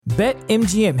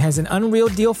BetMGM has an unreal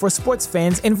deal for sports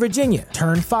fans in Virginia.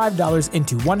 Turn $5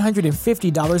 into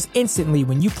 $150 instantly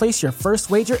when you place your first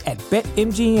wager at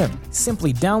BetMGM.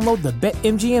 Simply download the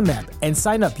BetMGM app and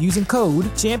sign up using code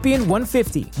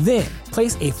Champion150. Then,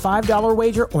 place a $5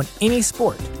 wager on any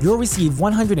sport. You'll receive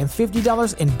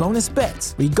 $150 in bonus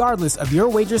bets, regardless of your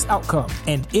wager's outcome.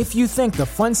 And if you think the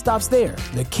fun stops there,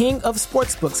 the King of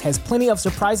Sportsbooks has plenty of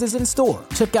surprises in store.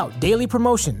 Check out daily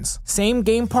promotions,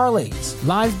 same-game parlays,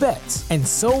 live bets, and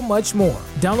so much more.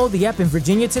 Download the app in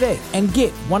Virginia today and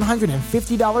get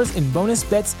 $150 in bonus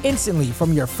bets instantly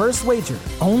from your first wager.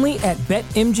 Only at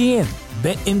BetMGM.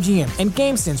 BetMGM and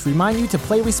GameSense remind you to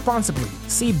play responsibly.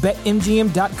 See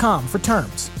BetMGM.com for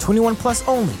terms. 21 plus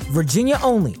only. Virginia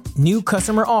only. New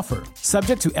customer offer.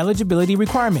 Subject to eligibility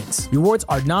requirements. Rewards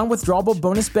are non-withdrawable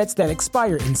bonus bets that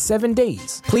expire in 7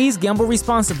 days. Please gamble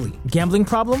responsibly. Gambling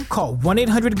problem? Call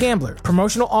 1-800-GAMBLER.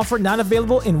 Promotional offer not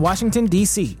available in Washington,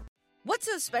 D.C. What's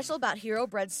so special about Hero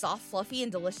Bread's soft, fluffy,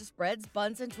 and delicious breads,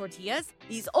 buns, and tortillas?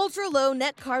 These ultra-low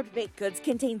net-carb baked goods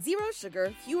contain zero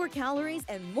sugar, fewer calories,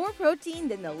 and more protein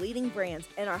than the leading brands,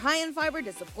 and are high in fiber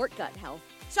to support gut health.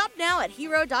 Shop now at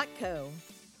hero.co.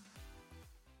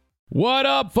 What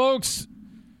up, folks?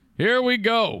 Here we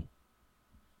go.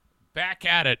 Back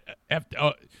at it.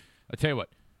 I'll tell you what.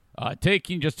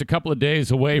 Taking just a couple of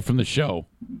days away from the show,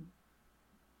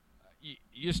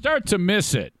 you start to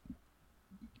miss it.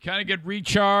 Kind of get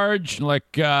recharged,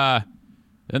 and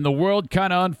the world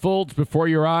kind of unfolds before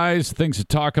your eyes, things to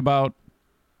talk about.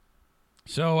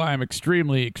 So I'm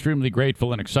extremely, extremely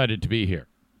grateful and excited to be here.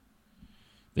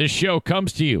 This show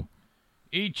comes to you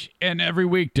each and every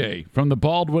weekday from the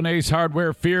Baldwin Ace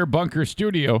Hardware Fear Bunker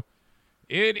Studio.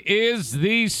 It is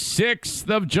the 6th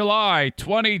of July,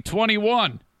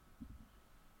 2021.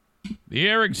 The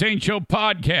Eric Zane Show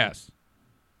Podcast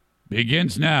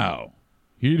begins now.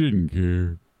 He didn't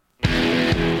care.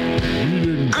 He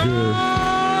didn't care.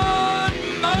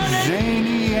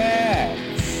 Zany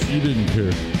ass. He didn't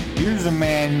care. Here's a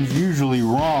man who's usually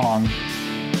wrong,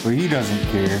 but he doesn't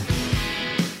care.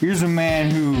 Here's a man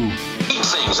who eat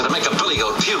things that'll make a billy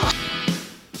goat puke.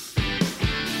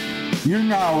 You're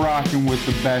now rocking with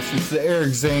the best. It's the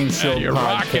Eric Zane Show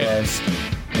Podcast.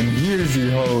 And here's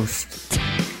your host,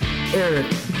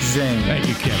 Eric Zane. Thank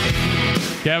you, Kevin.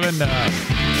 Kevin,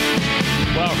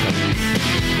 welcome.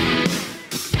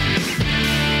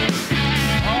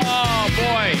 Oh,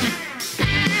 boy.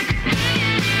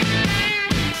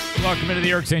 Welcome into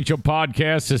the Eric Zane Show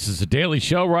Podcast. This is a daily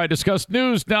show where I discuss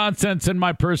news, nonsense, and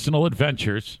my personal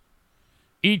adventures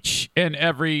each and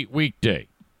every weekday.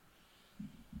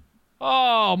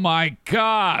 Oh, my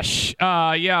gosh.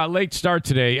 Late start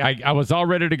today. I was all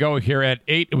ready to go here at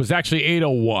 8. It was actually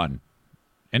 8:01.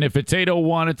 And if it's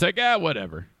 8:01, it's like,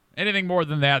 whatever. Anything more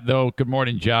than that, though, good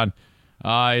morning, John.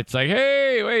 It's like,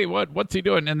 hey, wait, what's he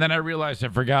doing? And then I realized I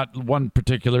forgot one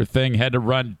particular thing. Had to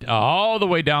run all the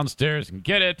way downstairs and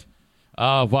get it.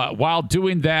 While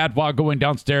doing that, while going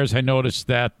downstairs, I noticed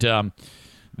that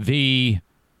the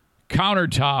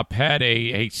countertop had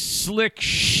a slick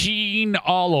sheen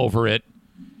all over it.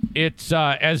 It's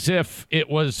as if it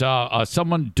was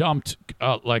someone dumped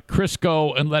like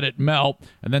Crisco and let it melt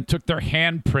and then took their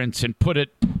handprints and put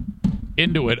it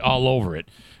into it all over it.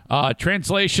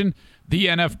 Translation, the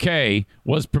NFK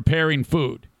was preparing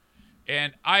food.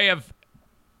 And I have,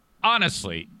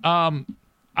 honestly,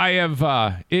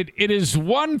 it is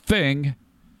one thing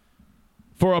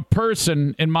for a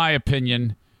person, in my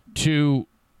opinion, to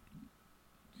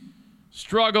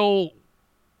struggle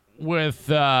with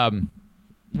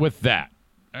that.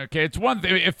 Okay, it's one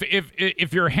thing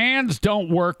if your hands don't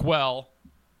work well,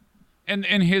 and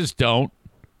his don't.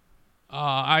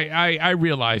 I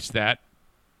realize that.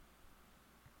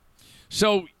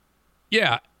 So,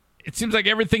 yeah, it seems like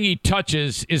everything he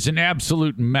touches is an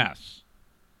absolute mess.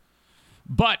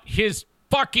 But his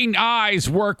fucking eyes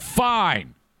work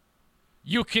fine.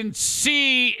 You can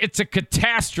see it's a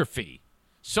catastrophe.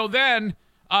 So then,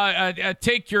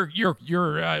 take your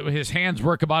his hands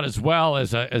work about as well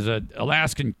as a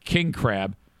Alaskan king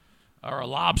crab or a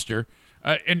lobster.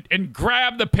 And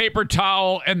grab the paper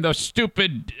towel and the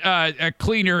stupid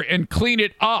cleaner and clean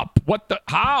it up. What the?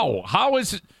 How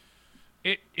is it?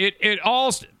 It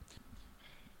all.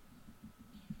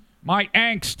 My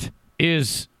angst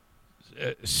is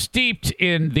steeped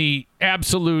in the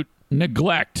absolute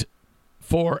neglect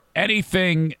for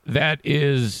anything that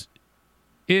is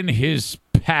in his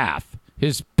path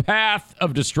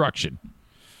of destruction.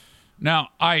 Now,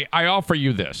 I offer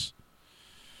you this.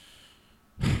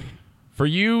 For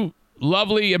you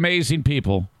lovely, amazing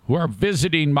people who are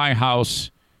visiting my house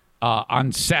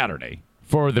on Saturday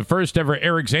for the first ever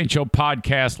Eric Zane Show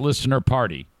podcast listener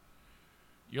party.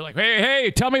 You're like,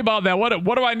 hey, tell me about that. What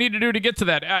do I need to do to get to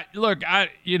that? Look,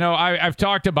 I've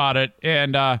talked about it,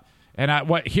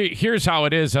 here's how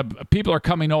it is. People are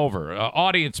coming over,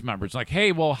 audience members, like,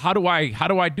 hey, well, how do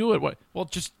I do it? Well,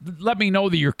 just let me know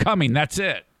that you're coming. That's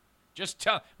it. Just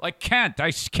tell, like Kent,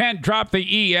 I can't drop the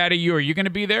E out of you. Are you going to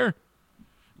be there?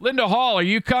 Linda Hall, are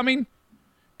you coming?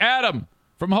 Adam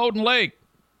from Houghton Lake,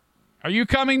 are you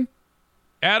coming?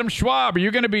 Adam Schwab, are you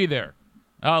going to be there?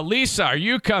 Lisa, are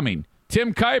you coming?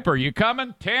 Tim Kuiper, are you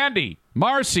coming? Tandy,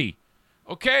 Marcy.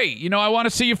 Okay, I want to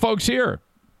see you folks here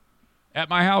at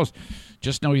my house.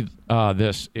 Just know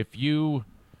this. If you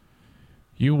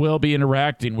will be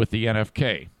interacting with the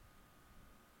NFK.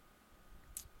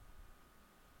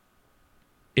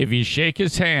 If you shake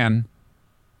his hand,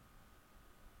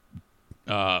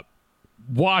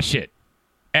 wash it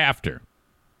after.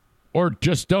 Or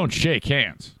just don't shake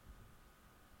hands.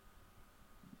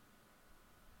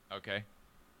 Okay?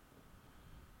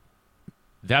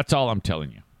 That's all I'm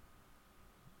telling you.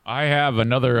 I have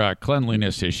another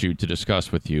cleanliness issue to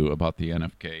discuss with you about the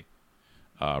NFK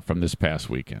from this past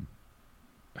weekend.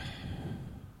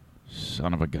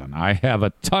 Son of a gun. I have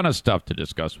a ton of stuff to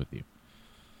discuss with you.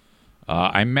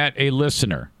 I met a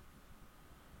listener.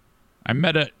 I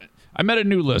met a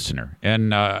new listener,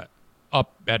 and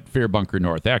up at Fear Bunker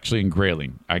North, actually in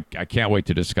Grayling. I can't wait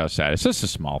to discuss that. It's just a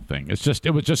small thing.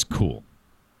 It was just cool.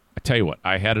 I tell you what,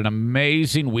 I had an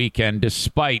amazing weekend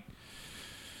despite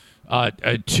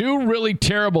two really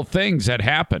terrible things that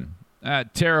happened.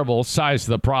 Terrible, size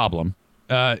of the problem.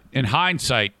 In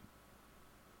hindsight,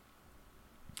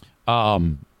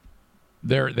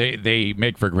 they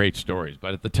make for great stories,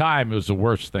 but at the time it was the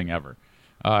worst thing ever.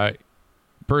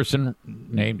 Person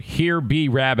named Here Be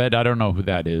Rabbit, I don't know who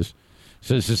that is,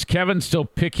 says, is Kevin still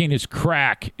picking his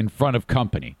crack in front of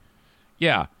company?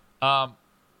 Yeah.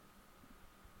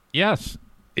 Yes.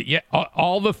 Yeah.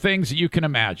 All the things that you can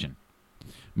imagine.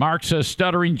 Mark says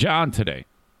Stuttering John today.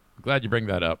 Glad you bring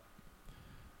that up.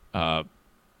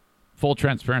 Full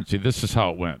transparency, this is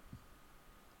how it went.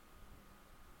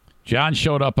 John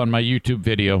showed up on my YouTube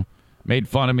video, made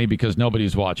fun of me because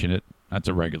nobody's watching it. That's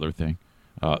a regular thing,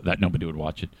 that nobody would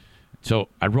watch it. So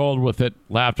I rolled with it,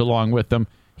 laughed along with him.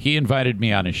 He invited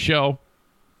me on his show.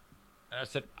 And I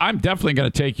said, I'm definitely going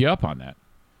to take you up on that.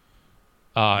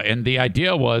 And the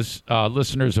idea was,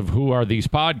 listeners of Who Are These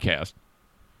Podcasts,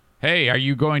 hey, are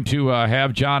you going to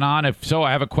have John on? If so,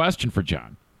 I have a question for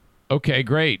John. Okay,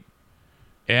 great.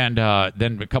 And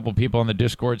then a couple people on the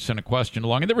Discord sent a question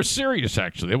along, and they were serious,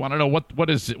 actually. They want to know what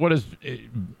is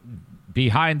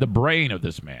behind the brain of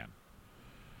this man.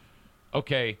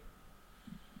 Okay.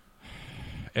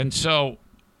 And so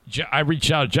I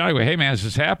reached out to John. I go, hey, man, is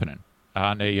this happening?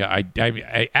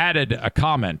 I added a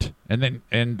comment, and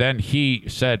then he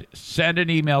said, send an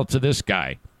email to this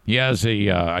guy. He has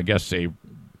I guess a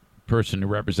person who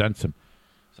represents him.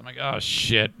 So I'm like, oh,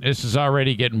 shit, this is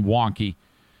already getting wonky.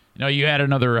 You add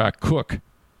another cook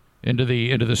into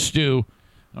the stew.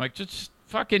 I'm like, just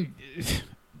fucking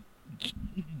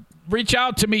reach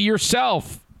out to me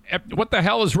yourself. What the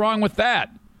hell is wrong with that?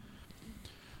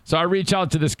 So I reach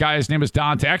out to this guy. His name is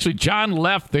Dante. Actually, John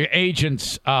left the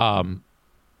agent's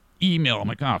email. I'm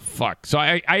like, oh, fuck. So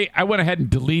I went ahead and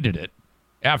deleted it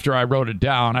after I wrote it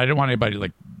down. I didn't want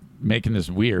anybody making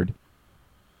this weird.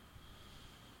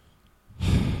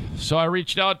 So I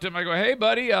reached out to him. I go, hey,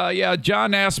 buddy,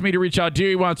 John asked me to reach out to you.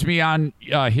 He wants me on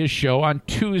his show on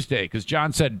Tuesday because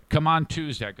John said, come on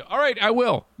Tuesday. I go, all right, I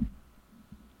will.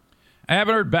 I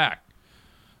haven't heard back.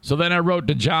 So then I wrote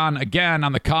to John again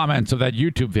on the comments of that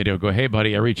YouTube video. Go, hey,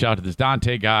 buddy, I reached out to this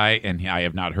Dante guy, and I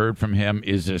have not heard from him.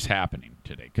 Is this happening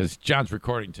today? Because John's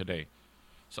recording today.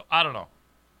 So I don't know.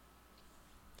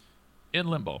 In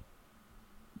limbo.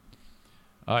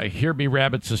 Here Be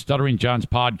Rabbit says Stuttering John's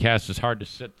podcast is hard to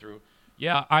sit through.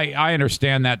 Yeah, I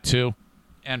understand that too.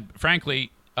 And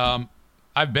frankly,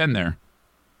 I've been there.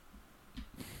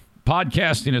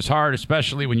 Podcasting is hard,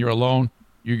 especially when you're alone.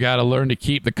 You got to learn to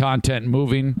keep the content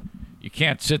moving. You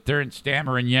can't sit there and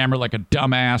stammer and yammer like a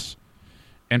dumbass.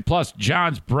 And plus,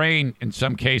 John's brain, in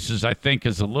some cases, I think,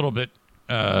 is a little bit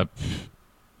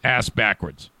ass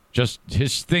backwards. Just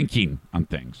his thinking on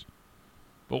things.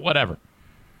 But whatever.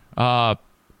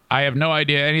 I have no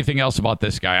idea anything else about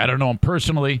this guy. I don't know him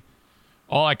personally.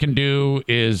 All I can do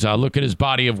is look at his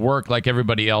body of work like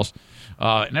everybody else.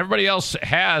 And everybody else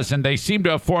has, and they seem to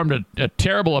have formed a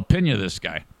terrible opinion of this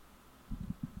guy.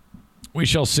 We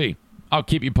shall see. I'll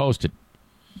keep you posted.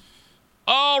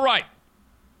 All right.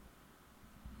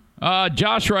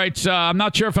 Josh writes, I'm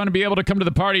not sure if I'm going to be able to come to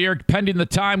the party here pending the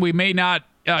time. We may not.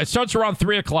 It starts around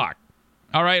 3 o'clock.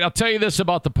 All right, I'll tell you this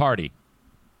about the party.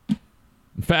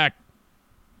 In fact,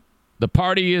 the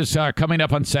party is coming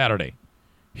up on Saturday.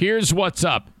 Here's what's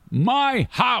up. My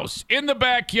house in the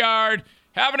backyard,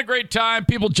 having a great time.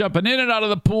 People jumping in and out of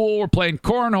the pool. We're playing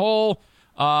cornhole.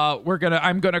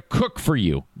 I'm gonna cook for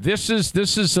you. This is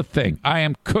the thing. I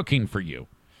am cooking for you.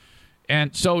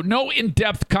 And so no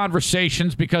in-depth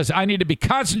conversations because I need to be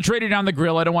concentrated on the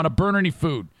grill. I don't want to burn any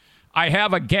food. I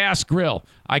have a gas grill.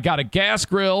 I got a gas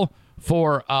grill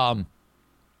for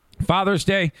Father's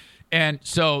Day. And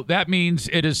so that means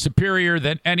it is superior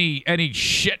than any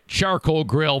shit charcoal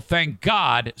grill, thank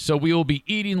God. So we will be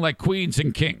eating like queens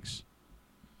and kings.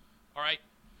 All right.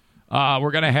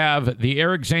 We're going to have the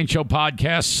Eric Zane Show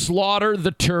Podcast Slaughter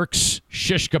the Turks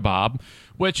shish kebab,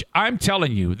 which I'm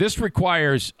telling you, this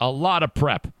requires a lot of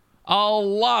prep. A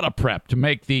lot of prep to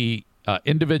make the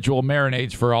individual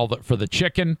marinades for the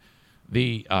chicken,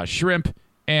 the shrimp,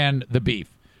 and the beef.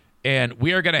 And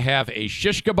we are going to have a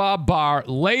shish kebab bar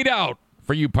laid out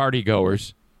for you party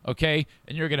goers, okay?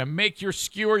 And you're going to make your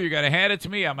skewer. You're going to hand it to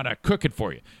me. I'm going to cook it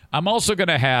for you. I'm also going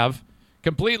to have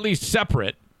completely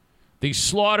separate the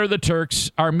Slaughter the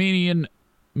Turks Armenian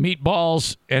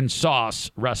meatballs and sauce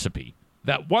recipe.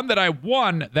 That one that I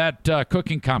won that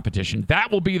cooking competition,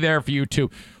 that will be there for you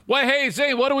too. Well, hey,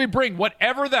 Zane, what do we bring?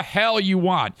 Whatever the hell you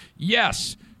want.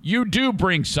 Yes, you do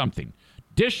bring something.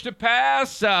 Dish to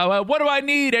pass? What do I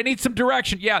need? I need some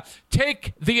direction. Yeah,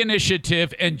 take the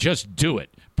initiative and just do it.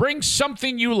 Bring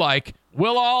something you like.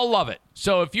 We'll all love it.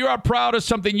 So if you are proud of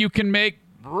something you can make,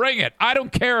 bring it. I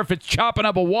don't care if it's chopping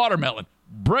up a watermelon.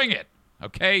 Bring it,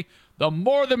 okay? The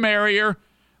more the merrier.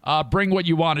 Bring what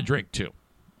you want to drink too,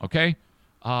 okay?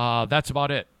 That's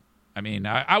about it. I mean,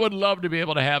 I would love to be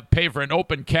able to pay for an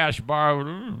open cash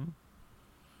bar.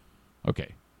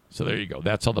 Okay, so there you go.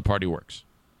 That's how the party works.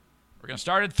 We're going to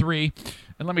start at 3,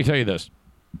 and let me tell you this.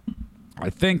 I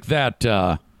think that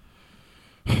I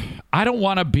don't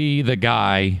want to be the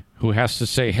guy who has to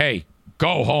say, hey,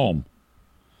 go home,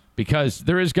 because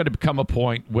there is going to become a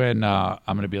point when I'm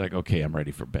going to be like, okay, I'm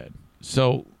ready for bed.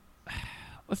 So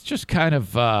let's just kind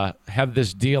of have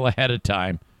this deal ahead of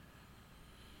time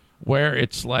where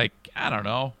it's like, I don't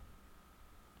know,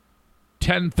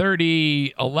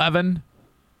 10:30, 11.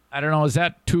 I don't know. Is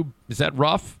that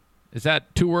rough? Is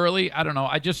that too early? I don't know.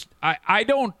 I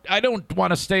don't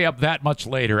want to stay up that much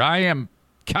later. I am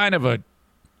kind of a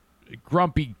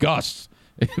grumpy Gus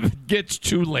if it gets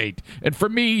too late. And for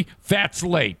me, that's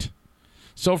late.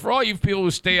 So for all you people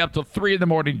who stay up till 3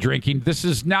 a.m. drinking, that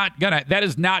is not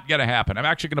gonna happen. I'm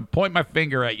actually gonna point my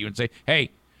finger at you and say, hey,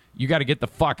 you got to get the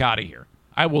fuck out of here.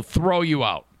 I will throw you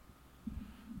out.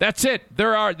 That's it.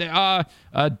 There are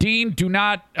Dean, do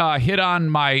not hit on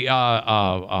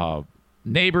my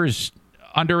neighbor's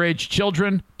underage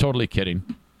children. Totally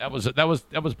kidding. That was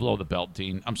below the belt,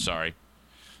 Dean. I'm sorry.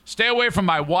 Stay away from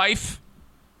my wife.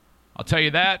 I'll tell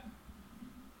you that.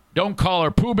 Don't call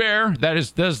her Pooh Bear. That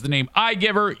is the name I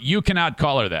give her. You cannot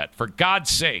call her that. For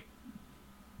God's sake.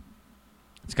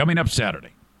 It's coming up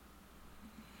Saturday.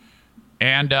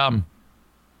 And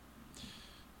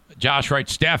Josh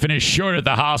writes, staffing is short at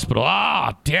the hospital.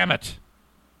 Ah, damn it.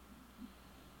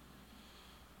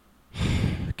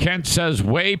 Kent says,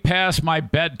 way past my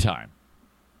bedtime.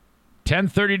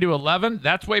 10:30 to 11?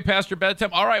 That's way past your bedtime?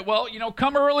 All right, well,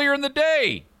 come earlier in the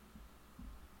day.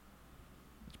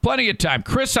 It's plenty of time.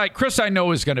 Chris I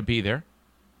know is going to be there.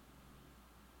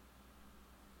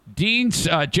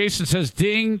 Jason says,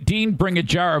 Dean, bring a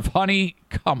jar of honey.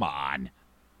 Come on.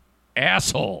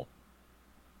 Asshole.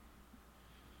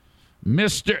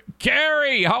 Mr.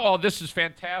 Gary. Oh, this is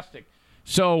fantastic.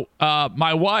 So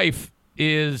my wife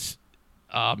is...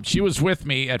 she was with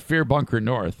me at Fear Bunker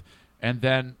North, and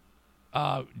then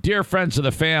dear friends of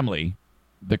the family,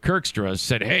 the Kirkstras,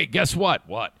 said, hey, guess what?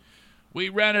 What? We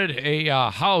rented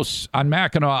a house on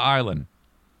Mackinac Island,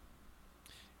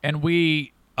 and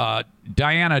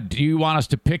Diana, do you want us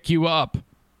to pick you up,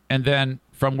 and then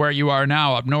from where you are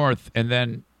now up north, and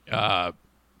then,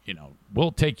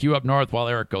 we'll take you up north while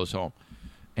Eric goes home.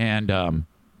 And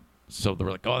so they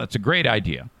were like, oh, that's a great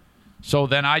idea. So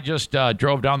then I just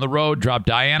drove down the road, dropped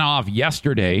Diana off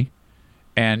yesterday,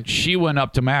 and she went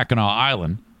up to Mackinac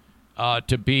Island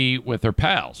to be with her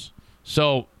pals.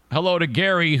 So hello to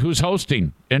Gary, who's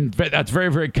hosting. And that's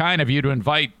very, very kind of you to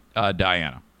invite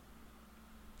Diana.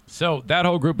 So that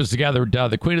whole group is together.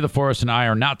 The Queen of the Forest and I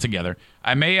are not together.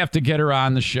 I may have to get her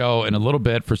on the show in a little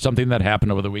bit for something that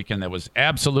happened over the weekend that was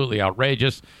absolutely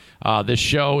outrageous. This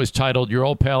show is titled Your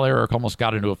Old Pal Eric Almost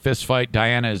Got Into a Fist Fight.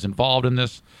 Diana is involved in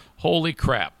this. Holy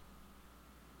crap.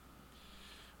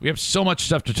 We have so much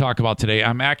stuff to talk about today.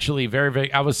 I'm actually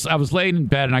very. I was laying in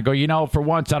bed and I go, for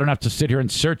once I don't have to sit here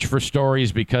and search for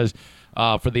stories because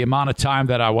for the amount of time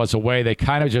that I was away, they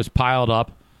kind of just piled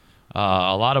up.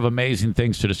 A lot of amazing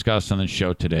things to discuss on the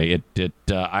show today.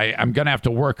 I'm going to have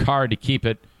to work hard to keep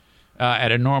it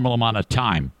at a normal amount of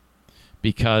time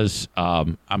because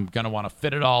I'm going to want to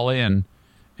fit it all in,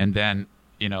 and then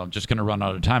I'm just going to run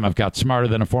out of time. I've got Smarter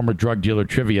Than a Former Drug Dealer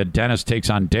trivia. Dennis takes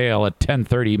on Dale at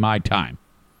 10:30 my time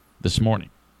this morning.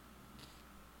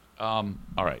 All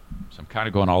right, so I'm kind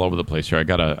of going all over the place here. I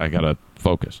gotta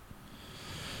focus.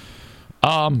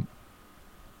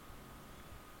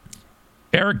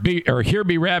 Here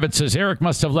Be Rabbit says Eric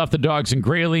must have left the dogs in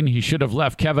Grayling. He should have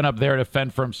left Kevin up there to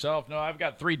fend for himself. No, I've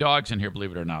got 3 dogs in here,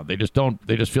 believe it or not. They just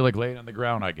feel like laying on the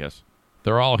ground, I guess.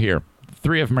 They're all here.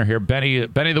 3 of them are here. Benny,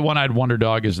 the one-eyed wonder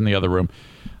dog, is in the other room.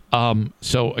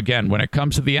 So again, when it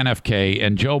comes to the NFK,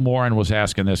 and Joe Morin was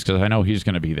asking this because I know he's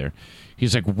going to be there.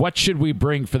 He's like, what should we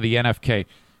bring for the NFK?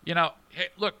 Hey,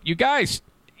 look, you guys,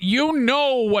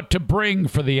 what to bring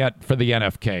for the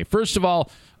NFK. First of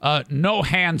all, no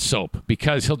hand soap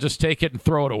because he'll just take it and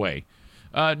throw it away.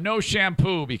 No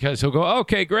shampoo because he'll go,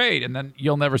 okay, great, and then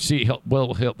you'll never see. He'll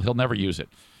never use it.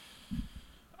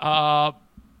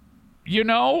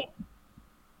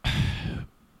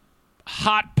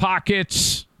 Hot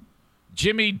Pockets,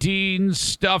 Jimmy Dean's,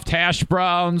 stuffed hash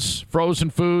browns, frozen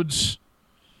foods,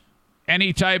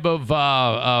 any type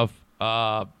of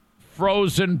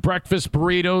frozen breakfast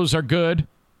burritos are good.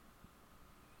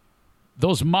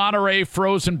 Those Monterey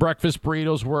frozen breakfast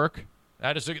burritos work.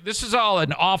 This is all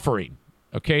an offering,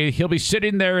 okay? He'll be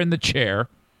sitting there in the chair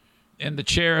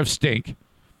of stink,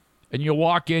 and you'll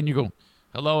walk in, you go,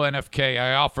 hello, NFK,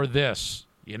 I offer this.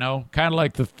 Kind of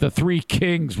like the 3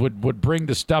 kings would bring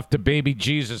the stuff to baby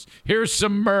Jesus. Here's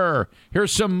some myrrh.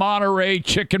 Here's some Monterey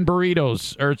chicken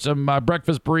burritos or some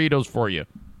breakfast burritos for you.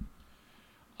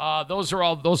 Those are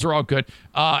all good.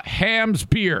 Ham's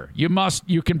beer.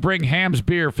 You can bring Ham's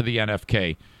beer for the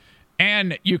NFK,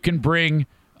 and you can bring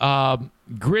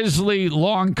Grizzly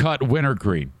Long Cut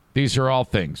Wintergreen. These are all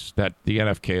things that the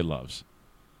NFK loves.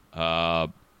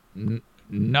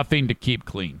 Nothing to keep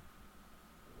clean.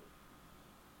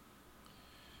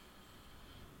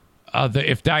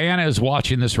 If Diana is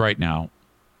watching this right now,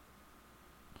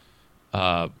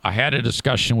 I had a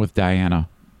discussion with Diana,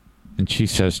 and she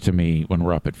says to me when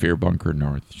we're up at Fear Bunker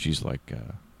North, she's like,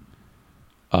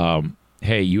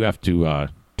 hey, you have to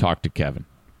talk to Kevin.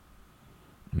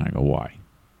 And I go, why?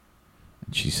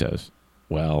 And she says,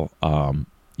 well,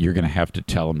 you're going to have to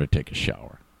tell him to take a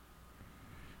shower.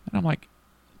 And I'm like,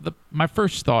 my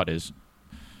first thought is,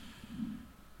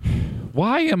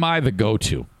 why am I the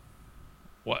go-to?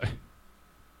 What?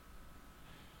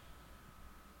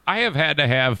 I have had to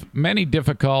have many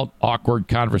difficult, awkward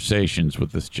conversations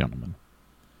with this gentleman.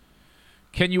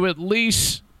 Can you at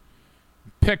least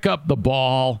pick up the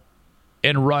ball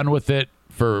and run with it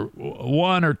for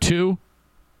 1 or 2?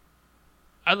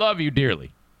 I love you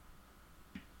dearly.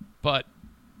 But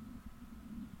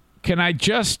can I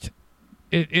just...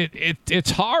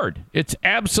 It's hard. It's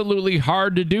absolutely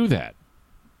hard to do that.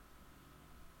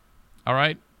 All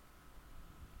right?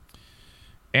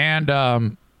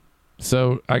 And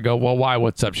so I go, well, why?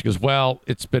 What's up? She goes, well,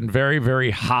 it's been very,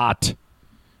 very hot,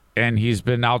 and he's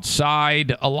been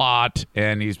outside a lot,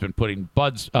 and he's been putting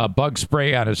bug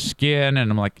spray on his skin.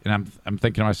 And I'm like, I'm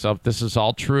thinking to myself, this is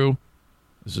all true.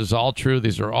 This is all true.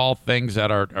 These are all things that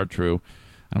are true.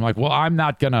 And I'm like, well, I'm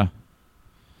not gonna.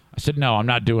 I said, no, I'm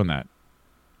not doing that.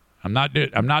 I'm not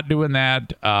doing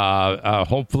that.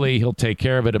 Hopefully, he'll take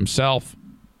care of it himself.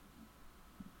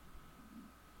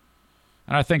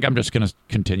 And I think I'm just going to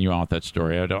continue on with that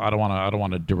story. I don't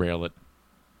want to derail it.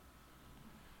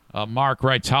 Mark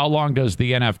writes, how long does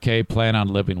the NFK plan on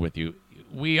living with you?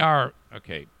 We are,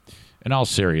 okay, in all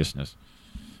seriousness,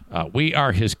 we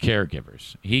are his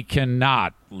caregivers. He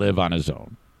cannot live on his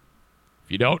own.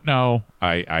 If you don't know,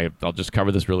 I'll just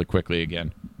cover this really quickly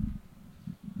again.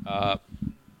 A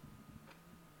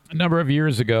number of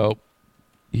years ago,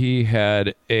 he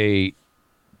had a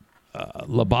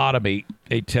lobotomy,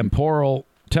 a temporal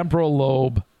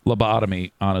lobe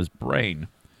lobotomy on his brain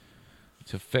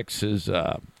to fix his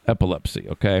epilepsy,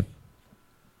 okay?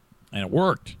 And it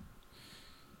worked.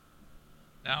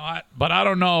 Now, but I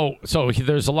don't know. So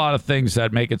there's a lot of things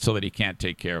that make it so that he can't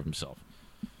take care of himself.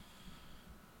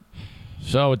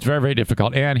 So it's very, very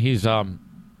difficult. And he's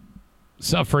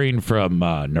suffering from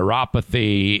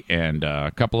neuropathy and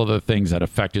a couple other things that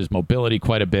affect his mobility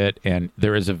quite a bit. And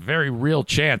there is a very real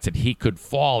chance that he could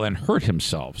fall and hurt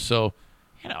himself. So,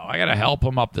 I got to help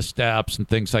him up the steps and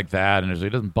things like that. And so he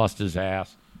doesn't bust his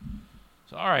ass.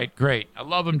 So, all right, great. I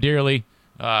love him dearly.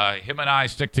 Him and I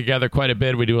stick together quite a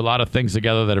bit. We do a lot of things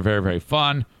together that are very, very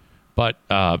fun. But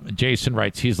Jason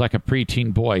writes, he's like a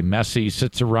preteen boy. Messy,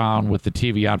 sits around with the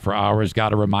TV on for hours. Got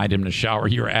to remind him to shower.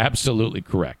 You're absolutely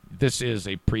correct. This is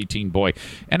a preteen boy.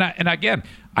 And again,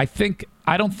 I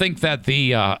don't think that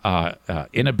the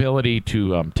inability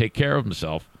to take care of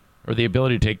himself, or the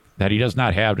ability that he does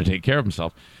not have to take care of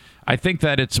himself, I think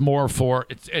that it's more for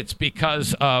it's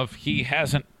because of he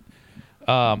doesn't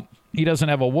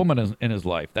have a woman in his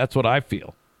life. That's what I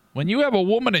feel. When you have a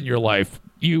woman in your life,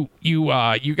 you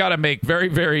got to make very,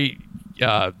 very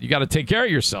you got to take care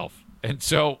of yourself. And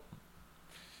so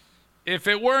if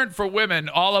it weren't for women,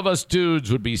 all of us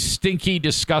dudes would be stinky,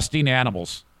 disgusting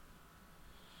animals.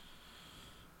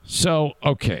 So,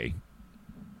 okay.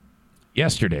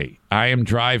 Yesterday, I am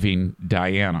driving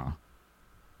Diana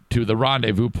to the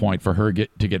rendezvous point for her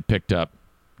to get picked up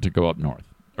to go up north,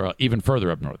 or even further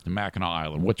up north, to Mackinac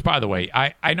Island, which, by the way,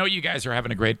 I know you guys are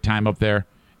having a great time up there,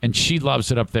 and she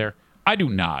loves it up there. I do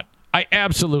not. I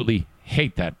absolutely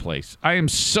hate that place. I am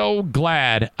so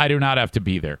glad I do not have to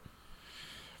be there.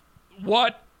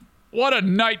 What a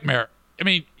nightmare. I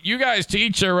mean, you guys, to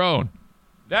each their own.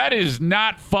 That is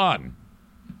not fun.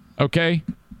 Okay?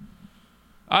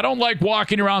 I don't like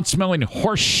walking around smelling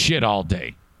horse shit all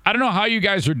day. I don't know how you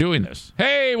guys are doing this.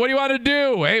 Hey, what do you want to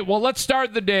do? Hey, well, let's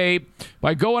start the day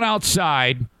by going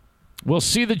outside. We'll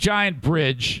see the giant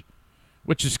bridge,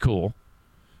 which is cool.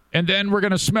 And then we're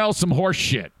going to smell some horse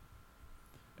shit.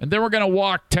 And then we're going to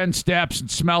walk 10 steps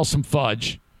and smell some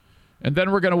fudge. And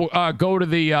then we're going to go to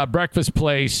the breakfast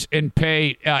place and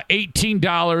pay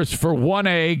 $18 for one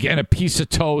egg and a piece of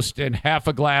toast and half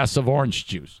a glass of orange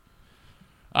juice.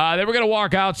 Then we're going to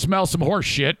walk out, smell some horse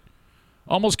shit,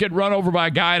 almost get run over by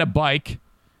a guy on a bike.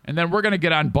 And then we're going to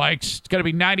get on bikes. It's going to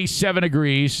be 97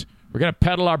 degrees. We're going to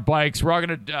pedal our bikes. We're all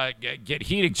going to get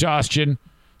heat exhaustion,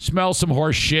 smell some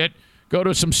horse shit, go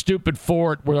to some stupid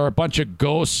fort where a bunch of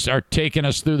ghosts are taking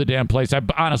us through the damn place. I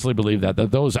honestly believe that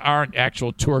those aren't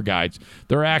actual tour guides.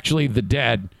 They're actually the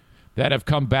dead that have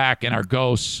come back and are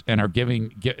ghosts and are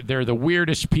they're the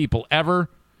weirdest people ever.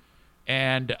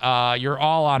 And you're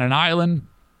all on an island,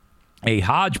 a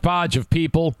hodgepodge of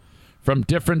people from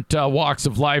different walks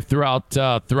of life throughout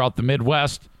the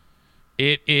Midwest.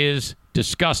 It is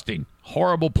disgusting.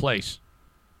 Horrible place.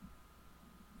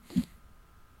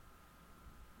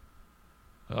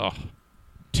 Oh,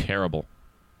 terrible.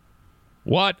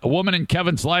 What? A woman in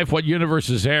Kevin's life? What universe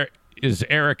is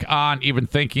Eric on, even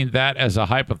thinking that as a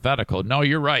hypothetical? No,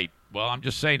 you're right. Well, I'm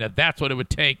just saying that's what it would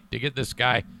take to get this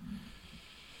guy.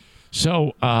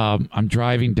 So I'm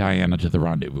driving Diana to the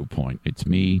rendezvous point. It's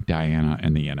me, Diana,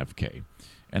 and the NFK.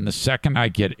 And the second I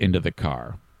get into the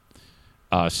car,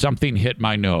 something hit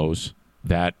my nose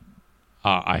that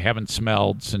I haven't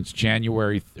smelled since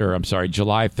July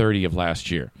 30 of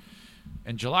last year.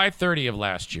 And July 30 of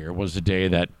last year was the day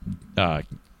that the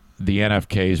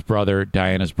NFK's brother,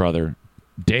 Diana's brother,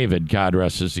 David, God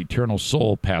rest his eternal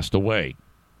soul, passed away.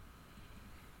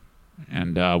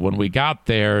 And when we got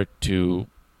there to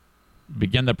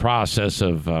begin the process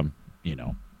of,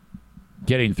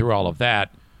 getting through all of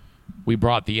that, we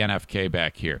brought the NFK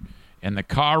back here. And the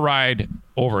car ride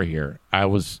over here, it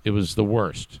was the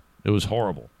worst. It was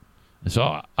horrible.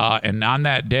 So, and on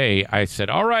that day, I said,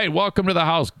 all right, welcome to the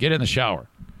house. Get in the shower.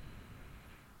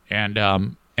 And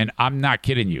I'm not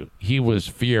kidding you. He was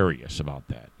furious about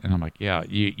that. And I'm like, yeah,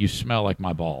 you smell like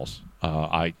my balls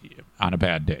on a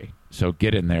bad day. So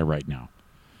get in there right now.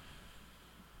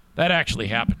 That actually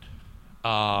happened.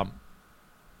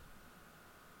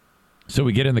 So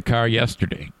we get in the car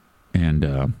yesterday.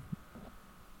 And,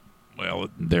 well,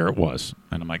 there it was.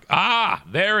 And I'm like,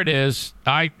 there it is.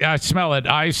 I smell it.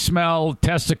 I smell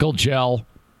testicle gel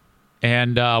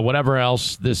and whatever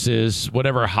else this is,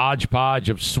 whatever hodgepodge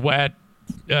of sweat,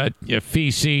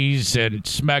 feces, and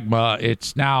smegma.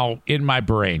 It's now in my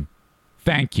brain.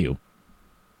 Thank you.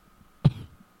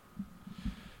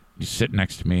 You sit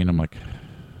next to me, and I'm like,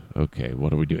 okay,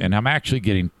 what do we do? And I'm actually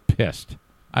getting pissed.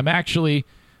 I'm actually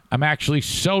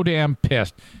so damn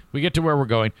pissed. We get to where we're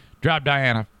going. Drop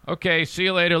Diana. Okay, see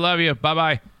you later. Love you.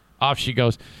 Bye-bye. Off she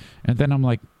goes. And then I'm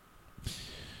like,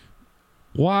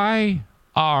 why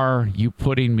are you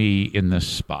putting me in this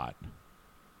spot?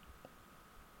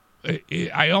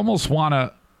 I almost want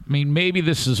to, maybe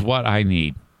this is what I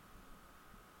need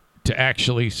to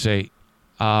actually say,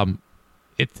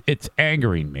 it's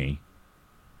angering me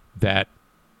that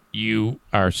you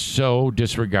are so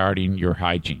disregarding your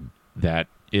hygiene that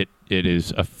it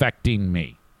is affecting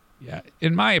me. Yeah,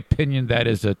 in my opinion, that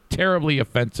is a terribly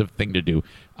offensive thing to do.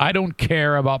 I don't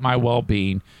care about my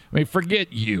well-being. I mean,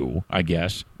 forget you, I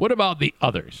guess. What about the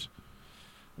others?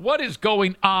 What is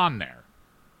going on there?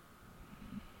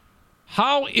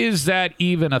 How is that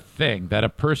even a thing that a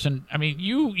person... I mean,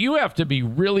 you have to be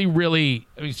really, really...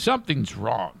 I mean, something's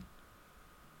wrong.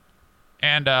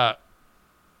 And,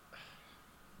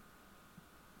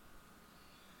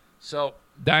 so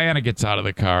Diana gets out of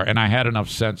the car, and I had enough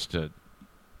sense to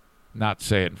not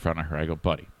say it in front of her. I go,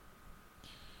 buddy,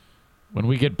 when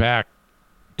we get back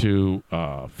to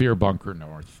Fear Bunker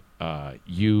North,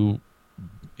 and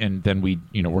then we're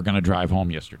going to drive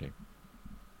home yesterday.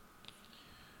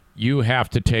 You have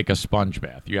to take a sponge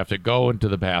bath. You have to go into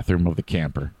the bathroom of the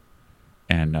camper,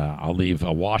 and I'll leave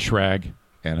a wash rag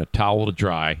and a towel to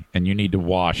dry, and you need to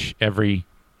wash every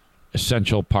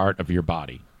essential part of your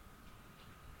body.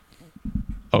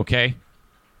 Okay?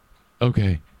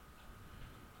 Okay.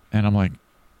 And I'm like,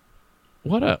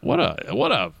 what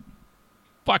a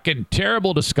fucking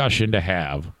terrible discussion to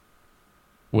have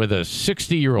with a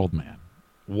 60-year-old man.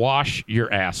 Wash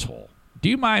your asshole. Do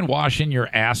you mind washing your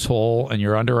asshole and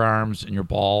your underarms and your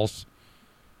balls?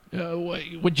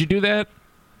 Would you do that?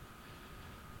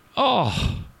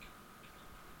 Oh,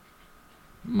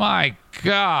 my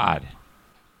God.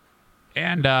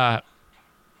 And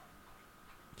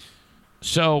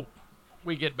so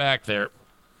we get back there.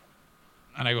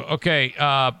 And I go, okay,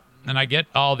 and I get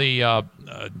all the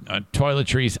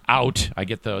toiletries out. I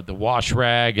get the wash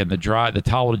rag and the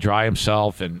towel to dry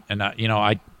himself, and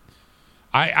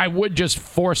I would just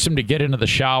force him to get into the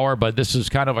shower, but this is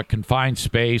kind of a confined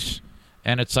space,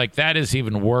 and it's like that is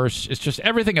even worse. It's just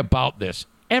everything about this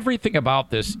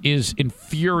is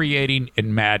infuriating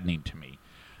and maddening to me.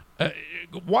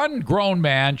 One grown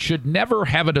man should never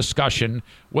have a discussion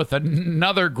with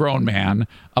another grown man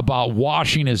about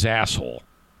washing his asshole.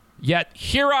 Yet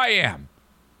here I am.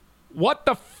 What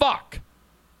the fuck?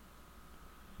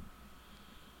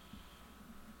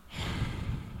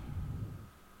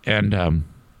 And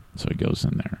so he goes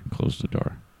in there and closes the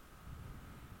door.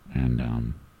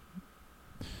 And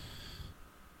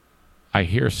I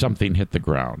hear something hit the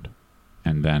ground.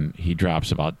 And then he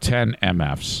drops about 10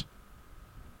 MFs.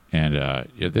 And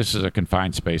this is a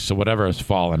confined space, so whatever has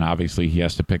fallen, obviously he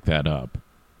has to pick that up.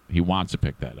 He wants to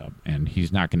pick that up, and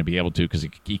he's not going to be able to because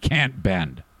he can't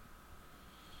bend.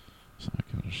 So I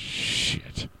go,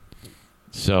 shit.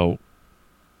 So,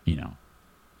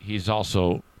 he's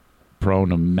also prone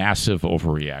to massive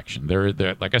overreaction. There,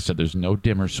 like I said, there's no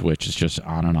dimmer switch. It's just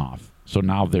on and off. So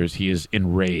now he is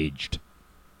enraged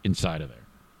inside of there.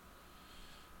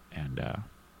 And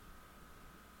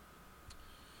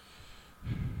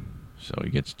so he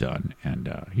gets done, and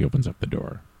he opens up the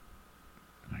door.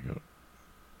 And I go,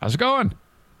 how's it going?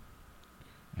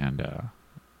 And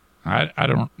I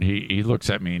don't, he looks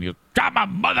at me and he goes, got my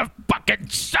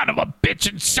motherfucking son of a bitch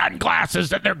and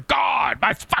sunglasses, and they're gone.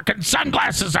 My fucking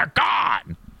sunglasses are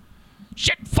gone.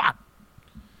 Shit, fuck.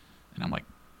 And I'm like,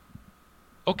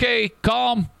 okay,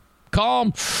 calm,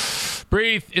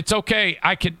 breathe. It's okay.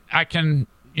 I can,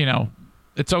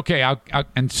 it's okay.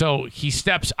 And so he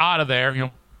steps out of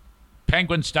there,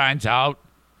 Penguinstein's out,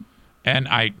 and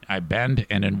I bend,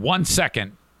 and in 1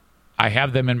 second, I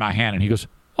have them in my hand, and he goes,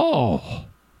 oh,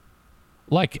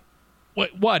 like,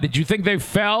 what? Did you think they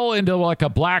fell into like a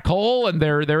black hole and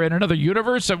they're in another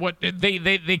universe? And what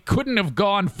they couldn't have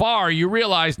gone far. You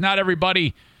realize not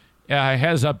everybody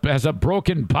has a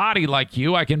broken body like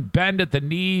you. I can bend at the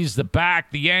knees, the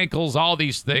back, the ankles, all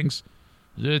these things.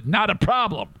 Not a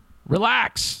problem.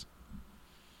 Relax.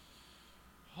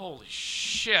 Holy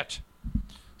shit.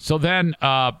 So then,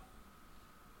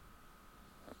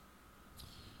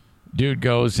 dude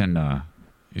goes and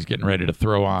he's getting ready to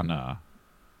throw on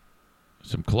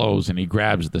some clothes, and he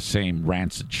grabs the same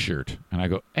rancid shirt. And I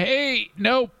go, hey,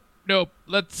 nope.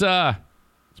 Let's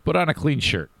put on a clean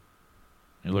shirt.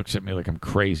 He looks at me like I'm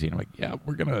crazy, and I'm like, yeah,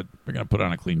 we're gonna put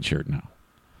on a clean shirt now.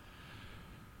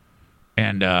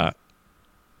 And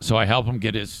so I help him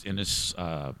get in his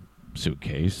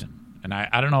suitcase. And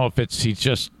I don't know if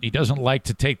he doesn't like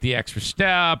to take the extra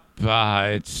step.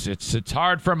 It's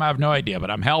hard for him. I have no idea,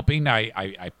 but I'm helping.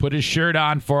 I put his shirt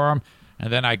on for him,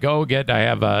 and then I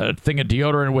have a thing of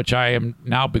deodorant, which I am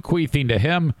now bequeathing to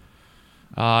him.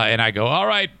 And I go, all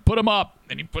right, put him up.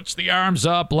 And he puts the arms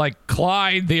up like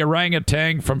Clyde the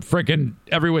orangutan from frickin'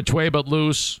 Every Which Way But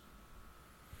Loose.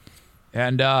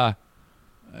 And the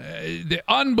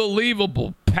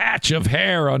unbelievable patch of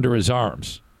hair under his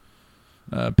arms.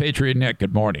 Patriot Nick,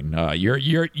 good morning.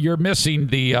 You're missing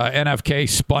the NFK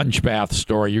sponge bath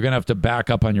story. You're gonna have to back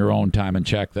up on your own time and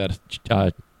check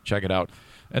it out.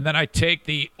 And then I take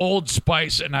the Old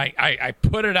Spice and I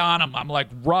put it on him. I'm like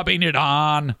rubbing it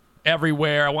on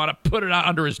everywhere. I want to put it on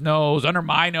under his nose, under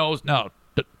my nose. No,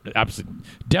 absolutely,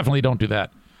 definitely don't do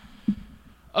that.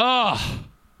 Oh.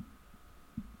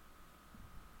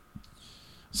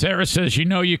 Sarah says,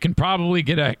 you can probably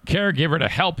get a caregiver to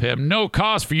help him. No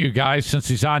cost for you guys since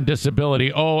he's on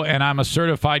disability. Oh, and I'm a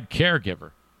certified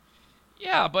caregiver.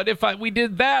 Yeah, but if we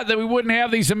did that, then we wouldn't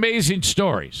have these amazing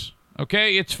stories.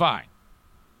 Okay, it's fine.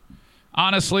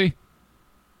 Honestly,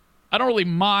 I don't really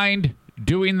mind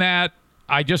doing that.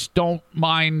 I just don't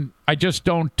mind. I just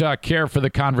don't care for the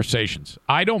conversations.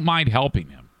 I don't mind helping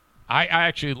him. I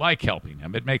actually like helping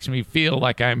him. It makes me feel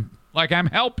like I'm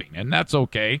helping, and that's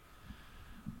okay.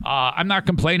 I'm not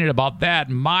complaining about that.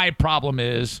 My problem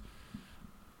is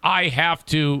I have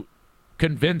to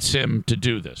convince him to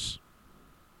do this.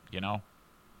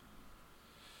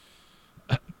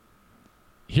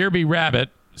 Here Be Rabbit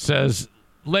says,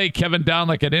 lay Kevin down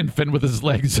like an infant with his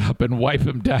legs up and wipe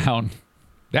him down.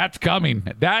 That's coming.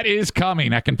 That is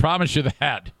coming. I can promise you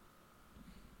that.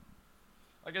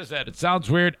 Like I said, it sounds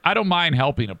weird. I don't mind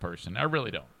helping a person. I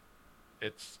really don't.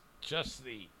 It's just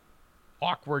the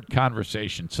awkward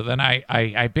conversation. So then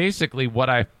I basically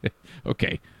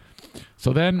okay.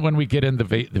 So then when we get in the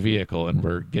vehicle and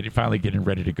we're finally getting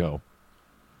ready to go,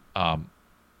 I'm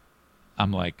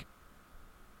like,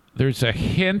 there's a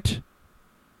hint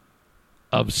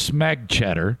of smeg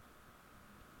cheddar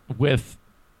with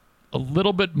a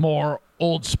little bit more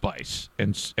Old Spice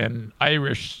and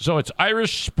Irish. So it's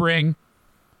Irish Spring,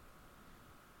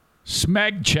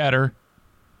 smeg cheddar,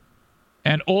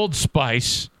 and Old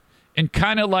Spice, and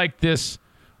kind of like this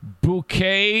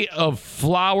bouquet of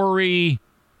flowery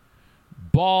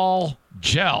ball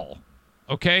gel,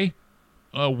 okay?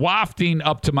 Wafting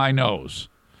up to my nose.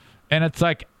 And it's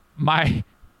like my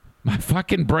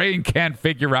fucking brain can't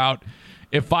figure out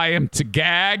if I am to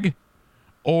gag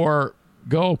or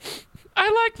go, I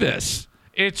like this.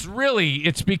 It's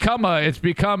become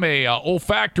a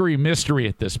olfactory mystery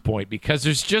at this point because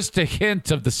there's just a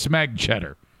hint of the smeg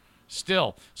cheddar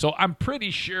still. So I'm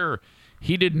pretty sure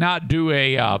he did not do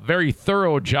a very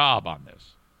thorough job on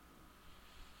this.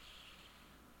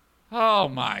 Oh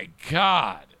my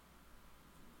God.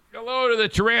 Hello to the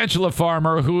tarantula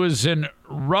farmer who is in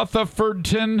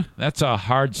Rutherfordton. That's a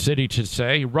hard city to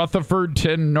say.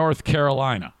 Rutherfordton, North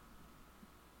Carolina.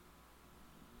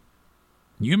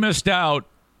 You missed out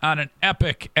on an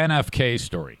epic NFK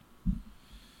story.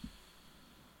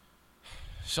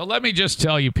 So let me just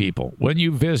tell you people, when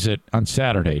you visit on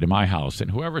Saturday to my house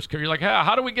and you're like, hey,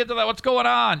 how do we get to that? What's going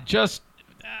on? Just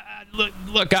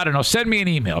look, I don't know. Send me an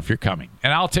email if you're coming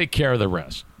and I'll take care of the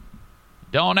rest.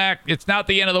 Don't act. It's not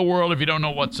the end of the world if you don't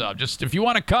know what's up. Just if you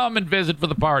want to come and visit for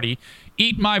the party,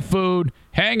 eat my food,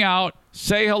 hang out,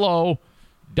 say hello,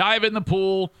 dive in the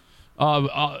pool,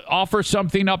 offer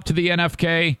something up to the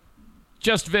NFK,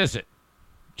 just visit.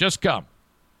 Just come.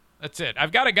 That's it.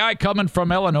 I've got a guy coming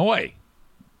from Illinois.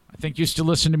 I think used to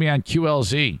listen to me on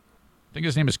QLZ. I think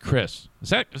his name is Chris.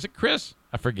 Is it Chris?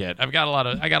 I forget. I got a lot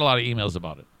of emails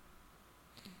about it.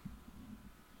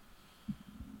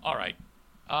 All right.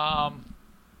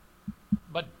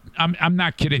 But I'm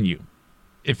not kidding you.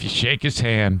 If you shake his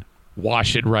hand,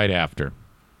 wash it right after.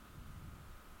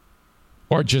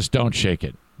 Or just don't shake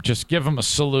it. Just give him a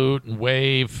salute and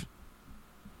wave.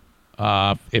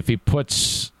 If he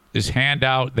puts his hand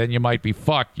out, then you might be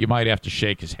fucked. You might have to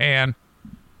shake his hand.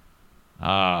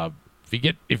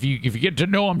 If you get to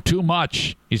know him too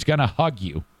much, he's gonna hug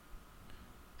you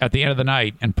at the end of the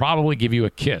night and probably give you a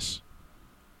kiss.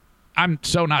 I'm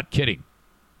so not kidding.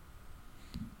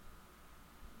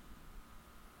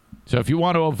 So if you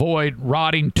want to avoid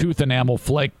rotting tooth enamel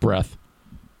flake breath,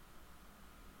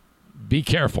 be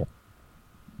careful.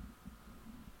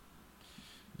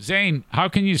 Zane, how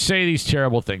can you say these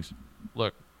terrible things?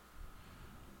 Look,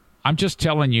 I'm just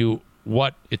telling you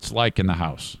what it's like in the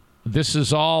house. This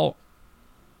is all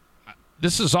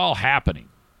happening.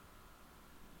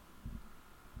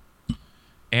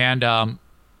 And, as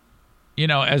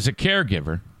a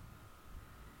caregiver,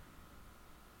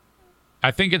 I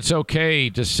think it's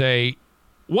okay to say,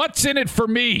 what's in it for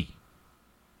me?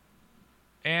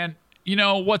 And,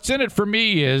 what's in it for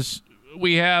me is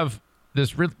we have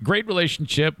this great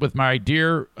relationship with my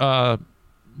dear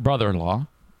brother-in-law,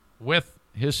 with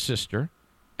his sister,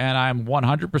 and I'm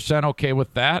 100% okay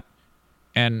with that,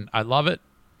 and I love it.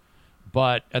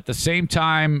 But at the same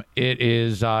time, it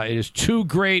is too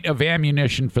great of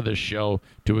ammunition for this show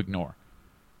to ignore.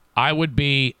 I would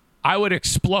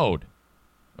explode,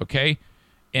 okay,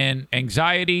 in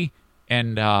anxiety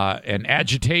and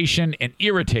agitation and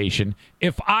irritation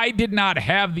if I did not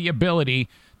have the ability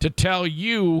to tell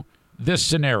you this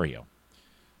scenario.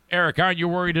 Eric, aren't you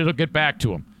worried it'll get back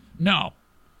to him? No.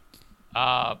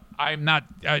 I'm not.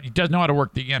 He doesn't know how to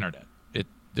work the internet.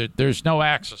 There's no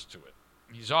access to it.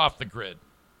 He's off the grid.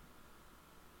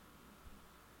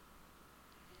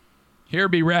 Here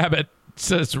be Rabbit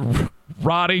says,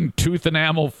 rotting tooth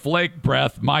enamel flake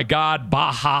breath. My God,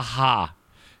 bah ha ha.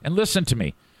 And listen to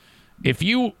me. If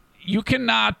you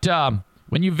cannot,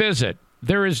 when you visit,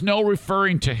 there is no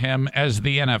referring to him as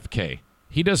the NFK.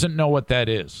 He doesn't know what that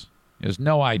is. He has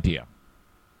no idea.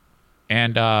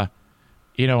 And,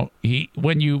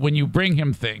 when you bring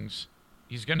him things,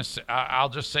 he's going to say, I'll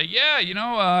just say, yeah,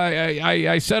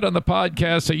 I said on the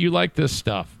podcast that you like this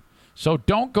stuff. So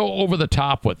don't go over the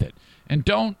top with it. And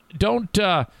don't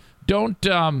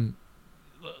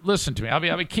listen to me.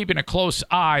 I'll be keeping a close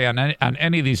eye on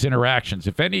any of these interactions.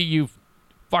 If any of you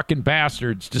fucking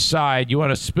bastards decide you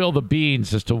want to spill the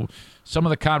beans as to some of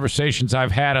the conversations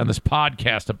I've had on this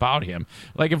podcast about him,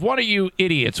 like if one of you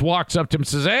idiots walks up to him and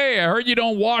says, hey, I heard you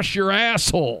don't wash your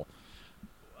asshole,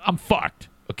 I'm fucked,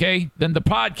 okay? Then the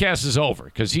podcast is over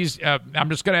because I'm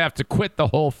just going to have to quit the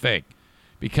whole thing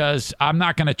because I'm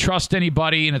not going to trust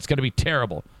anybody and it's going to be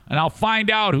terrible. And I'll find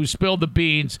out who spilled the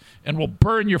beans and we'll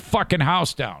burn your fucking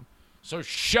house down. So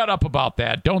shut up about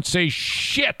that. Don't say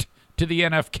shit to the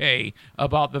NFK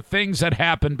about the things that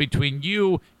happened between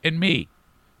you and me.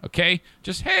 Okay?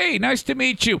 Just, hey, nice to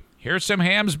meet you. Here's some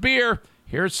Ham's beer.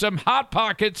 Here's some Hot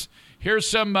Pockets. Here's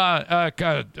some, what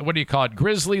do you call it?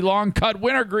 Grizzly long cut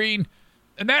wintergreen.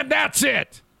 And that's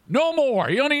it. No more.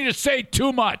 You don't need to say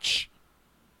too much.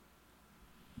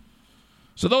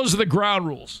 So those are the ground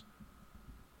rules.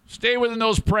 Stay within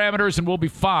those parameters and we'll be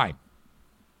fine.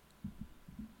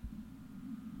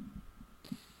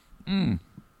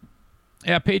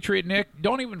 Yeah, Patriot Nick,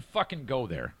 don't even fucking go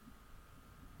there.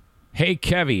 Hey,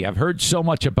 Kevy, I've heard so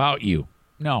much about you.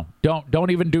 No, don't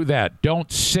even do that.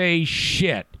 Don't say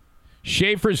shit.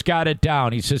 Schaefer's got it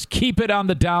down. He says, keep it on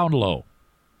the down low.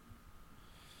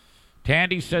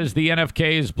 Tandy says the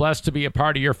NFK is blessed to be a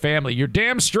part of your family. You're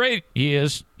damn straight he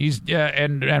is. He's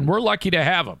and we're lucky to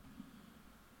have him.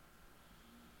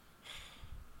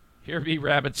 Here B.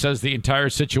 Rabbit says the entire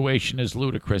situation is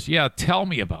ludicrous. Yeah, tell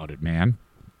me about it, man.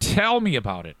 Tell me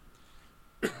about it.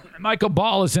 Michael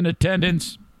Ball is in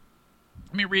attendance.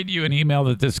 Let me read you an email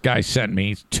that this guy sent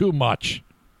me. It's too much.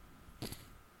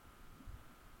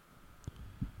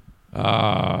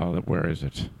 Where is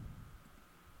it?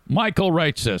 Michael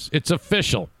writes this. It's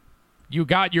official. You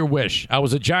got your wish. I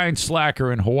was a giant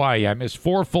slacker in Hawaii. I missed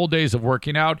 4 full days of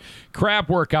working out. Crap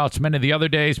workouts many of the other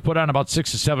days. Put on about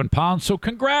 6 to 7 pounds. So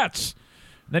congrats.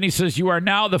 Then he says, you are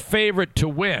now the favorite to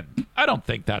win. I don't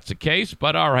think that's the case,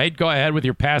 but all right, go ahead with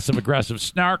your passive-aggressive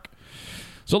snark.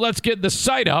 So let's get the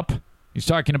site up. He's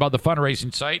talking about the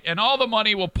fundraising site. And all the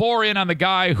money will pour in on the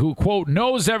guy who, quote,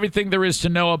 knows everything there is to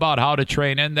know about how to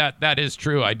train. And that is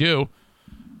true. I do.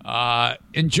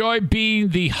 Enjoy being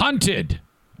the hunted.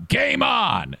 Game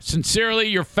on. Sincerely,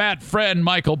 your fat friend,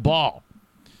 Michael Ball.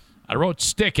 I wrote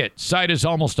stick it. Site is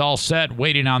almost all set.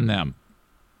 Waiting on them.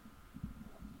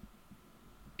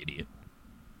 Idiot.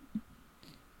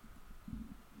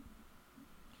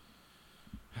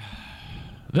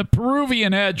 The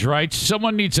Peruvian Edge writes,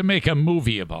 someone needs to make a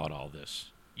movie about all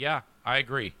this. Yeah, I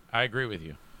agree. I agree with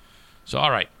you. So,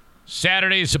 all right.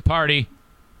 Saturday's a party.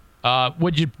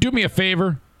 Would you do me a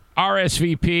favor?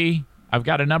 RSVP. I've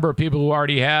got a number of people who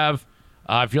already have.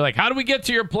 If you're like, how do we get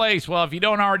to your place? Well, if you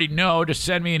don't already know, just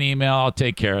send me an email. I'll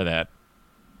take care of that.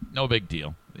 No big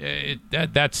deal.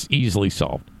 That's easily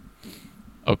solved.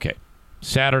 Okay.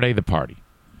 Saturday, the party.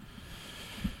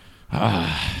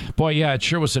 Boy, yeah, it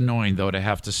sure was annoying, though, to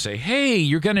have to say, hey,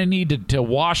 you're going to need to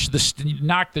wash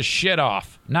knock the shit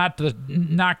off, knock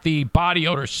the body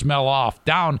odor smell off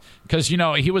down, because,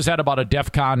 he was at about a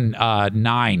DEFCON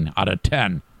 9 out of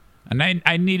 10, and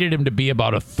I needed him to be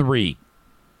about a 3.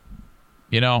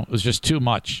 It was just too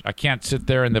much. I can't sit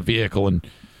there in the vehicle and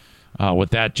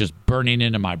with that just burning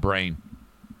into my brain.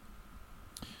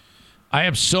 I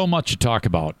have so much to talk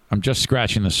about. I'm just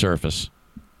scratching the surface.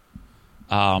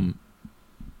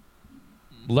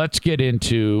 Let's get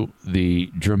into the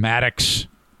dramatics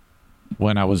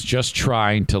when I was just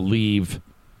trying to leave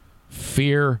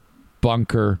Fear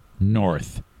Bunker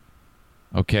North.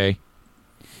 Okay?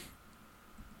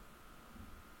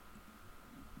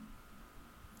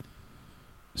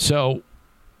 So,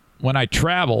 when I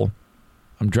travel,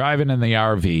 I'm driving in the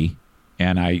RV,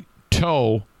 and I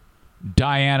tow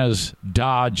Diana's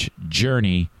Dodge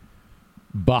Journey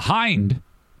behind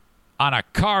on a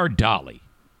car dolly.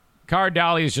 car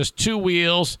dolly is just two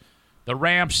wheels. The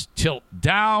ramps tilt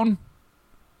down,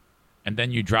 and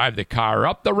then you drive the car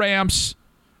up the ramps,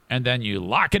 and then you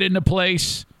lock it into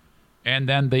place, and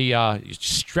then you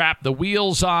strap the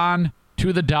wheels on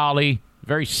to the dolly.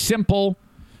 Very simple,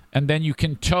 and then you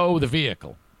can tow the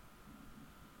vehicle.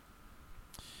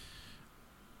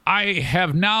 I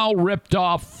have now ripped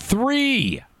off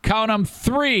 3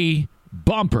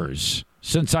 bumpers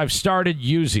since I've started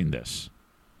using this.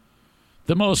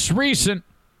 The most recent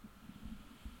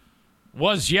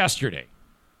was yesterday.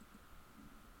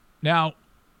 Now,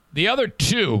 the other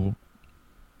 2,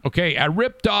 okay, I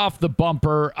ripped off the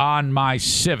bumper on my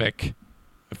Civic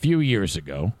a few years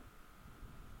ago.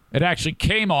 It actually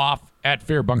came off at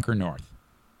Fear Bunker North.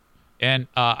 And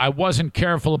I wasn't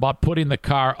careful about putting the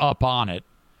car up on it,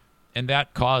 and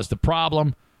that caused the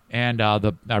problem, and I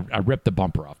ripped the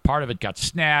bumper off. Part of it got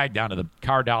snagged down to the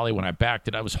car dolly when I backed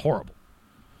it. It was horrible.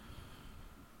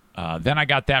 Then I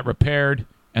got that repaired,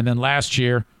 and then last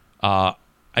year, I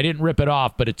didn't rip it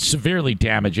off, but it's severely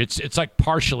damaged. It's like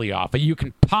partially off. You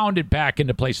can pound it back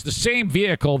into place. The same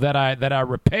vehicle that I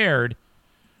repaired,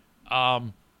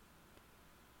 that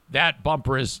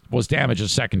bumper was damaged a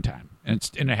second time, and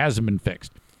it hasn't been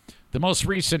fixed. The most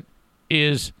recent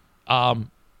is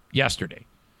yesterday.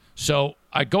 So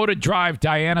I go to drive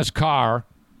Diana's car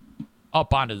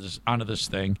up onto this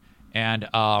thing, and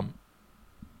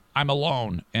I'm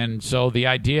alone. And so the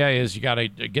idea is you got to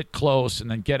get close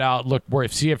and then get out,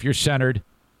 see if you're centered,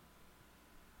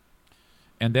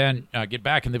 and then get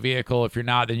back in the vehicle. If you're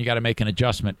not, then you got to make an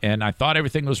adjustment. And I thought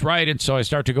everything was right, and so I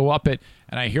start to go up it,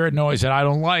 and I hear a noise that I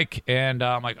don't like, and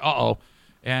I'm like, uh-oh.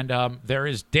 And there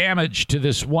is damage to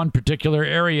this one particular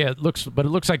area. It looks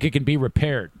like it can be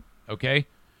repaired, okay?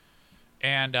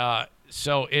 And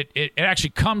so it actually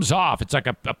comes off. It's like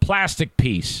a plastic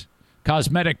piece,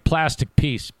 cosmetic plastic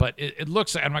piece, but it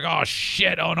looks like, I'm like, oh,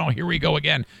 shit, oh, no, here we go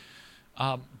again.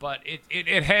 But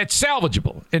it had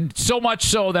salvageable, and so much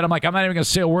so that I'm like, I'm not even going to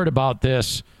say a word about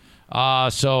this.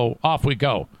 So off we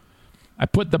go. I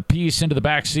put the piece into the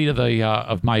back seat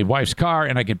of my wife's car,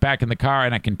 and I get back in the car,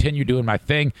 and I continue doing my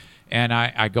thing, and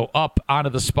I go up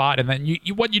onto the spot, and then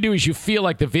what you do is you feel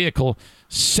like the vehicle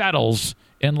settles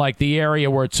in like the area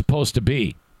where it's supposed to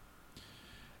be.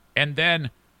 And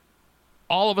then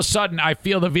all of a sudden I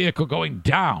feel the vehicle going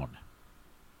down.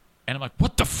 And I'm like,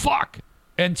 what the fuck?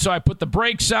 And so I put the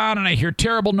brakes on, and I hear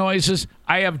terrible noises.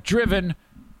 I have driven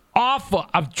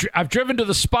I've driven to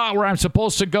the spot where I'm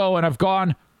supposed to go, and I've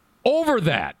gone over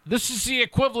that. This is the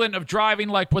equivalent of driving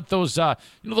like with those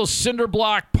those cinder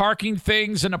block parking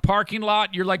things in a parking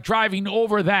lot. You're like driving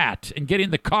over that and getting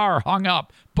the car hung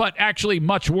up, but actually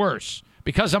much worse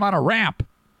because I'm on a ramp.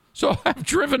 So I've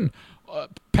driven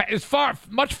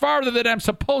much farther than I'm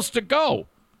supposed to go.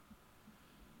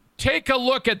 Take a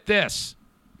look at this.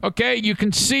 Okay, you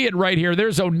can see it right here.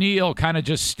 There's O'Neill kind of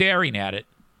just staring at it.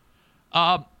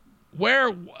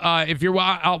 If you're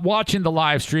watching the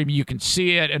live stream, you can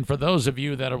see it. And for those of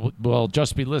you that will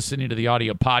just be listening to the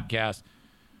audio podcast,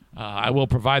 I will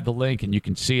provide the link, and you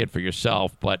can see it for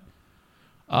yourself. But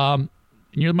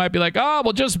you might be like, oh,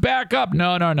 well, just back up.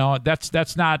 No.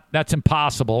 That's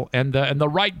impossible. And the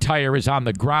right tire is on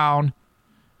the ground.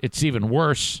 It's even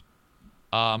worse.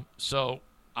 So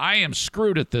I am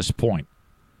screwed at this point.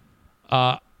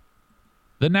 The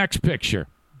next picture.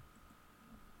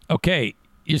 Okay,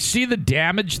 you see the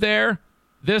damage there?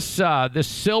 This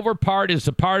silver part is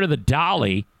a part of the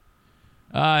dolly.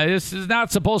 This is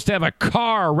not supposed to have a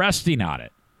car resting on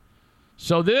it.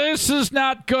 So this is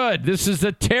not good. This is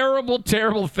a terrible,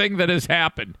 terrible thing that has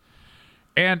happened.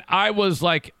 And I was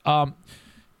like,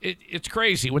 it's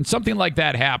crazy. When something like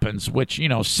that happens, which,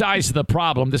 size of the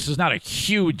problem, this is not a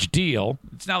huge deal.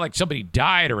 It's not like somebody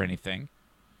died or anything.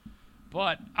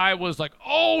 But I was like,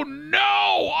 oh,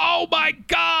 no. Oh, my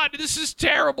God. This is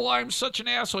terrible. I'm such an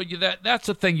asshole. That's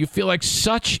the thing. You feel like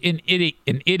such an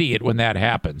idiot when that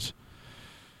happens.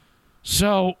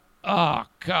 So, oh,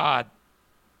 God.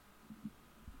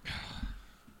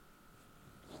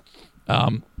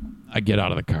 I get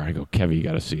out of the car. I go, Kevin, you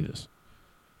got to see this.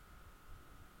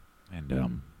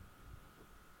 And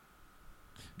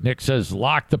Nick says,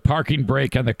 lock the parking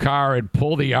brake on the car and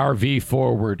pull the RV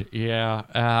forward. Yeah,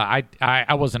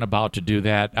 I wasn't about to do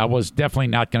that. I was definitely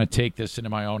not going to take this into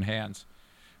my own hands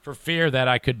for fear that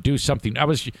I could do something. I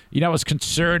was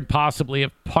concerned possibly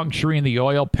of puncturing the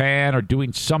oil pan or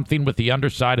doing something with the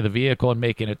underside of the vehicle and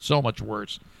making it so much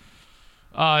worse.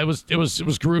 It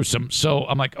was gruesome. So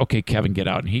I'm like, okay, Kevin, get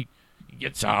out. And he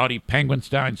gets out. He penguins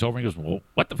down. He's over. He goes, well,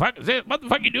 what the fuck is it? What the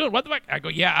fuck are you doing? What the fuck? I go,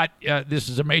 yeah, this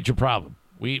is a major problem.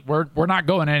 We're not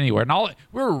going anywhere. And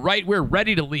we're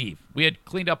ready to leave. We had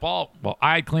cleaned up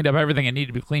I had cleaned up everything that needed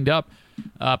to be cleaned up,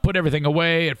 put everything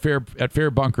away at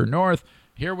Fair Bunker North.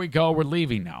 Here we go. We're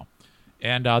leaving now.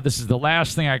 And this is the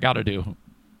last thing I got to do.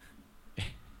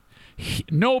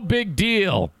 No big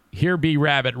deal. Here be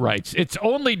Rabbit writes. It's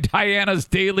only Diana's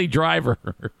daily driver.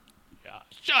 Yeah,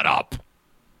 shut up.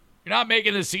 You're not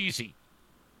making this easy.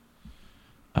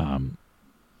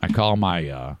 I call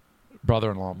my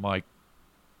brother-in-law, Mike.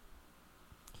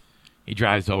 He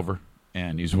drives over,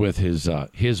 and he's with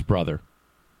his brother.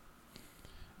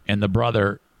 And the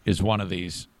brother is one of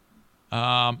these.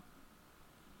 All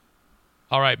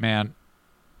right, man.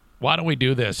 Why don't we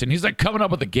do this? And he's like coming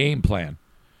up with a game plan.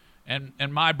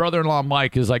 And my brother-in-law,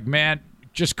 Mike, is like, man,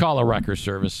 just call a wrecker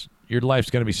service. Your life's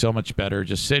going to be so much better.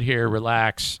 Just sit here,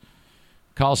 relax,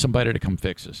 call somebody to come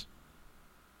fix us.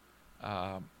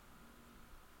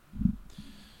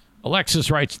 Alexis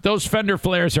writes, those fender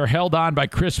flares are held on by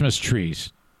Christmas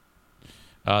trees.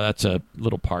 That's a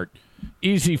little part.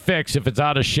 Easy fix if it's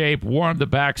out of shape. Warm the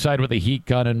backside with a heat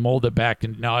gun and mold it back.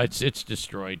 No, it's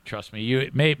destroyed. Trust me.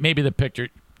 Maybe the picture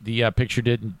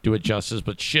didn't do it justice,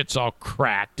 but shit's all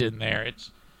cracked in there.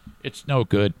 It's no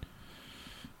good.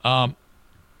 So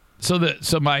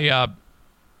my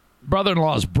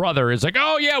brother-in-law's brother is like,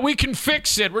 oh yeah, we can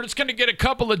fix it. We're just gonna get a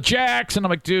couple of jacks, and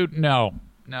I'm like, dude, no.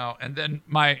 And then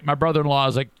my brother-in-law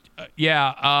is like,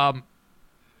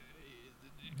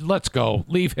 let's go.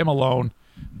 Leave him alone.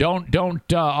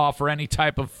 Don't offer any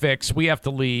type of fix. We have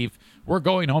to leave. We're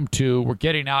going home too. We're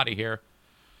getting out of here.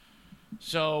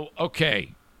 So,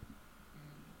 okay.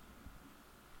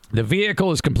 The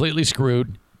vehicle is completely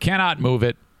screwed. Cannot move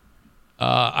it.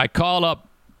 I call up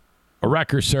a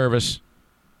wrecker service.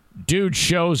 Dude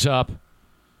shows up.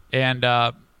 And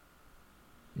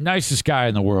nicest guy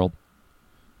in the world.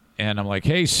 And I'm like,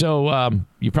 hey, so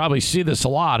you probably see this a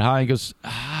lot, huh? He goes,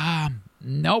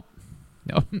 nope.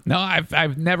 No,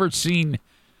 I've never seen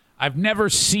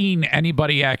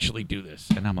anybody actually do this.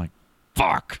 And I'm like,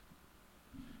 fuck.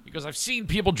 Because I've seen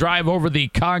people drive over the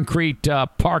concrete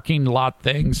parking lot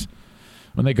things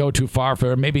when they go too far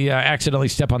for maybe accidentally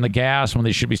step on the gas when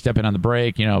they should be stepping on the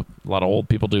brake. You know, a lot of old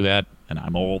people do that, and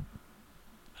I'm old.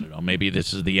 I don't know, maybe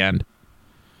this is the end.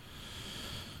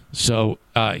 So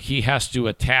he has to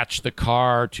attach the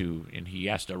car and he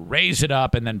has to raise it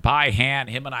up, and then by hand,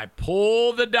 him and I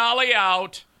pull the dolly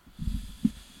out,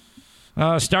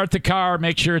 start the car,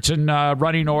 make sure it's in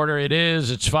running order. It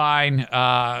is. It's fine.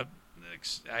 I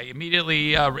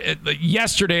immediately,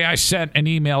 yesterday, I sent an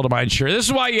email to my insurer. This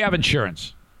is why you have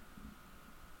insurance.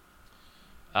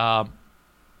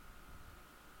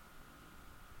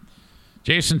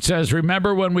 Jason says,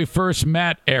 remember when we first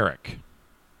met, Eric?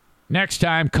 Next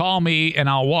time, call me and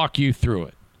I'll walk you through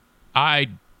it. I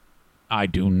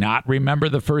do not remember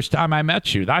the first time I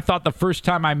met you. I thought the first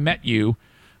time I met you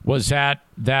was at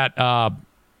that,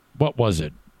 what was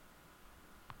it?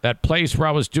 That place where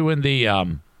I was doing the,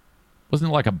 wasn't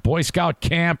it like a Boy Scout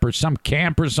camp or some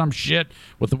shit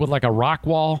with like a rock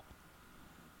wall?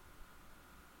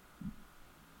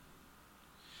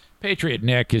 Patriot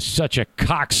Nick is such a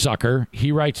cocksucker.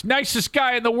 He writes, nicest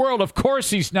guy in the world. Of course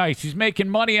he's nice. He's making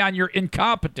money on your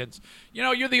incompetence. You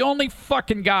know, you're the only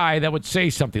fucking guy that would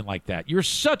say something like that. You're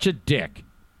such a dick.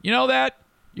 You know that?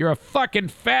 You're a fucking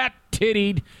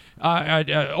fat-tittied,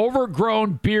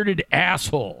 overgrown, bearded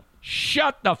asshole.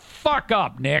 Shut the fuck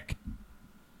up, Nick.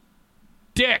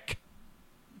 Dick.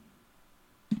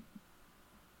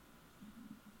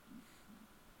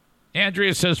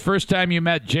 Andrea says, first time you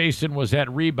met Jason was at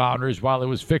Rebounders while he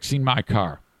was fixing my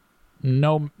car.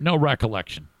 No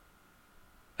recollection.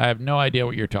 I have no idea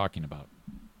what you're talking about.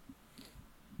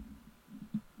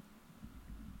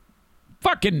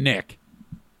 Fucking Nick.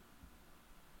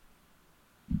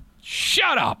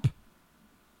 Shut up.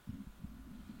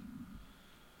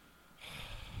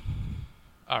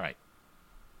 All right.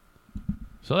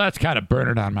 So that's kind of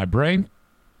burning on my brain.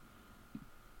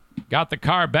 Got the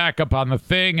car back up on the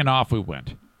thing, and off we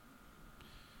went.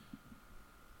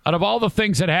 Out of all the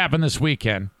things that happened this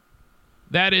weekend,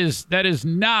 that is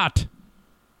not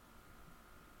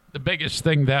the biggest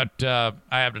thing that I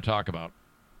have to talk about.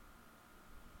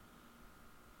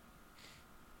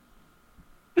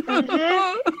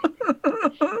 The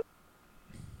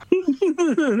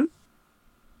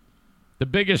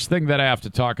biggest thing that I have to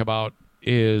talk about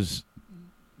is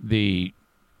the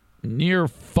near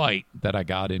fight that I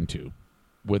got into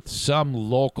with some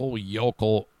local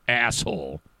yokel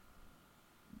asshole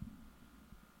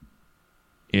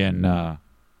in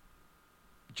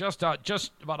just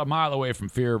about a mile away from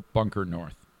Fair Bunker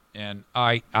North. And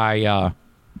I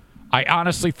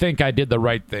honestly think I did the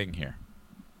right thing here.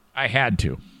 I had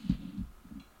to.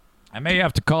 I may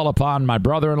have to call upon my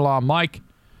brother-in-law, Mike,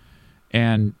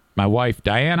 and my wife,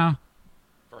 Diana,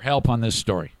 for help on this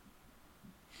story.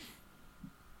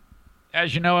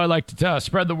 As you know, I like to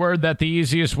spread the word that the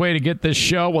easiest way to get this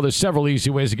show, well, there's several easy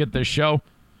ways to get this show.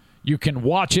 You can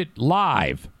watch it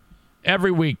live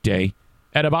every weekday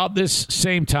at about this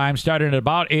same time, starting at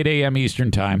about 8 a.m.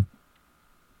 Eastern Time.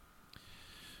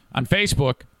 On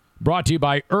Facebook, brought to you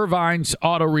by Irvine's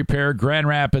Auto Repair, Grand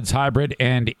Rapids Hybrid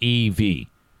and EV.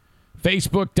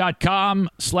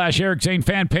 Facebook.com/Eric Zane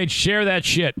fan page. Share that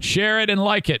shit. Share it and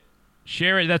like it.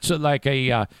 Share it. That's like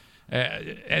a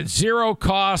zero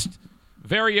cost,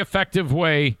 very effective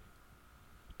way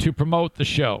to promote the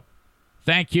show.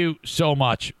 Thank you so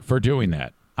much for doing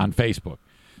that on Facebook.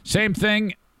 Same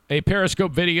thing, a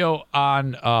Periscope video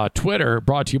on Twitter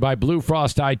brought to you by Blue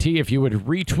Frost IT. If you would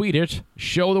retweet it,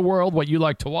 show the world what you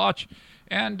like to watch,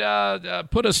 and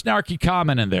put a snarky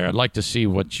comment in there. I'd like to see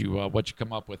what you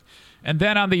come up with. And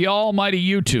then on the almighty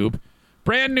YouTube,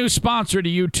 brand new sponsor to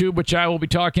YouTube, which I will be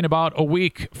talking about a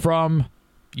week from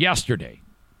yesterday.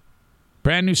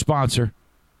 Brand new sponsor.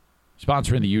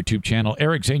 Sponsoring the YouTube channel,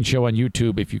 Eric Zane Show on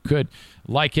YouTube. If you could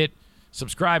like it,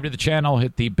 subscribe to the channel,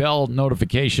 hit the bell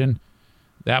notification.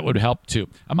 That would help too.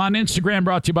 I'm on Instagram,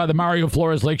 brought to you by the Mario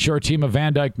Flores Lakeshore team of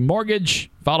Van Dyke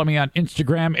Mortgage. Follow me on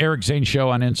Instagram, Eric Zane Show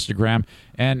on Instagram.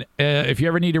 And if you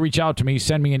ever need to reach out to me,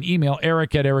 send me an email,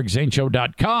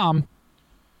 eric@ericzaneshow.com.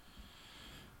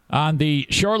 On the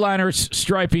Shoreliners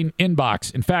Striping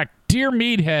inbox. In fact, Dear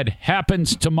Meathead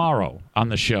happens tomorrow on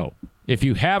the show. If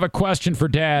you have a question for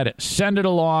Dad, send it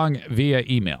along via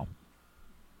email.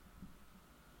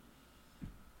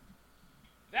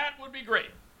 That would be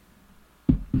great.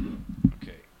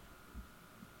 Okay.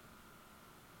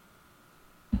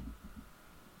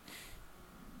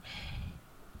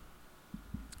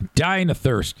 Dying of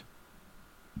thirst.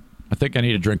 I think I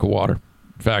need a drink of water.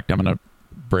 In fact, I'm going to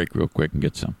break real quick and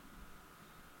get some.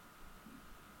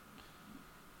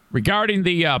 Regarding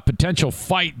the potential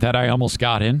fight that I almost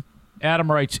got in,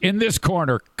 Adam writes, in this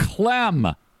corner,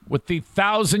 Clem with the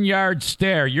 1,000-yard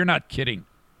stare. You're not kidding.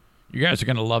 You guys are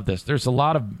going to love this. There's a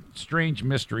lot of strange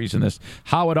mysteries in this,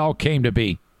 how it all came to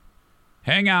be.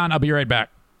 Hang on. I'll be right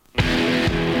back.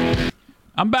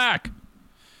 I'm back.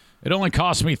 It only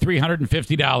cost me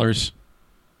 $350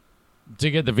 to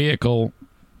get the vehicle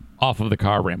off of the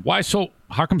car ramp. Why so?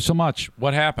 How come so much?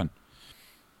 What happened?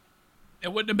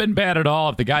 It wouldn't have been bad at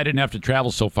all if the guy didn't have to travel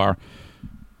so far.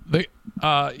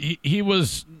 He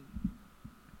was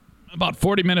about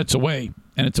 40 minutes away,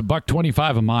 and it's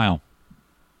 $1.25 a mile.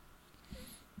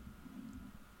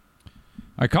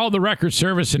 I called the record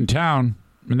service in town,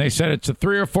 and they said it's a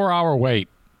 3 or 4 hour wait.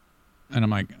 And I'm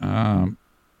like,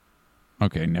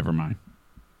 okay, never mind.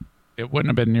 It wouldn't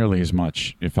have been nearly as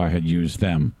much if I had used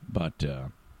them, but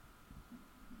it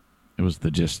was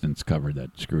the distance covered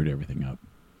that screwed everything up.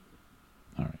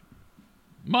 All right.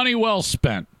 Money well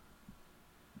spent.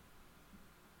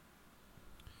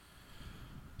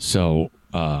 So,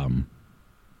 I'm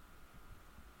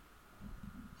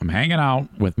hanging out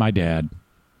with my dad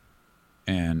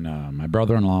and my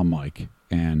brother-in-law, Mike.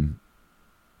 And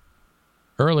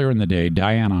earlier in the day,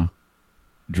 Diana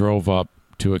drove up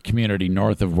to a community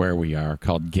north of where we are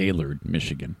called Gaylord,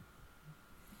 Michigan.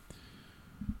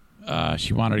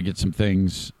 She wanted to get some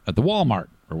things at the Walmart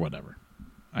or whatever.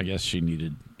 I guess she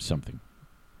needed something.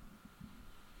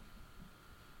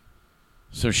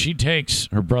 So she takes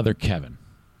her brother, Kevin.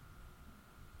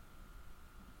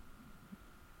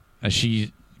 As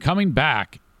she's coming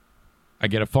back, I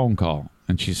get a phone call,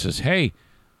 and she says, hey,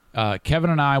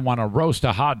 Kevin and I want to roast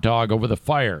a hot dog over the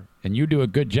fire, and you do a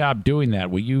good job doing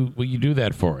that. Will you do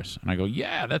that for us? And I go,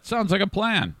 yeah, that sounds like a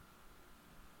plan.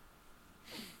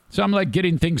 So I'm like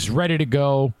getting things ready to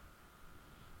go,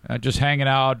 just hanging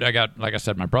out. I got, like I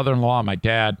said, my brother-in-law, my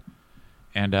dad,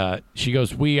 and she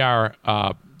goes, we are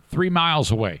 3 miles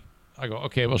away. I go,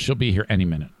 okay, well, she'll be here any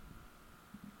minute.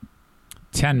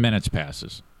 10 minutes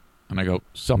passes. And I go,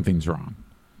 something's wrong.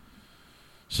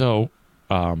 So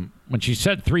when she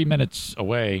said 3 minutes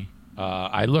away,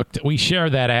 I looked. We share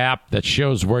that app that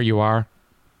shows where you are.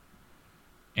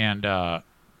 And I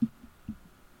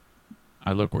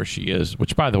look where she is.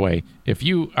 Which, by the way, if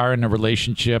you are in a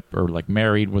relationship or like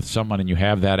married with someone and you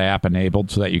have that app enabled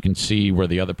so that you can see where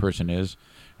the other person is,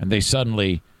 and they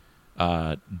suddenly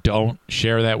don't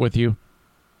share that with you,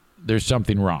 there's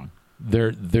something wrong.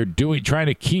 They're trying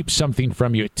to keep something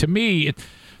from you. To me,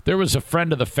 there was a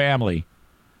friend of the family,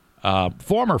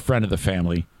 former friend of the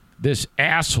family, this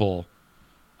asshole.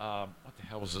 What the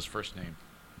hell was his first name?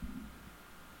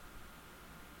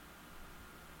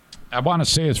 I want to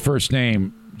say his first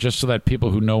name, just so that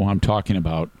people who know who I'm talking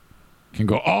about can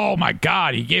go, oh, my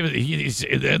God, he's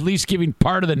at least giving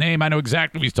part of the name. I know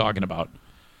exactly what he's talking about. What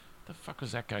the fuck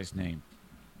was that guy's name?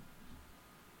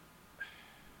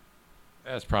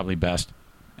 That's probably best.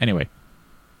 Anyway,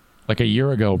 like a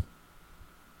year ago,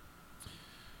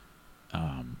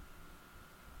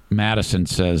 Madison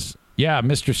says, yeah,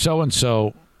 Mr.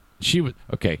 So-and-so,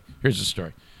 okay, here's the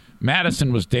story.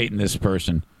 Madison was dating this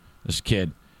person, this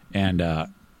kid, and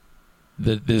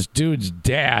this dude's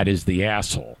dad is the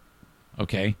asshole,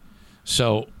 okay?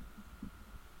 So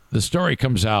the story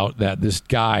comes out that this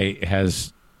guy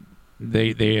has,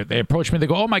 they approach me, they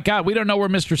go, oh, my God, we don't know where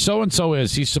Mr. So-and-so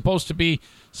is. He's supposed to be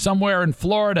somewhere in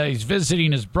Florida. He's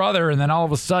visiting his brother, and then all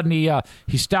of a sudden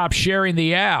he stopped sharing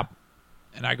the app.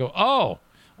 And I go, oh,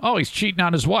 he's cheating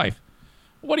on his wife.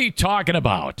 What are you talking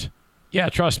about? Yeah,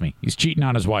 trust me, he's cheating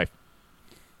on his wife.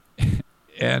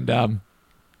 And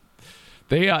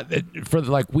they for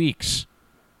like weeks,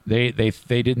 they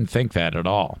didn't think that at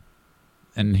all.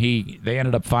 And they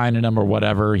ended up finding him or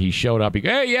whatever. He showed up. He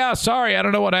goes, hey, yeah, sorry, I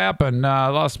don't know what happened. I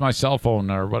lost my cell phone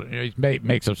or what. He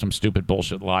makes up some stupid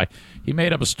bullshit lie. He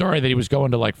made up a story that he was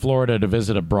going to like Florida to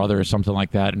visit a brother or something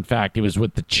like that. In fact, he was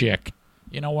with the chick.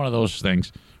 You know, one of those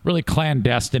things. Really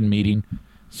clandestine meeting.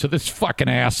 So this fucking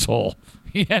asshole,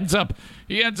 he ends up.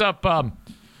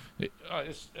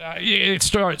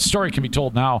 Story can be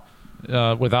told now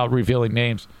without revealing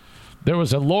names. There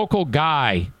was a local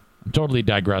guy. I'm totally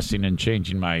digressing and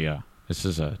changing my. This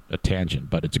is a tangent,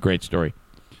 but it's a great story.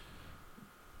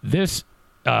 This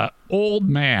old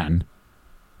man,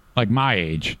 like my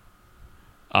age,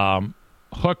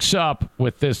 hooks up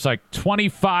with this like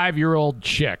 25-year-old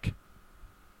chick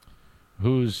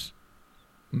who's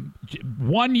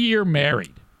 1 year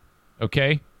married,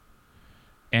 okay?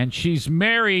 And she's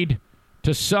married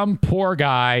to some poor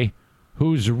guy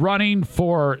who's running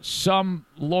for some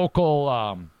local,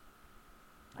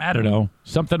 I don't know,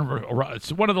 something.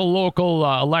 It's one of the local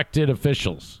elected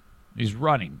officials. He's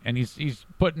running, and he's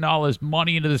putting all his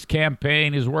money into this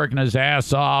campaign. He's working his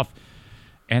ass off.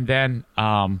 And then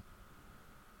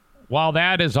while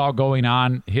that is all going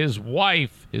on, his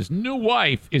new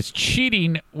wife, is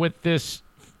cheating with this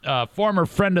former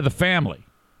friend of the family,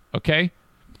 okay?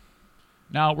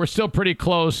 Now, we're still pretty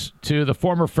close to the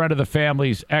former friend of the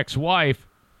family's ex-wife.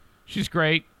 She's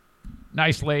great.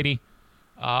 Nice lady.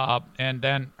 And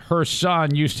then her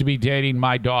son used to be dating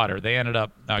my daughter. They ended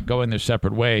up going their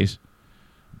separate ways.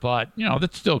 But, you know,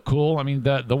 that's still cool. I mean,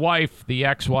 the wife, the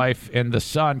ex-wife, and the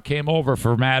son came over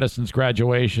for Madison's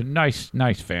graduation. Nice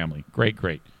family. Great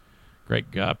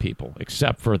people,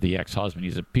 except for the ex-husband.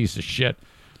 He's a piece of shit.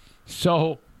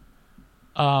 So,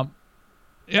 yeah,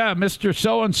 Mr.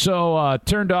 So-and-so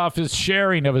turned off his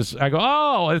sharing of his... I go,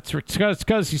 oh, it's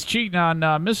because he's cheating on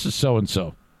Mrs.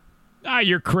 So-and-so.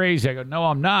 You're crazy. I go, no,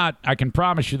 I'm not. I can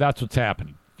promise you that's what's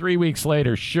happening. 3 weeks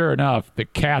later, sure enough, the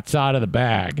cat's out of the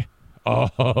bag.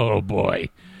 Oh, boy.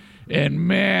 And,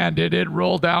 man, did it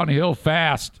roll downhill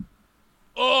fast.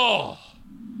 Oh,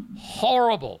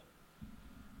 horrible.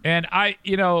 And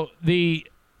the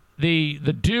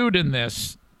dude in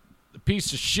this, the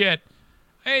piece of shit,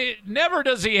 hey, never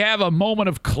does he have a moment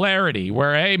of clarity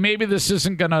where, hey, maybe this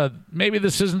isn't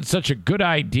such a good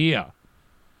idea.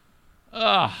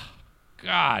 Oh,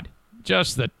 God,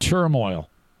 just the turmoil.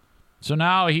 So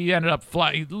now he ended up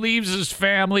he leaves his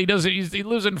family. He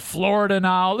lives in Florida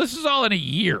now. This is all in a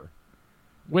year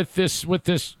with this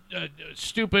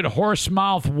stupid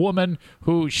horsemouth woman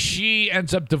who she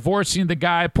ends up divorcing the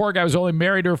guy. Poor guy was only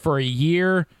married to her for a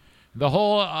year. The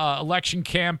whole election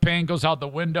campaign goes out the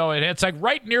window. It's like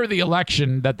right near the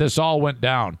election that this all went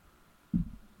down.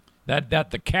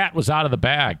 That the cat was out of the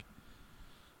bag.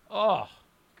 Oh,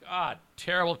 God,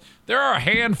 terrible. There are a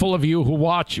handful of you who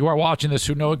are watching this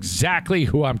who know exactly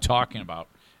who I'm talking about.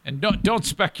 And don't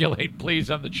speculate,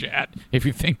 please, on the chat if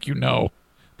you think you know.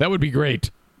 That would be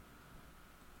great.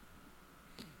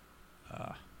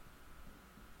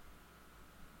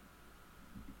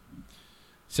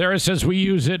 Sarah says we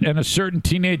use it, and a certain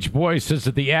teenage boy says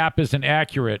that the app isn't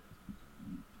accurate.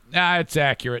 Nah, it's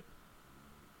accurate.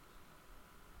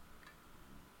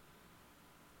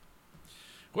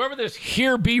 Whoever this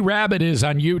Here Be Rabbit is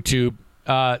on YouTube,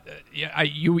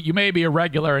 you may be a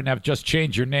regular and have just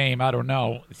changed your name. I don't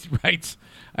know. Right?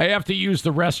 I have to use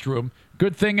the restroom.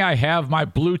 Good thing I have my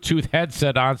Bluetooth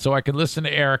headset on so I can listen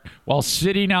to Eric while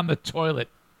sitting on the toilet.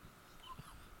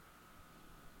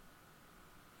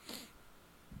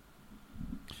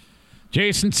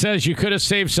 Jason says you could have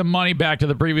saved some money back to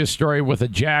the previous story with a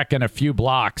jack and a few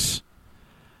blocks.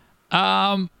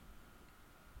 Well,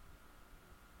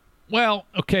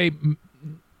 okay,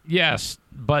 Yes,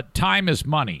 but time is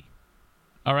money.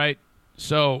 All right?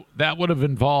 So that would have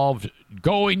involved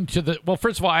going to the... Well,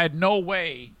 first of all, I had no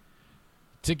way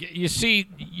to get... You see,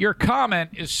 your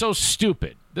comment is so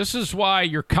stupid. This is why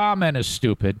your comment is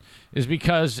stupid, is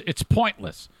because it's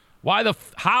pointless. Why the...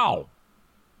 How?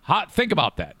 Think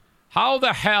about that. How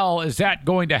the hell is that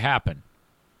going to happen?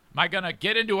 Am I going to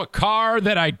get into a car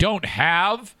that I don't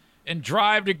have and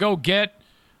drive to go get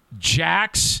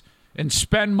jacks and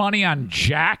spend money on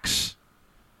jacks?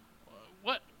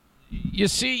 What? You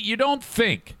see, you don't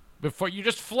think before you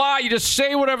just fly. You just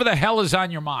say whatever the hell is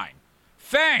on your mind.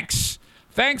 Thanks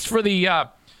for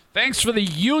the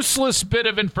useless bit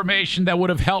of information that would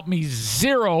have helped me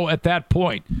zero at that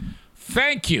point.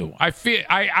 Thank you.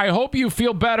 I hope you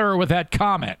feel better with that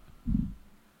comment.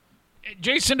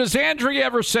 Jason, does Andrea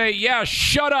ever say, yeah,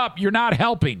 shut up, you're not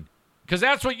helping? Because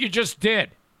that's what you just did.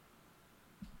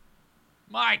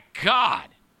 My God.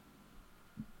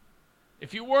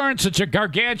 If you weren't such a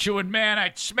gargantuan man,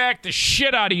 I'd smack the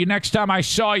shit out of you next time I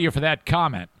saw you for that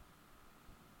comment.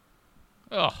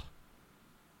 Ugh.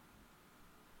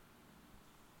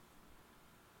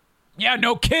 Yeah,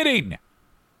 no kidding.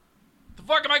 The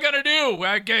fuck am I going to do?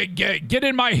 Get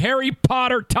in my Harry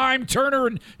Potter time turner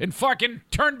and fucking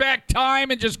turn back time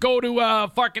and just go to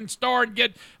a fucking store and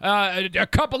get a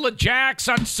couple of jacks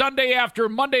on Monday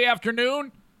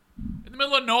afternoon in the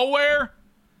middle of nowhere?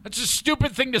 That's a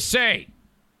stupid thing to say.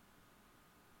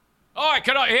 Oh,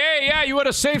 you would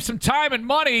have saved some time and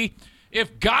money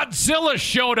if Godzilla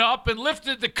showed up and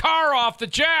lifted the car off the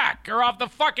jack or off the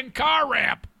fucking car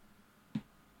ramp.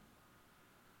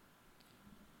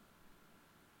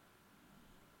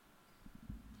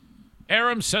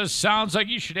 Aram says, sounds like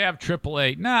you should have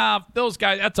AAA. Nah, those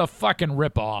guys, that's a fucking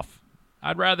ripoff.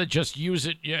 I'd rather just use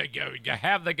it,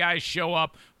 have the guys show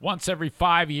up once every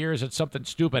 5 years that something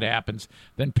stupid happens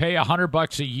than pay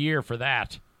 $100 a year for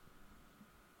that.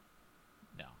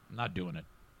 No, I'm not doing it.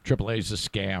 AAA is a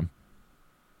scam.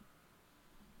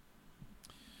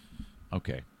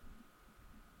 Okay.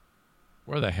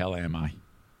 Where the hell am I?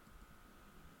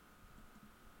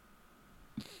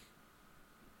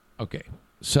 Okay,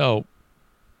 so...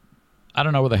 I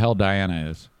don't know where the hell Diana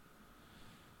is.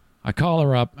 I call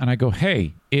her up and I go,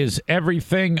 hey, is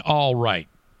everything all right?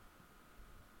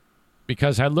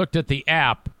 Because I looked at the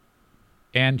app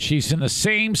and she's in the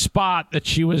same spot that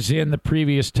she was in the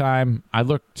previous time I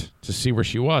looked to see where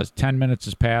she was. 10 minutes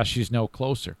has passed. She's no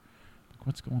closer.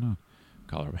 What's going on?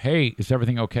 Call her. Hey, is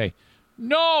everything okay?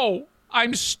 No,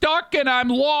 I'm stuck and I'm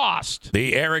lost.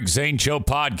 The Eric Zane Show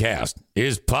Podcast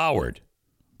is powered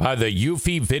by the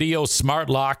Eufy Video Smart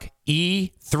Lock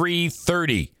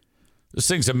E330. This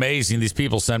thing's amazing. These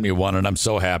people sent me one, and I'm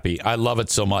so happy. I love it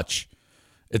so much.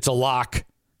 It's a lock.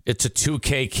 It's a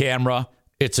 2K camera.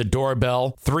 It's a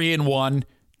doorbell. 3-in-1,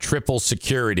 triple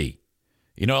security.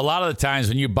 You know, a lot of the times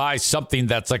when you buy something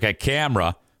that's like a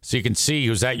camera, so you can see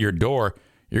who's at your door,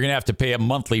 you're going to have to pay a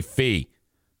monthly fee.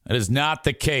 That is not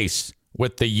the case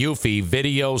with the Eufy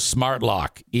Video Smart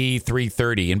Lock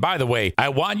E330. And by the way, I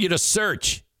want you to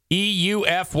search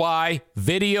EUFY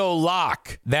Video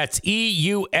Lock. That's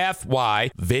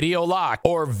EUFY Video Lock.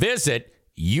 Or visit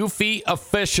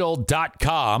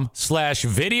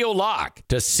eufyofficial.com/video lock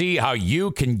to see how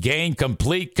you can gain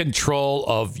complete control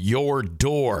of your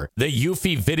door. The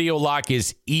Eufy Video Lock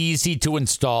is easy to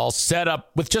install, set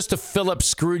up with just a Phillips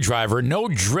screwdriver, no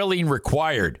drilling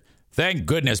required. Thank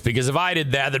goodness, because if I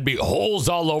did that, there'd be holes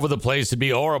all over the place. It'd be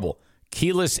horrible.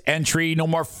 Keyless entry, no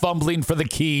more fumbling for the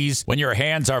keys when your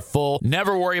hands are full.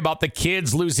 Never worry about the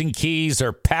kids losing keys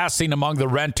or passing among the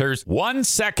renters. 1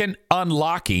 second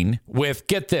unlocking with,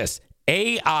 get this,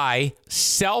 AI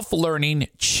self-learning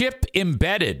chip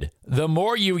embedded. The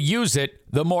more you use it,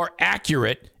 the more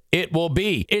accurate it will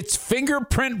be. It's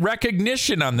fingerprint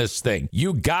recognition on this thing.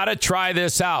 You gotta try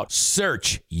this out.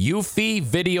 Search Eufy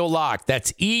Video Lock.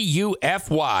 That's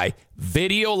EUFY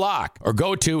Video Lock. Or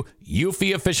go to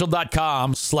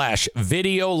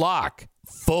eufyofficial.com/video lock.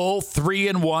 Full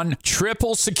 3-in-1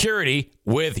 triple security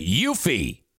with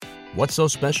Eufy. What's so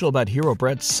special about Hero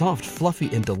Bread's soft,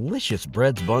 fluffy, and delicious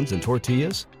breads, buns, and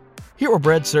tortillas? Hero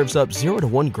Bread serves up 0 to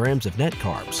 1 grams of net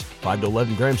carbs, 5 to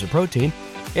 11 grams of protein,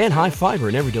 and high fiber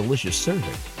in every delicious serving.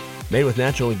 Made with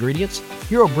natural ingredients,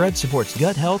 Hero Bread supports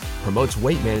gut health, promotes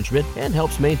weight management, and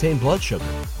helps maintain blood sugar.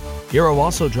 Hero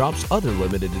also drops other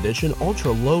limited edition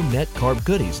ultra-low net carb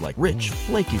goodies like rich,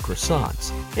 flaky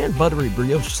croissants and buttery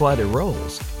brioche slider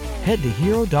rolls. Head to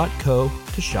hero.co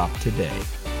to shop today.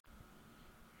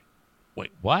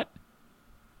 Wait, what?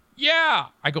 Yeah!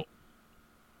 I go,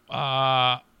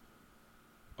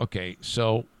 okay,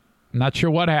 so I'm not sure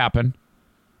what happened.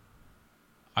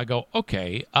 I go,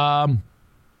 okay, well,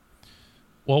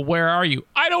 where are you?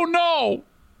 I don't know.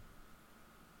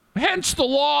 Hence the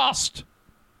lost.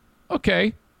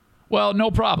 Okay, well, no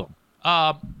problem.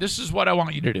 This is what I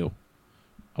want you to do.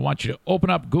 I want you to open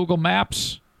up Google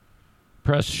Maps,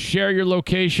 press share your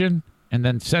location, and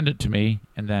then send it to me,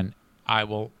 and then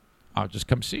I'll just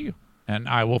come see you, and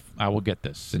I will get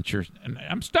this since and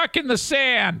I'm stuck in the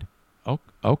sand. Oh,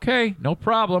 okay, no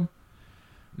problem.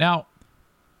 Now,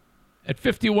 at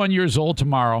 51 years old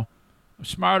tomorrow, I'm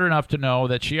smart enough to know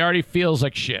that she already feels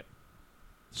like shit.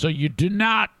 So you do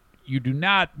not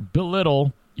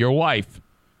belittle your wife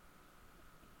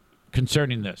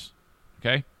concerning this,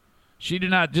 okay? She did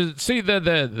not just see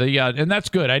and that's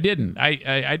good. I didn't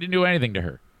do anything to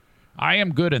her. I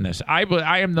am good in this. I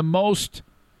am the most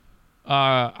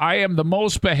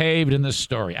behaved in this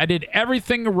story. I did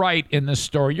everything right in this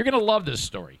story. You're gonna love this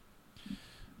story.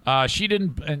 She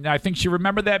didn't, and I think she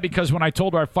remembered that because when I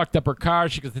told her I fucked up her car,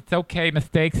 she goes, "It's okay,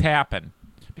 mistakes happen."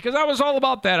 Because I was all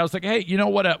about that. I was like, "Hey, you know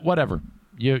what? Whatever.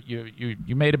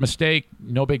 You made a mistake.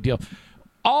 No big deal."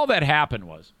 All that happened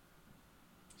was.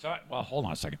 Well, hold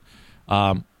on a second.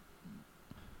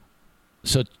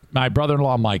 So my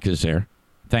brother-in-law Mike is there,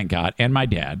 thank God, and my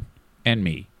dad and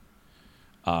me.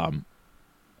 I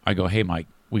go, "Hey, Mike,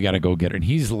 we got to go get her," and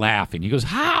he's laughing. He goes,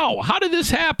 "How? How did this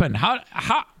happen?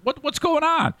 What's going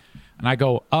on?" And I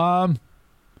go,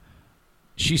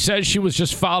 she says she was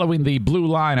just following the blue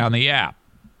line on the app,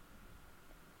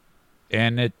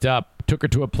 and it took her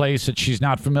to a place that she's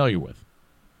not familiar with.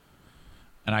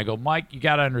 And I go, "Mike, you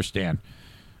got to understand.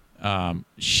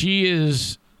 She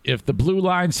is, if the blue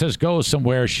line says go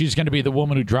somewhere, she's going to be the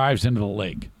woman who drives into the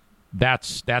lake.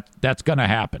 That's going to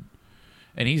happen."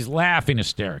 And he's laughing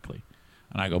hysterically.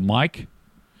 And I go, "Mike?"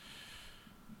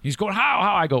 He's going, how?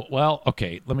 I go, "Well,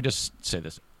 okay, let me just say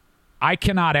this. I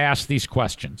cannot ask these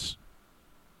questions.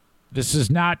 This is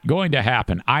not going to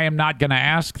happen. I am not going to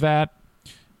ask that.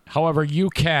 However, you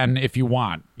can if you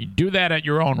want. You do that at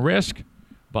your own risk.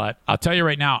 But I'll tell you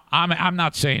right now, I'm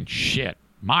not saying shit.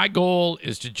 My goal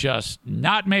is to just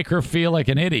not make her feel like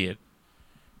an idiot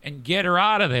and get her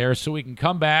out of there so we can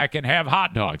come back and have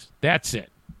hot dogs. That's it."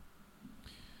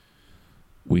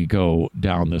 We go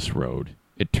down this road.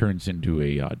 It turns into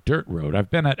a dirt road.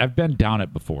 I've been down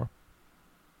it before.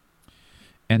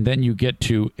 And then you get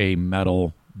to a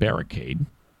metal barricade,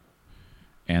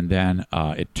 and then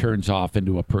it turns off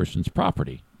into a person's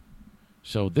property.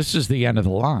 So this is the end of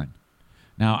the line.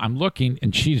 Now I'm looking,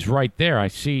 and she's right there. I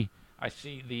see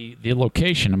the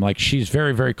location. I'm like, she's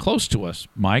very, very close to us,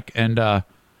 Mike. And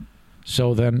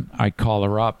so then I call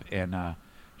her up, and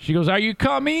she goes, "Are you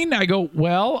coming?" I go,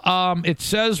 "Well, it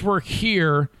says we're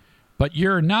here, but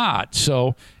you're not."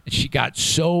 So and she got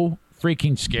so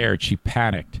freaking scared. She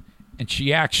panicked. And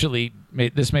she actually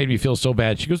made me feel so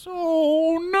bad. She goes,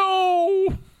 "Oh,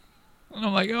 no." And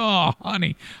I'm like, "Oh,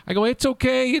 honey." I go, "It's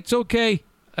okay. It's okay.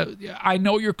 I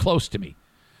know you're close to me."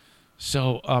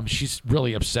 So she's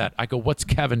really upset. I go, "What's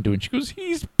Kevin doing?" She goes,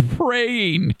 "He's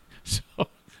praying." So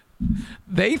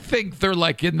they think they're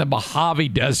like in the Mojave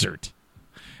Desert.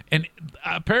 And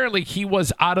apparently he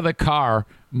was out of the car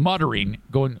muttering,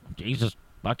 going, "Jesus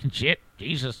fucking shit.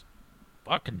 Jesus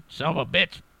fucking son of a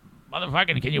bitch.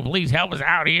 Motherfucking, can you please help us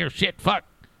out here? Shit, fuck."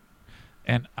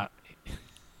 And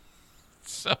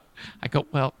so I go,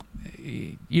 "Well,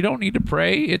 you don't need to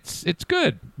pray. It's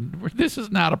good. This is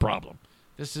not a problem.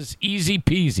 This is easy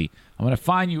peasy. I'm going to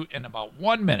find you in about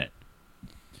 1 minute."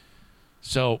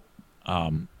 So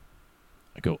I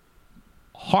go,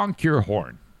 "Honk your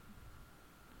horn."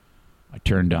 I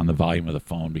turn down the volume of the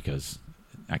phone because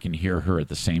I can hear her at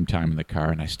the same time in the car,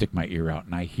 and I stick my ear out,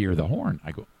 and I hear the horn.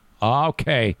 I go,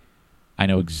 "Okay, I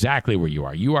know exactly where you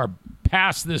are. You are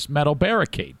past this metal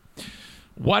barricade."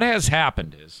 What has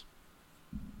happened is,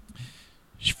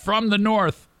 from the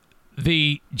north,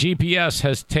 the GPS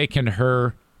has taken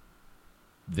her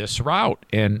this route,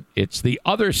 and it's the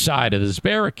other side of this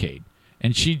barricade.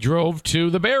 And she drove to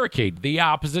the barricade, the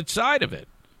opposite side of it.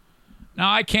 Now,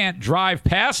 I can't drive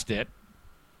past it,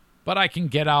 but I can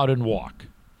get out and walk.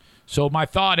 So my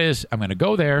thought is, I'm going to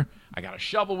go there. I got a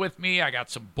shovel with me. I got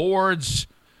some boards.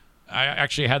 I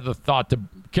actually had the thought to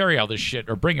carry all this shit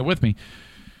or bring it with me,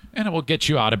 and it will get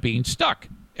you out of being stuck.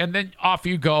 And then off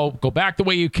you go. Go back the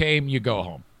way you came. You go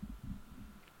home.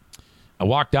 I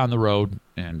walk down the road,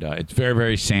 and it's very,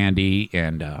 very sandy,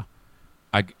 and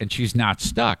she's not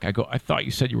stuck. I go, "I thought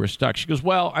you said you were stuck." She goes,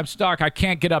 "Well, I'm stuck. I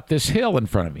can't get up this hill in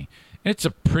front of me." And it's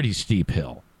a pretty steep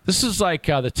hill. This is like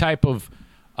the type of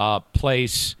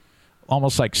place,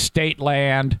 almost like state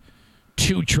land,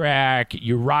 2-track,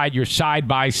 you ride your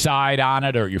side-by-side on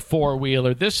it or your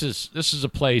 4-wheeler. This is a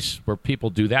place where people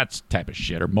do that type of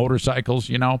shit, or motorcycles,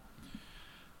 you know.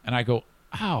 And I go,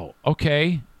 oh,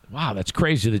 okay. Wow, that's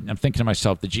crazy. I'm thinking to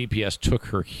myself, the GPS took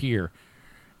her here.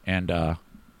 And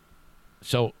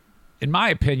so, in my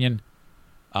opinion,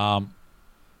 up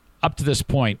to this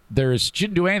point, she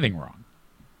didn't do anything wrong.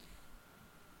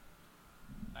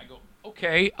 I go,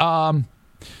 okay,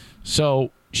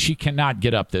 so she cannot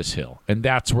get up this hill, and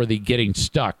that's where the getting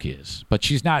stuck is. But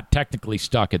she's not technically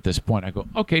stuck at this point. I go,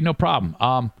 okay, no problem.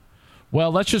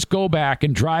 Well, let's just go back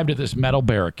and drive to this metal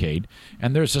barricade,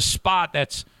 and there's a spot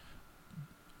that's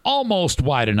almost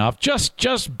wide enough,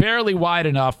 just barely wide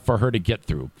enough for her to get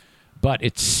through. But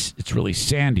it's really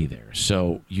sandy there,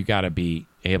 so you got to be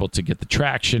able to get the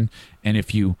traction. And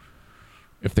if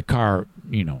the car,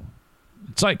 you know,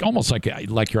 it's like almost like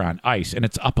you're on ice, and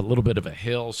it's up a little bit of a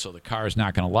hill, so the car is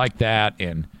not going to like that,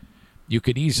 and you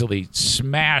could easily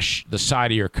smash the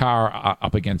side of your car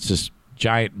up against this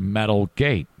giant metal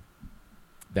gate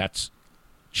that's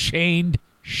chained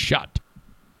shut.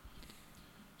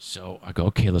 So I go,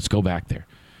 okay, let's go back there.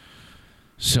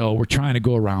 So we're trying to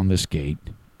go around this gate,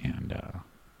 and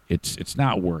it's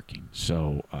not working.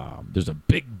 So there's a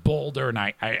big boulder, and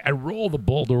I roll the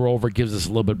boulder over, gives us a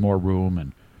little bit more room,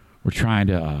 and we're trying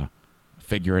to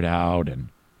figure it out, and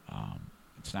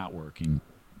it's not working.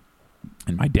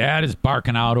 And my dad is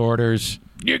barking out orders.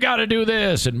 You got to do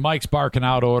this. And Mike's barking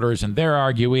out orders, and they're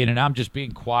arguing, and I'm just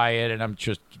being quiet, and I'm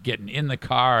just getting in the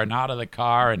car and out of the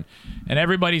car, and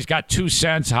everybody's got 2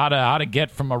 cents how to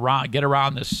get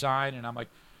around this sign. And I'm like,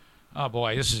 oh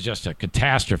boy, this is just a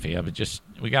catastrophe.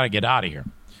 We got to get out of here.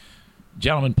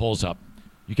 Gentleman pulls up.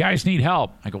 You guys need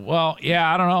help? I go, well,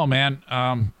 yeah, I don't know,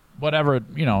 man. Whatever,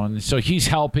 you know. And so he's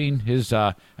helping his,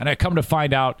 and I come to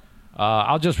find out,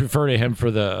 I'll just refer to him for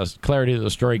the clarity of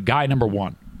the story. Guy number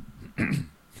 1.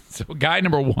 So guy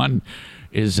number 1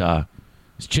 is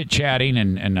chit-chatting,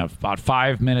 and about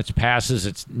 5 minutes passes.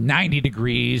 It's 90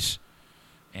 degrees,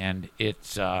 and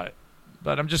it's but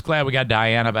I'm just glad we got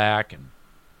Diana back, and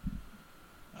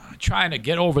trying to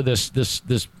get over this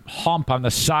hump on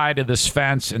the side of this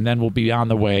fence, and then we'll be on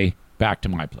the way back to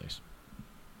my place.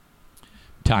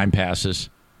 Time passes.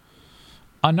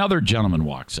 Another gentleman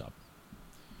walks up,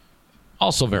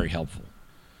 also very helpful.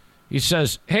 He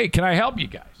says, hey, can I help you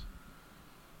guys?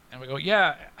 And we go,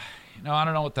 yeah, you know, I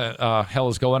don't know what the hell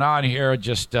is going on here.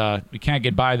 Just we can't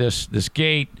get by this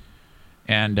gate.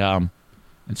 And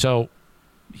so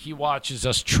he watches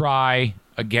us try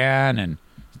again, and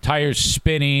the tire's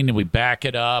spinning, and we back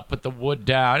it up, put the wood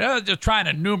down. Just trying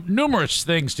to numerous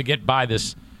things to get by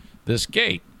this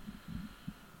gate.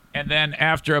 And then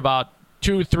after about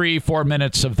 2, 3, 4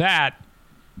 minutes of that,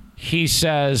 he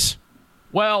says,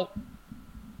 well,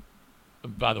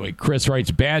 by the way, Chris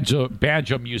writes, banjo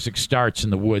music starts in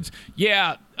the woods.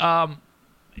 Yeah,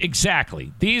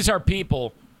 exactly. These are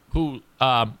people who,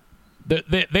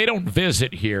 they don't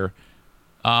visit here.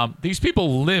 These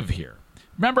people live here.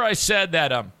 Remember I said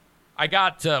that I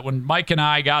got, when Mike and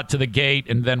I got to the gate,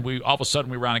 and then all of a sudden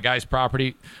we were on a guy's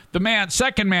property. The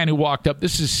second man who walked up,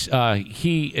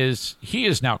 he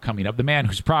is now coming up. The man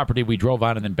whose property we drove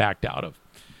on and then backed out of.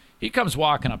 He comes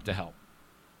walking up to help.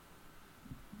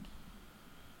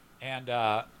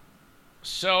 And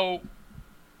so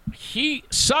he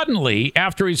suddenly,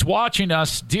 after he's watching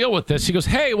us deal with this, he goes,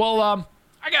 hey, well,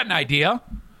 I got an idea.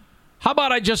 How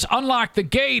about I just unlock the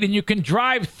gate and you can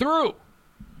drive through?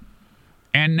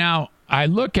 And now I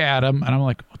look at him and I'm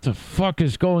like, what the fuck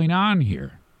is going on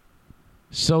here?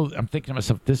 So I'm thinking to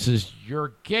myself, this is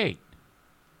your gate.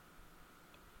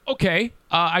 Okay.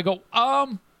 I go,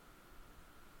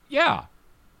 yeah,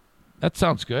 that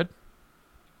sounds good.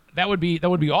 That would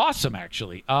be awesome,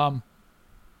 actually.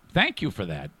 Thank you for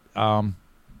that.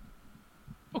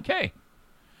 Okay.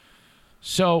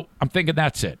 So I'm thinking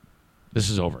that's it. This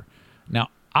is over. Now,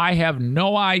 I have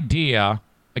no idea.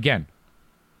 Again,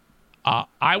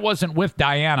 I wasn't with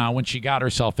Diana when she got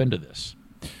herself into this.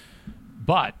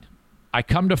 But I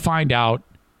come to find out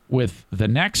with the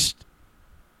next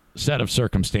set of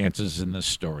circumstances in this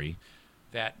story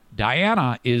that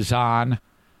Diana is on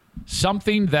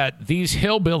something that these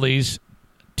hillbillies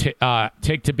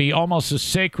take to be almost as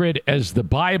sacred as the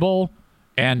Bible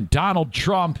and Donald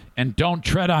Trump and Don't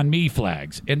Tread on Me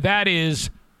flags. And that is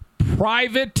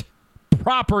private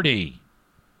property.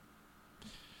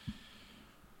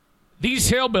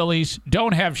 These hillbillies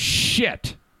don't have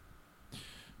shit.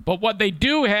 But what they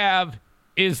do have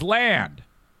is land.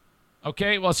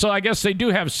 Okay, well, so I guess they do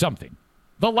have something.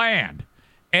 The land.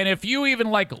 And if you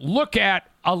even look at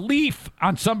a leaf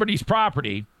on somebody's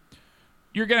property,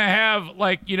 you're going to have,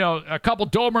 like, you know, a couple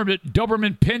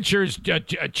Doberman pinchers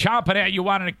chomping at you,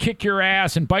 wanting to kick your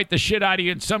ass and bite the shit out of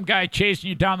you, and some guy chasing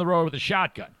you down the road with a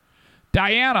shotgun.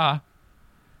 Diana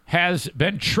has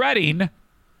been treading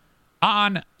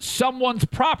on someone's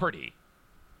property.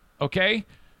 Okay?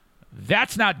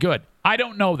 That's not good. I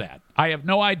don't know that. I have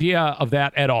no idea of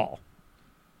that at all.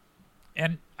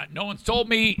 And no one's told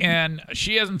me, and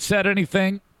she hasn't said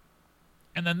anything.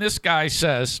 And then this guy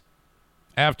says,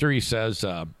 after he says,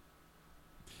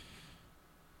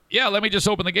 yeah, let me just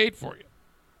open the gate for you.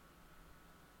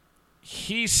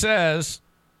 He says,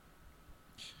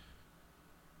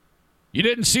 you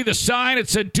didn't see the sign? It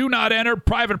said, do not enter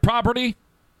private property.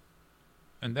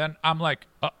 And then I'm like,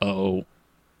 uh-oh,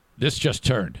 this just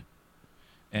turned.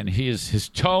 And his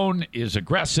tone is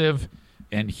aggressive,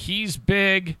 and he's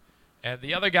big. And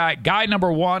the other guy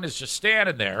number one, is just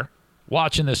standing there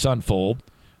watching this unfold.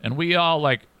 And we all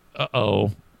like,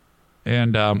 uh-oh.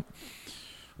 And,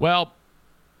 well,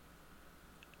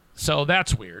 so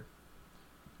that's weird.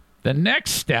 The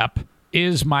next step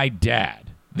is my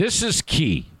dad. This is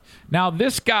key. Now,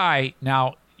 this guy,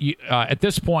 at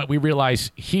this point, we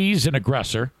realize he's an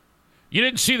aggressor. You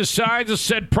didn't see the signs that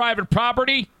said private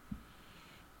property?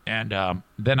 And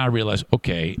then I realized,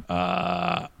 okay,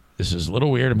 this is a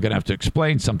little weird. I'm going to have to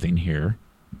explain something here.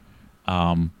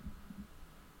 So,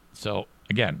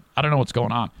 again, I don't know what's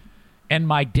going on. And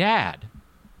my dad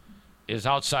is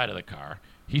outside of the car.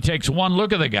 He takes one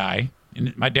look at the guy.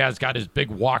 And my dad's got his big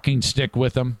walking stick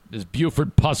with him, his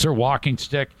Buford Pusser walking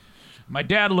stick. My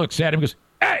dad looks at him and goes,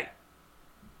 hey,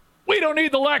 we don't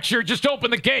need the lecture. Just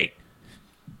open the gate.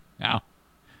 Now,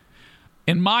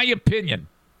 in my opinion,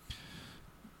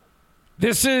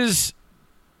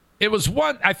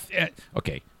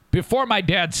 okay, before my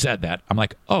dad said that, I'm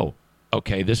like, oh,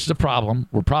 okay, this is a problem.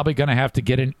 We're probably going to have to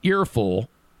get an earful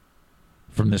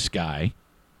from this guy,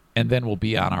 and then we'll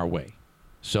be on our way.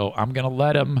 So I'm going to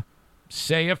let him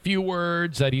say a few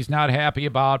words that he's not happy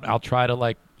about. I'll try to,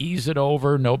 like, ease it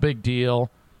over, no big deal,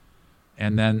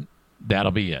 and then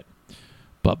that'll be it.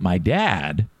 But my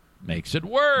dad makes it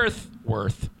worse.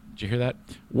 Did you hear that?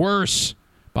 Worse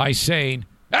by saying,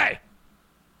 hey,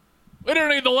 we don't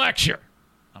need the lecture.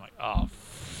 I'm like, oh,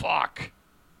 fuck.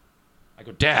 I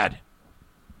go, Dad.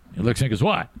 He looks at me and goes,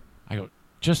 what? I go,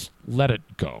 just let it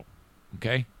go,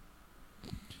 okay?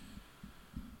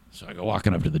 So I go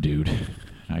walking up to the dude, and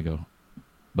I go,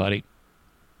 buddy,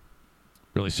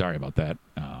 really sorry about that.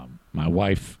 My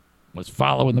wife was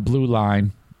following the blue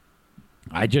line.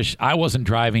 I wasn't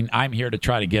driving. I'm here to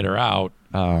try to get her out.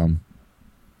 I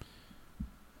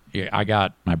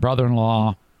got my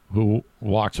brother-in-law who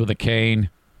walks with a cane,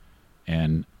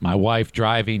 and my wife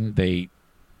driving. They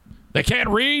can't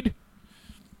read.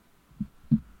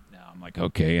 Now I'm like,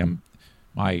 okay, I'm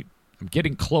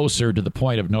getting closer to the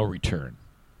point of no return.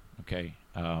 Okay,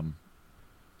 and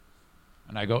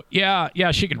I go, yeah,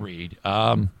 she can read.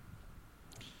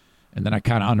 And then I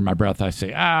kind of under my breath I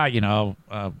say,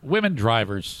 women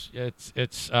drivers.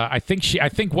 I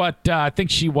think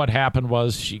what happened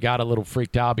was she got a little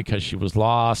freaked out because she was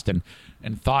lost and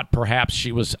thought perhaps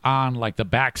she was on like the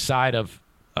backside of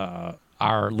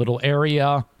our little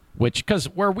area, because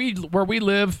where we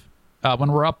live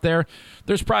when we're up there,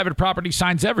 there's private property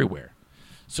signs everywhere.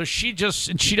 So she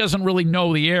doesn't really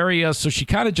know the area, so she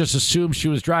kind of just assumed she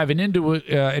was driving into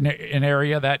an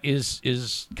area that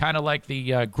is kind of like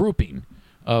the grouping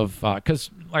of, because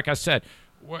like I said,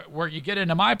 where you get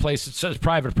into my place, it says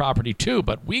private property too,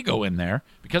 but we go in there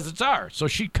because it's ours. So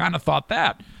she kind of thought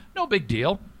that. No big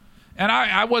deal. And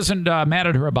I wasn't mad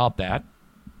at her about that.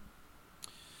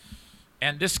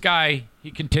 And this guy,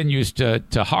 he continues to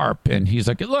harp, and he's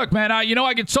like, look, man,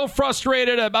 I get so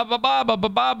frustrated. Blah, blah, blah, blah,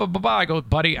 blah, blah, blah. I go,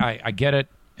 buddy, I get it,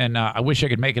 and I wish I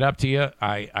could make it up to you.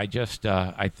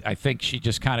 I think she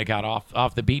just kind of got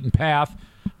off the beaten path.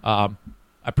 I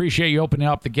appreciate you opening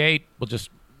up the gate. We'll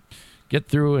just get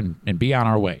through and be on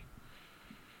our way.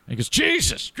 And he goes,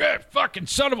 Jesus, fucking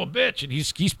son of a bitch. And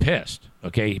he's pissed,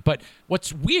 okay? But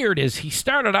what's weird is he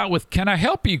started out with, can I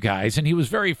help you guys? And he was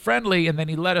very friendly, and then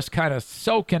he let us kind of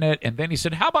soak in it. And then he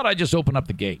said, how about I just open up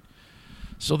the gate?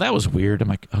 So that was weird. I'm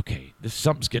like, okay, this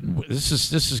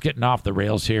is getting off the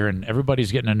rails here, and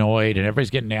everybody's getting annoyed, and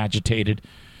everybody's getting agitated.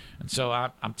 And so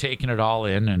I'm taking it all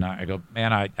in, and I go,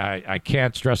 man, I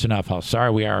can't stress enough how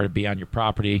sorry we are to be on your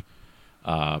property.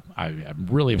 I'm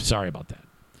really sorry about that.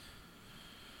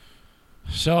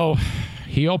 So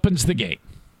he opens the gate.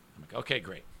 I'm like, okay,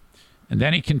 great. And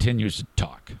then he continues to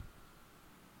talk. And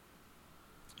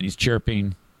he's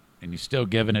chirping, and he's still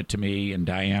giving it to me and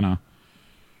Diana.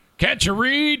 Can't you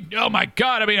read? Oh, my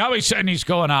God. I mean, how many sentences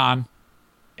going on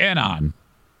and on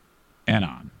and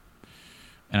on.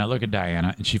 And I look at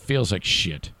Diana, and she feels like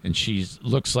shit. And she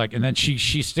looks like, and then she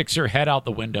sticks her head out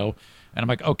the window. And I'm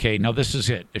like, okay, now this is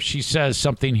it. If she says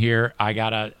something here, I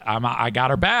got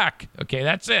her back. Okay,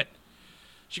 that's it.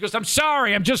 She goes, I'm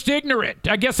sorry, I'm just ignorant.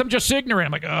 I guess I'm just ignorant.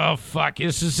 I'm like, oh, fuck,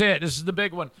 this is it. This is the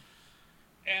big one.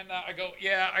 And I go,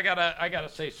 yeah, I gotta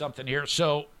say something here.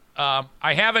 So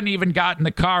I haven't even gotten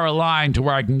the car aligned to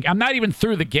where I'm not even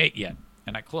through the gate yet.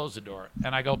 And I close the door,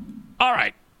 and I go, all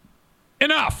right,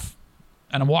 enough.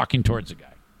 And I'm walking towards the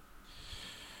guy.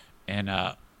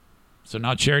 And so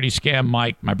now Charity Scam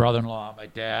Mike, my brother-in-law, my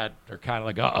dad, are kind of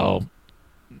like, uh-oh,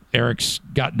 Eric's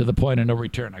gotten to the point of no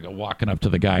return. I go walking up to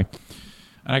the guy.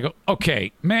 And I go,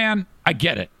 okay, man, I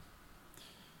get it.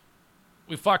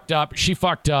 We fucked up. She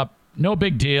fucked up. No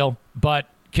big deal. But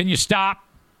can you stop?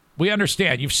 We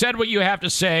understand. You've said what you have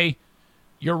to say.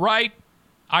 You're right.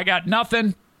 I got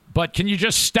nothing. But can you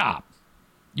just stop?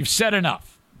 You've said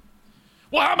enough.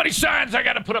 Well, how many signs I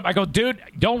got to put up? I go, dude,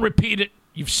 don't repeat it.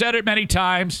 You've said it many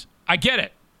times. I get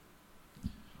it.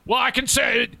 Well, I can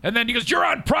say it. And then he goes, you're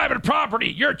on private property.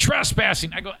 You're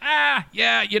trespassing. I go, yeah,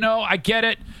 I get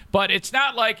it. But it's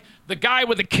not like the guy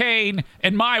with the cane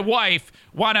and my wife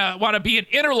want to be an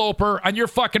interloper on your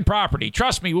fucking property.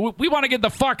 Trust me, we want to get the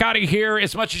fuck out of here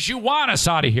as much as you want us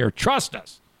out of here. Trust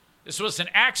us. This was an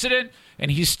accident,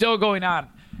 and he's still going on.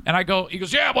 And he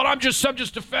goes, yeah, well, I'm just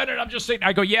offended. I'm just saying.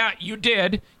 I go, yeah, you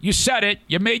did. You said it.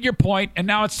 You made your point, and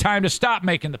now it's time to stop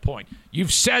making the point.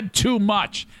 You've said too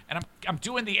much. And I'm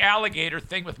doing the alligator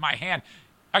thing with my hand.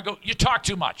 I go, you talk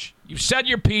too much. You've said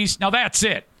your piece. Now that's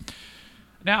it.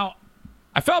 Now,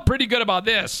 I felt pretty good about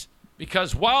this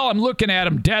because while I'm looking at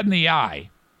him dead in the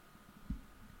eye,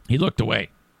 he looked away.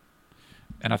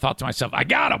 And I thought to myself, I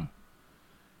got him.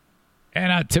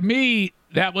 And to me,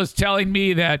 that was telling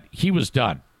me that he was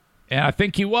done. And I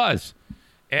think he was.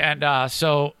 And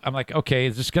so I'm like, okay,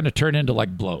 is this going to turn into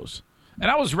like blows? And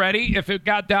I was ready. If it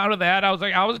got down to that, I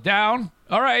was down.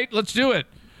 All right, let's do it.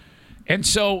 And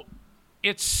so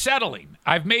it's settling.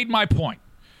 I've made my point.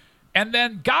 And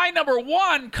then guy number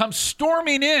one comes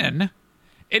storming in.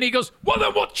 And he goes, well,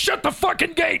 then shut the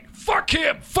fucking gate. Fuck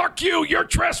him. Fuck you. You're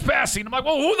trespassing. I'm like,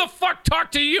 well, who the fuck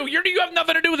talked to you? You have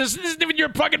nothing to do with this. This isn't even your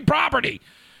fucking property.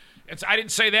 I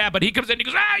didn't say that, but he comes in and he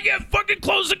goes, yeah, fucking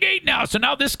close the gate now. So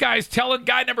now this guy's telling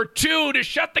guy number two to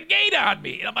shut the gate on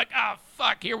me. And I'm like,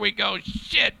 fuck, here we go.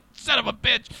 Shit, son of a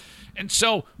bitch. And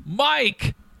so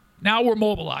Mike, now we're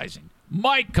mobilizing.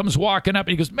 Mike comes walking up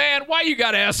and he goes, man, why you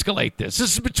got to escalate this?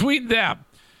 This is between them.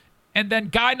 And then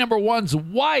guy number one's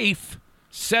wife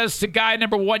says to guy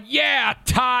number one, yeah,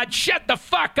 Todd, shut the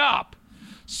fuck up.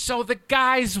 So the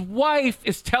guy's wife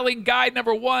is telling guy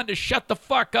number one to shut the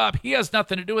fuck up. He has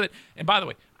nothing to do with it. And by the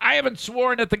way, I haven't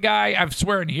sworn at the guy. I've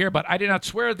sworn here, but I did not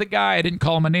swear at the guy. I didn't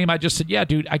call him a name. I just said, yeah,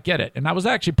 dude, I get it. And I was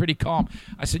actually pretty calm.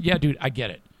 I said, yeah, dude, I get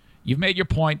it. You've made your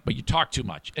point, but you talk too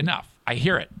much. Enough. I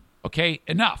hear it. Okay?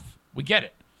 Enough. We get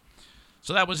it.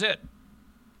 So that was it.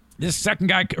 This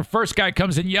first guy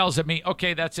comes and yells at me.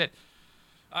 Okay, that's it.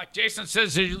 Jason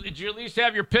says, did you at least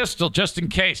have your pistol just in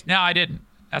case? No, I didn't.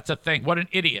 That's a thing. What an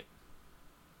idiot.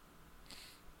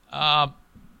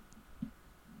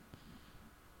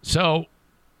 So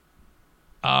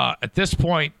at this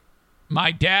point,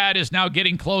 my dad is now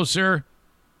getting closer.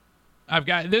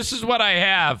 This is what I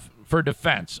have for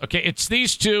defense. Okay, it's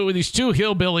these two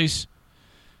hillbillies,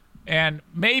 and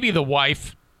maybe the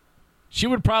wife. She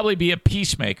would probably be a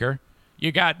peacemaker.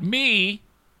 You got me,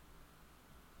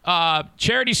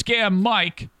 Charity Scam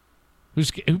Mike,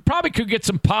 who probably could get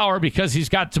some power because he's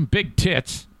got some big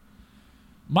tits.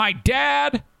 My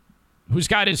dad, who's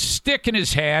got his stick in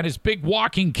his hand, his big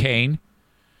walking cane.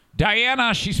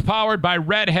 Diana, she's powered by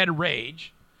Redhead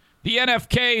Rage. The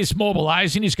NFK is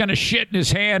mobilizing. He's going to shit in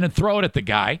his hand and throw it at the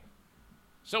guy.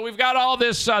 So we've got all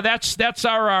this. That's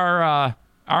our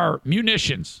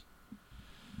munitions.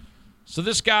 So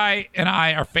this guy and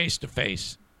I are face to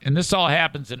face, and this all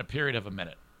happens in a period of a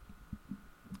minute.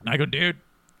 And I go, dude,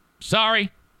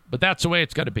 sorry, but that's the way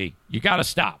it's going to be. You got to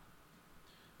stop.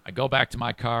 I go back to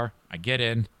my car. I get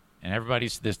in, and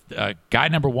everybody's this guy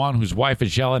number one whose wife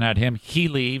is yelling at him. He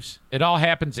leaves. It all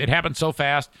happens. It happened so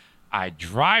fast. I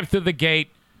drive through the gate.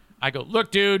 I go,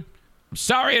 look, dude, I'm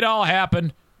sorry it all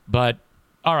happened, but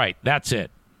all right, that's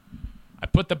it. I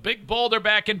put the big boulder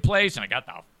back in place, and I got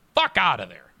the fuck out of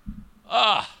there.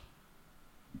 Ugh.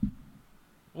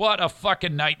 What a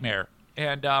fucking nightmare.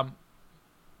 And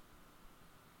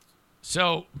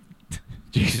so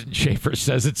Jason Schaefer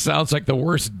says it sounds like the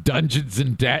worst Dungeons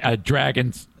and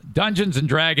Dragons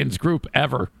group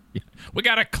ever. We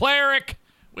got a cleric,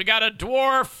 we got a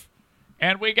dwarf,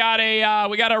 and we got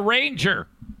a ranger.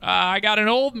 I got an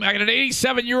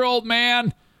 87-year-old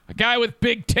man, a guy with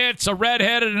big tits, a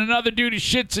redhead, and another dude who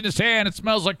shits in his hand. It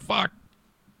smells like fuck.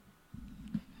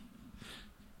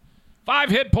 5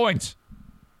 hit points.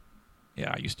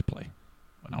 Yeah, I used to play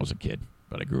when I was a kid,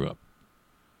 but I grew up.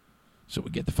 So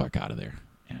we get the fuck out of there.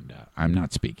 And I'm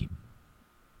not speaking.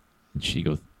 And she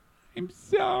goes, I'm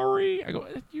sorry. I go,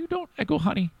 you don't. I go,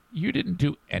 honey, you didn't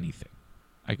do anything.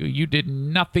 I go, you did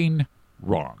nothing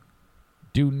wrong.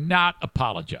 Do not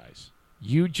apologize.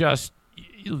 You just,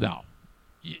 no.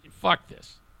 Fuck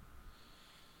this.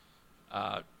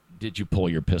 Did you pull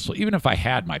your pistol? Even if I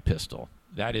had my pistol,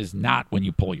 that is not when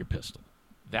you pull your pistol.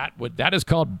 That is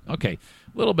called, okay,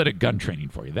 a little bit of gun training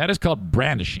for you. That is called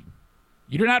brandishing.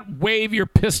 You do not wave your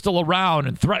pistol around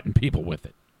and threaten people with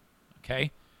it.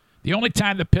 Okay? The only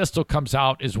time the pistol comes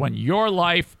out is when your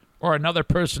life or another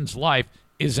person's life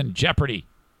is in jeopardy.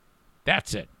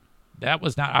 That's it. That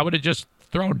was not, I would have just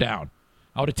thrown down.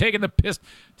 I would have taken the pistol.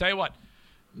 Tell you what,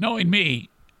 knowing me,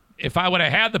 if I would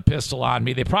have had the pistol on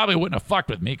me, they probably wouldn't have fucked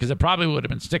with me because it probably would have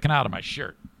been sticking out of my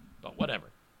shirt. But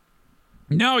whatever.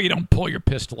 No, you don't pull your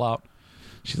pistol out.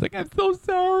 She's like, I'm so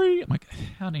sorry. I'm like,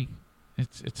 honey,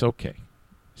 it's okay.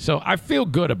 So I feel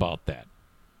good about that.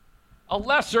 A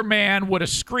lesser man would have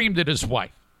screamed at his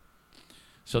wife.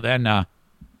 So then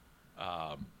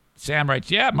Sam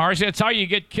writes, yeah, Marcy, that's how you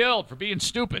get killed, for being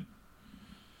stupid.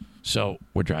 So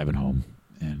we're driving home,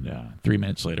 and 3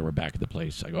 minutes later, we're back at the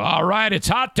place. I go, all right, it's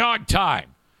hot dog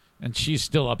time. And she's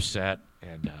still upset,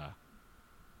 and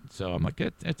so I'm like,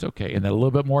 it's okay. And then a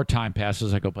little bit more time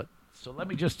passes. I go, but so let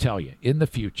me just tell you, in the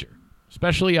future,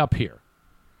 especially up here,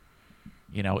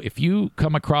 you know, if you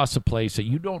come across a place that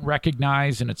you don't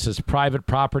recognize and it says private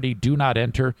property, do not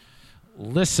enter,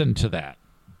 listen to that.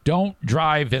 Don't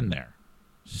drive in there.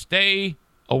 Stay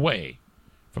away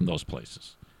from those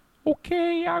places.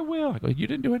 Okay, I will. I go, you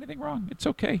didn't do anything wrong. It's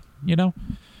okay, you know?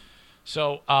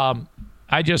 So I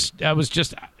was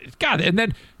just, God, and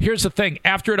then here's the thing.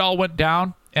 After it all went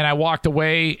down and I walked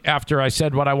away after I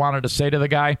said what I wanted to say to the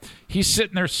guy, he's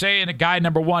sitting there saying to guy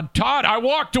number one, Todd, I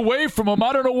walked away from him.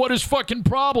 I don't know what his fucking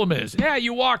problem is. Yeah,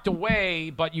 you walked away,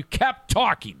 but you kept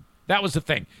talking. That was the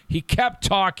thing. He kept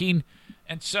talking.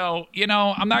 And so, you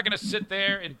know, I'm not going to sit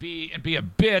there and be a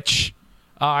bitch.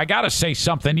 I got to say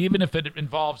something, even if it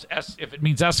involves, if it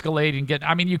means escalating.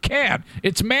 I mean, you can.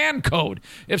 It's man code.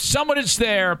 If someone is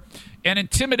there and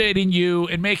intimidating you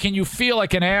and making you feel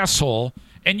like an asshole,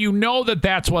 and you know that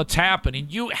that's what's happening,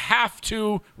 you have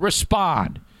to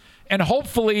respond. And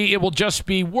hopefully it will just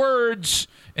be words,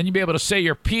 and you'll be able to say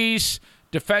your piece,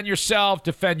 defend yourself,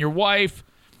 defend your wife.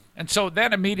 And so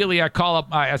then immediately I call up,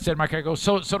 I said, Mike, I go,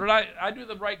 so did I do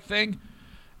the right thing?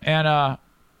 And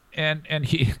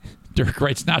he... Dirk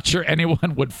writes, not sure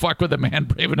anyone would fuck with a man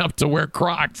brave enough to wear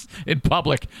Crocs in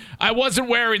public. I wasn't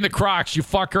wearing the Crocs, you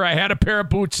fucker. I had a pair of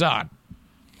boots on.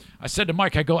 I said to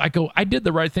Mike, I go, I did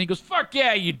the right thing. He goes, fuck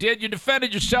yeah, you did. You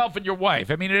defended yourself and your wife.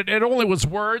 I mean, it only was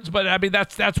words, but I mean,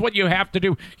 that's what you have to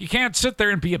do. You can't sit there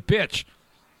and be a bitch.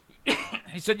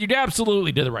 He said, you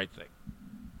absolutely did the right thing.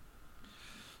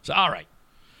 So, all right.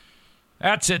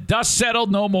 That's it. Dust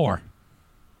settled, no more.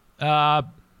 In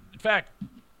fact,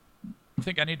 I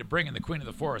think I need to bring in the Queen of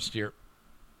the Forest here.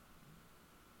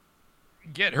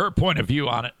 Get her point of view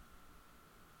on it.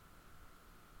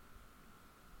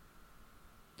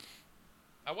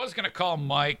 I was going to call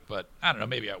Mike, but I don't know.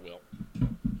 Maybe I will.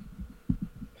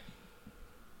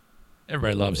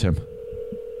 Everybody loves him.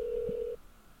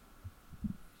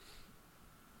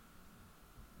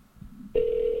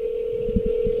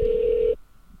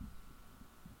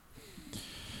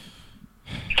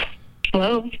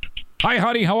 Hello. Hi,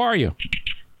 honey. How are you?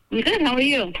 I'm good. How are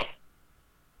you?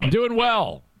 I'm doing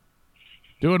well.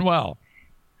 Doing well.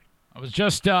 I was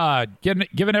just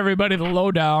giving everybody the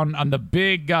lowdown on the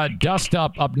big dust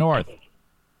up north.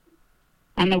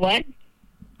 On the what?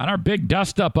 On our big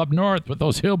dust up north with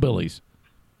those hillbillies.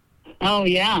 Oh,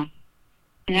 yeah.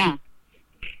 Yeah.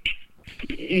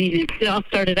 It all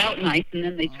started out nice, and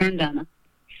then they turned on us.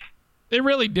 They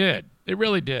really did. They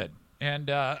really did. And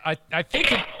I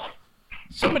think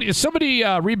is somebody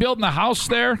rebuilding the house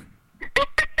there?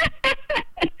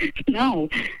 No.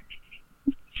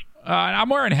 I'm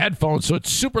wearing headphones, so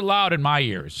it's super loud in my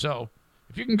ears. So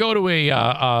if you can go to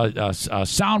a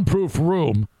soundproof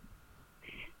room.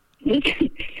 This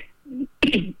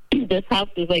house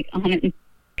is like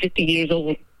 150 years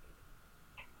old.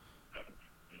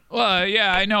 Well,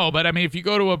 yeah, I know, but I mean, if you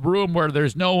go to a room where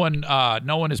there's no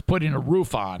one is putting a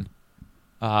roof on,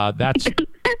 that's.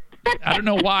 I don't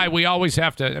know why we always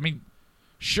have to. I mean,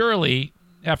 surely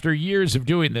after years of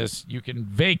doing this, you can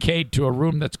vacate to a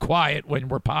room that's quiet when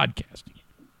we're podcasting.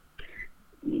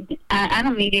 I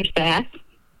don't need your sass.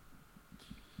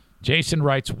 Jason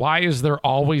writes, why is there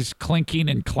always clinking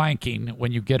and clanking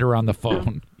when you get her on the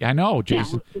phone? Yeah, I know,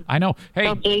 Jason. Yeah. I know. Hey,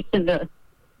 Tell Jason to...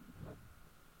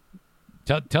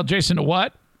 Tell Jason to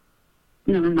what?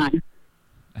 Never mind.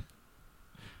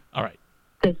 All right.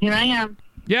 Because here I am.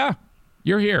 Yeah,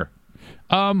 you're here.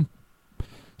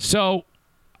 So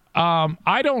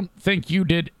I don't think you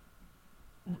did.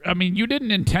 I mean, you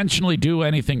didn't intentionally do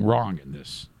anything wrong in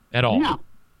this at all. No,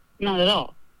 not at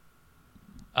all.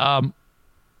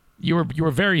 You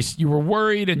were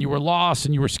worried and you were lost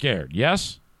and you were scared.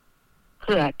 Yes.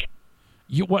 Correct.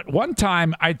 One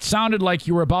time it sounded like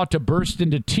you were about to burst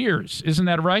into tears. Isn't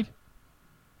that right?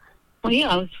 Well, yeah,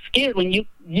 I was scared when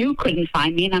you couldn't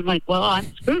find me, and I'm like, well,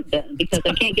 I'm screwed then because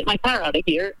I can't get my car out of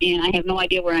here, and I have no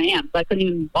idea where I am, so I couldn't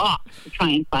even walk to try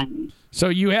and find me. So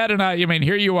you had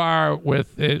here you are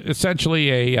with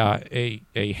essentially a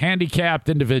handicapped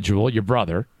individual, your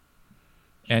brother,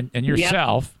 and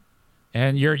yourself,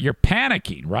 and you're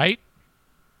panicking, right?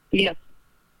 Yes.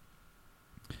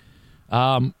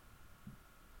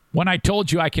 When I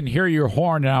told you I can hear your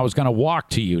horn and I was going to walk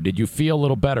to you, did you feel a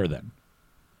little better then?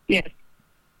 Yes.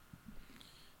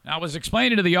 Now, I was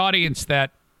explaining to the audience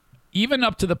that even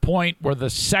up to the point where the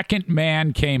second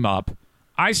man came up,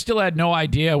 I still had no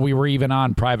idea we were even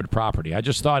on private property. I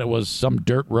just thought it was some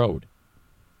dirt road.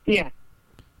 Yeah.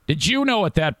 Did you know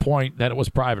at that point that it was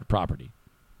private property?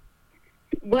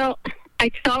 Well, I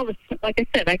saw the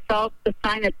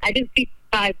sign. I didn't see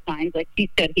 5 signs like he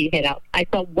said he hit out. I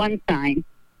saw one sign,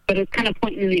 but it was kind of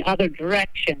pointing in the other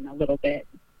direction a little bit.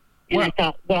 And I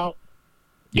thought, well...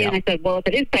 Yeah. And I said, well, if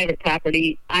it is private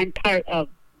property, I'm part of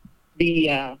the,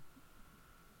 I'm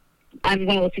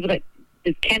one of those people that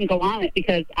can go on it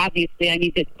because obviously I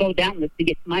need to go down this to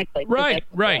get to my place.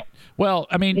 Right. Well,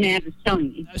 I mean,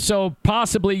 so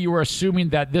possibly you were assuming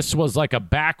that this was like a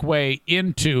back way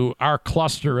into our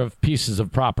cluster of pieces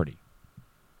of property.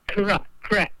 Correct.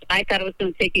 I thought it was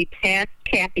going to take me past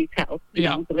Kathy's house,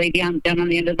 the lady down on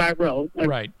the end of our road.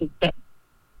 Right.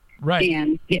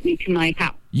 And get me to my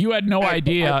house. You had no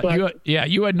idea.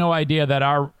 You had no idea that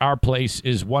our place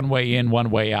is one way in, one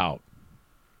way out.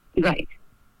 Right.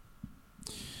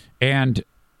 And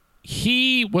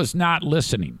he was not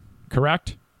listening,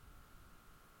 correct?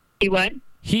 He what?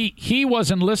 He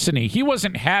wasn't listening. He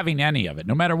wasn't having any of it.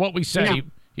 No matter what we say,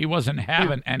 he wasn't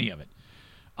having any of it.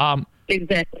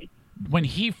 Exactly. When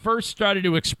he first started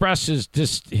to express his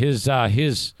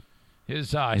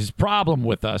problem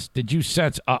with us, did you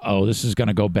sense, this is going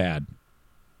to go bad?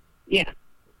 Yeah.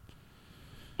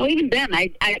 Well, even then,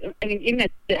 I mean, even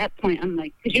at that point, I'm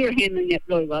like, because you were handling it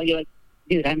really well. You're like,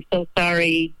 dude, I'm so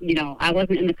sorry. I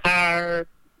wasn't in the car.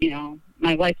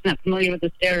 My wife's not familiar with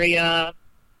this area.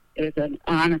 It was an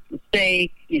honest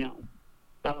mistake. Blah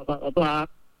blah blah blah blah.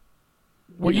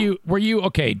 Were you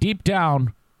okay? Deep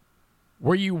down,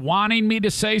 were you wanting me to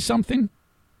say something?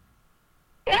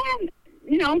 I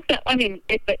mean,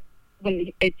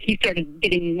 when he started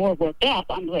getting more worked up,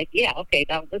 I'm like, yeah, okay,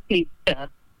 now this needs to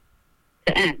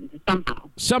end somehow.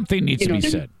 Something needs to be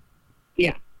said.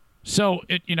 Yeah. So,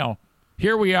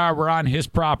 here we are. We're on his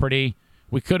property.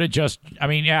 We could have just,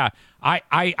 I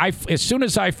as soon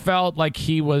as I felt like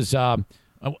he was,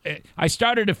 I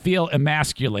started to feel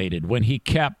emasculated when he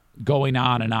kept going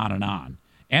on and on and on.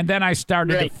 And then I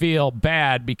started to feel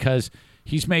bad because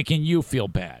he's making you feel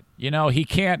bad.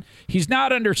 He's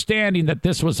not understanding that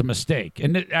this was a mistake.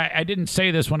 And I didn't say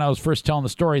this when I was first telling the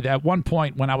story. That at one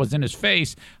point when I was in his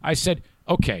face, I said,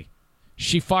 okay,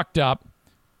 she fucked up.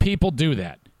 People do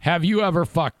that. Have you ever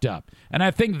fucked up? And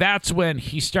I think that's when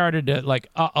he started to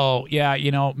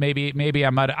maybe I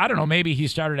might, I don't know, maybe he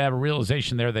started to have a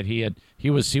realization there that he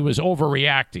was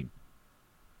overreacting.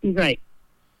 Right.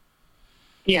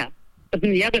 Yeah. But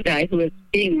then the other guy who was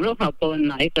being real helpful and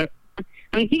nice,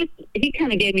 he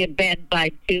kind of gave me a bad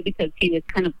vibe too because he was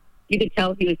kind of, you could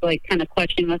tell he was like kind of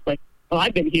questioning us like, well,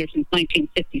 I've been here since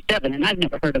 1957 and I've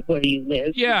never heard of where you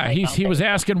live. Yeah, he was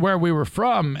asking where we were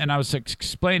from and I was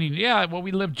explaining,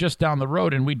 we live just down the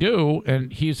road and we do.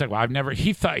 And he's like, well, I've never,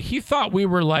 he thought we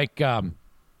were like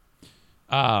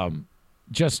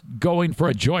just going for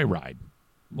a joyride,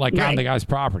 like on the guy's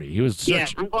property. He was searching. Yeah,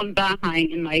 I'm going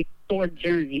behind in my Ford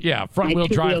Journey. Yeah, front-wheel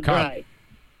drive car.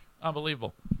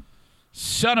 Unbelievable.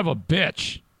 Son of a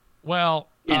bitch. Well,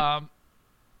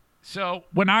 so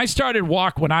when I started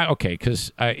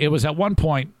because it was at one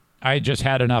point I just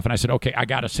had enough and I said, okay, I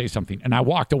got to say something. And I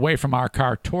walked away from our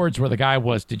car towards where the guy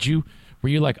was. Were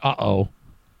you like, uh-oh?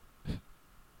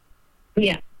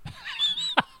 Yeah.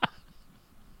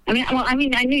 I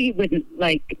knew you wouldn't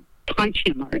like punch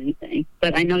him or anything,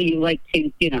 but I know you like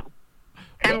to,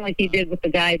 Kind of like he did with the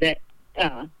guy that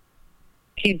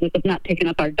accused us of not picking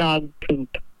up our dog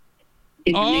poop.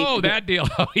 Oh, that deal.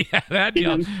 Oh, yeah, that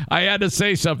deal. I had to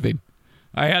say something.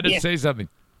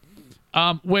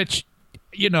 Which,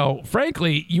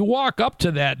 frankly, you walk up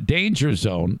to that danger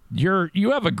zone,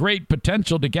 you have a great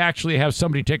potential to actually have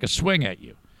somebody take a swing at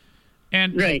you.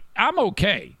 And right. I'm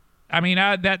okay. I mean,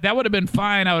 that would have been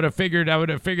fine. I would have figured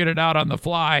it out on the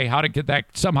fly how to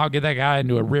somehow get that guy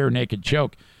into a rear naked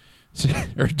choke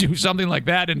or do something like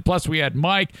that. And plus we had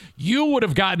Mike. You would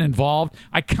have gotten involved.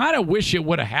 I kind of wish it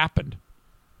would have happened.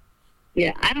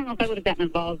 Yeah, I don't know if I would have gotten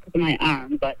involved because of my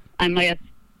arm, but I might have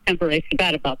temporarily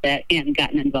forgot about that and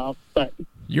gotten involved. But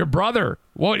your brother,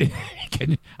 what?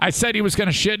 I said he was going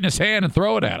to shit in his hand and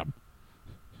throw it at him.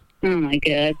 Oh my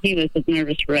God, he was a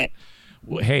nervous wreck.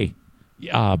 Well, hey,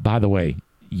 by the way,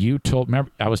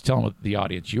 remember, I was telling the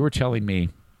audience, you were telling me,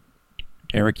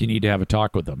 Eric, you need to have a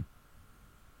talk with them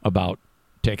about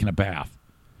taking a bath.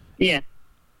 Yeah.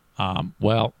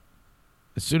 Well,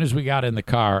 as soon as we got in the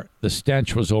car, the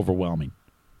stench was overwhelming.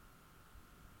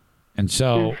 And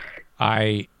so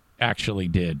I actually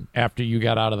did. After you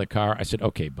got out of the car, I said,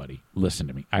 okay, buddy, listen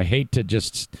to me. I hate to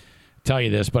just tell you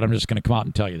this, but I'm just going to come out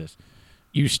and tell you this.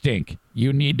 You stink.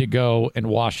 You need to go and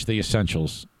wash the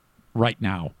essentials right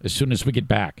now, as soon as we get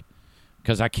back.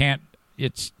 Because I can't,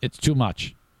 it's too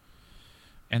much.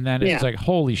 And then it's like,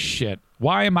 holy shit.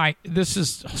 Why am I, this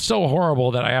is so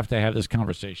horrible that I have to have this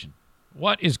conversation.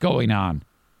 What is going on?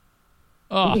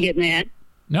 Oh, you get mad?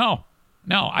 No,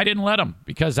 I didn't let him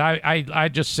because I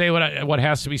just say what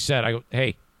has to be said. I go,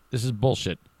 hey, this is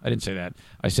bullshit. I didn't say that.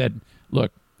 I said,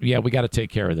 look, yeah, we got to take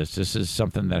care of this. This is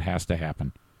something that has to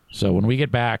happen. So when we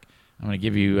get back, I'm going to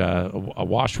give you a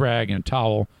wash rag and a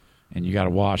towel, and you got to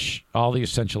wash all the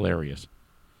essential areas.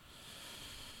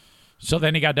 So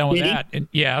then he got done with that. And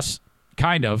yes,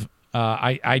 kind of.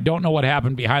 I don't know what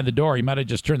happened behind the door. He might have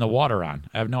just turned the water on.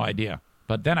 I have no idea.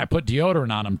 But then I put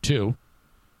deodorant on him too.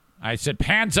 I said,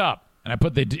 hands up. And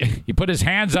he put his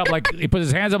hands up like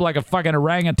a fucking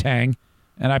orangutan.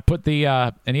 And I put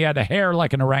and he had the hair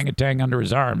like an orangutan under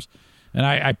his arms. And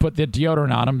I put the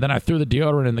deodorant on him. Then I threw the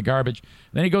deodorant in the garbage.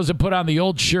 Then he goes to put on the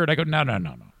old shirt. I go, no.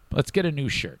 Let's get a new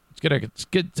shirt. Let's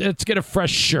get a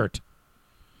fresh shirt.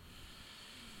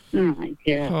 Oh my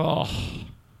God. Oh.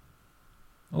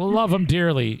 I love him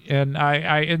dearly, and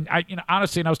I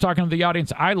honestly, and I was talking to the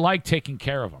audience, I like taking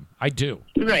care of him. I do.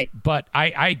 Right. But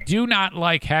I do not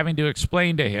like having to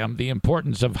explain to him the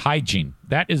importance of hygiene.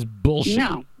 That is bullshit.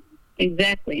 No,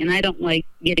 exactly. And I don't like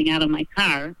getting out of my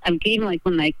car. I'm even like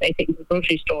when I take him to the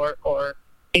grocery store or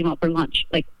take him out for lunch.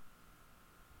 Like,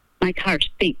 my car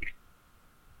stinks.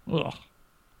 Ugh.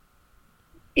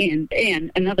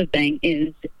 And another thing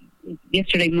is,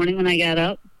 yesterday morning when I got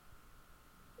up,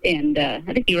 and I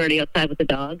think you were already outside with the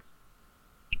dog.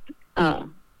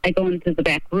 I go into the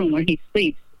back room where he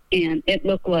sleeps, and it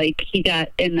looked like he got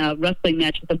in a wrestling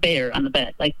match with a bear on the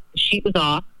bed. Like, the sheet was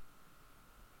off,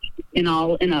 in a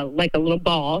little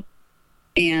ball,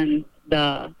 and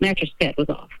the mattress pad was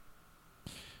off.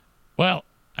 Well,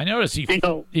 I noticed he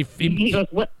goes,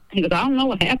 what? He goes, I don't know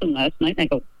what happened last night. I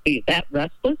go, are you that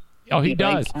restless? Oh, he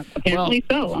does. Like, apparently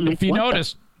so. I'm if you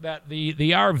notice that the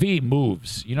RV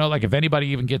moves, like if anybody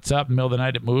even gets up in the middle of the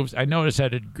night, it moves. I noticed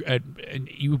that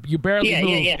you barely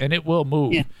move, and it will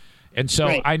move. Yeah. And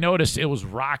so I noticed it was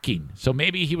rocking. So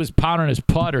maybe he was pounding his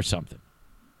putt or something.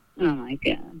 Oh, my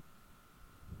God.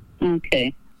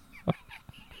 Okay. I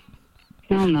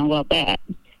don't know about that.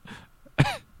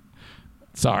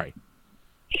 Sorry.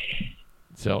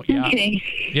 So, yeah. Okay.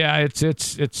 Yeah, it's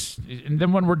and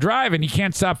then when we're driving, he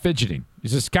can't stop fidgeting.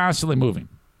 He's just constantly moving.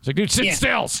 It's like, dude, sit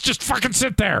still. Just fucking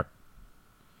sit there.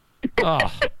 Oh.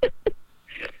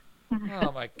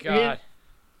 Oh, my God.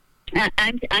 Yeah.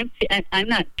 I'm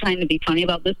not trying to be funny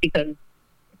about this because,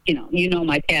 you know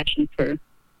my passion for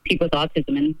people with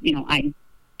autism, and, I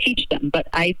teach them. But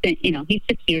I think, he's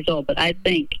 6 years old, but I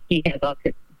think he has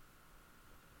autism.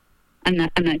 I'm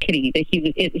not kidding you.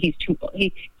 He's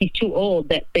too old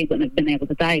that they wouldn't have been able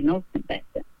to diagnose him back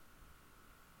then.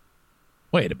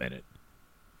 Wait a minute.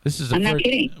 I'm not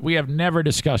kidding. We have never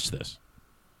discussed this.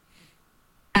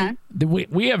 Huh?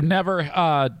 We have never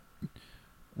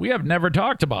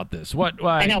talked about this. What?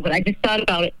 I know, but I just thought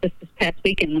about it this past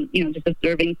week, and just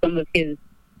observing some of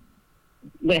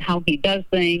how he does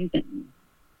things,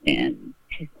 and.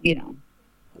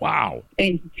 Wow. I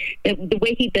mean, the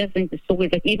way he does things is so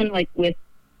weird. Like, even like with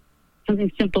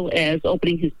something simple as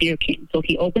opening his beer can. So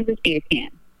he opens his beer can,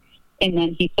 and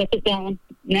then he sets it down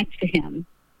next to him,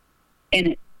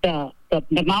 and the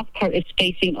mouth part is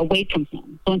facing away from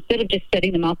him. So instead of just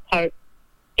setting the mouth part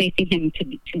facing him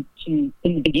to in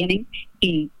the beginning,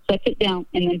 he sets it down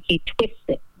and then he twists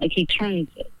it, like he turns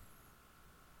it,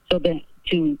 so that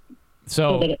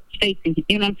it's facing him.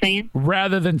 You know what I'm saying?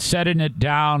 Rather than setting it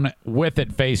down with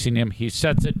it facing him, he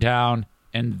sets it down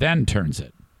and then turns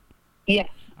it. Yes.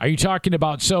 Are you talking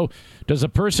about, so does a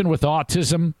person with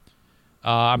autism,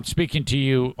 I'm speaking to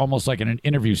you almost like in an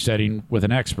interview setting with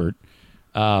an expert,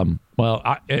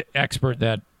 expert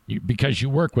that, because you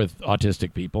work with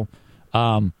autistic people,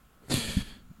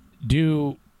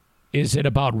 is it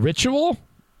about ritual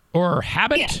or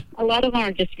habit? Yeah, a lot of them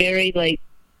are just very, like,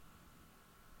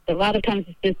 a lot of times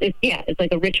it's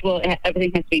like a ritual.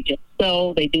 Everything has to be just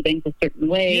so. They do things a certain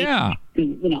way. Yeah.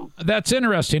 And, That's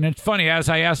interesting. It's funny, as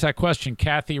I asked that question,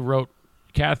 Kathy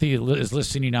is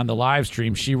listening on the live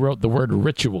stream. She wrote the word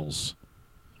rituals.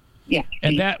 Yeah.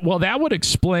 And that would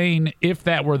explain, if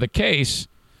that were the case,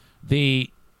 the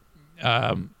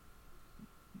kind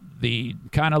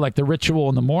of like the ritual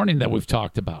in the morning that we've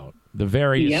talked about, the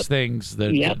various things,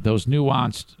 those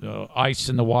nuanced ice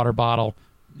in the water bottle,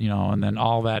 and then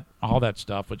all that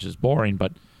stuff, which is boring,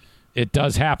 but it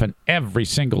does happen every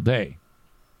single day.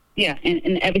 Yeah,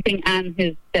 and everything on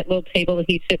that little table that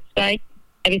he sits by,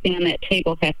 everything on that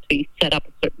table has to be set up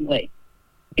a certain way.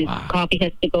 His coffee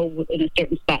has to go in a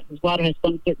certain spot. His water has to go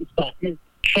in a certain spot. His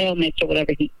trail mix or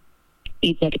whatever he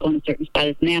eats has to go in a certain spot.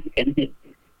 His napkin,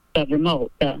 the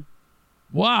remote.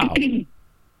 Wow.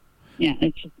 Yeah,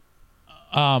 it's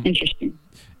interesting.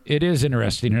 It is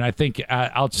interesting, and I think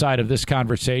outside of this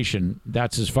conversation,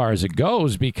 that's as far as it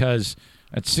goes, because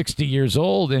at 60 years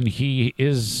old, and he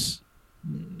is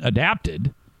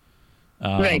adapted.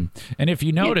 Right. And if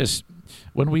you notice,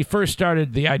 when we first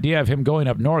started the idea of him going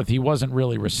up north, he wasn't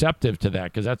really receptive to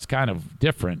that, because that's kind of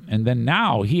different. And then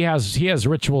now he has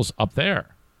rituals up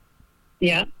there.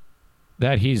 Yeah.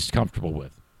 That he's comfortable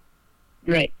with.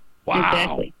 Right. Wow.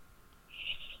 Exactly.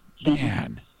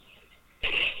 Man.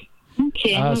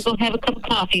 Okay, I'm going to go have a cup of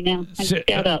coffee now. I just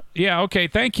got up. Yeah, okay.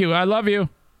 Thank you. I love you.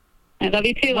 I love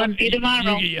you, too. I'll see you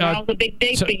tomorrow. Tomorrow's a big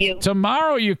day for you.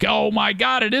 Tomorrow, oh, my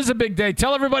God, it is a big day.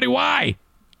 Tell everybody why.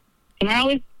 Tomorrow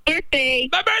is birthday.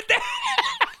 My birthday.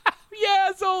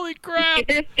 Yes, holy crap.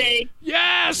 It's your birthday.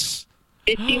 Yes.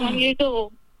 51 years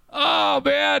old. Oh,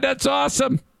 man, that's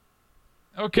awesome.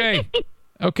 Okay.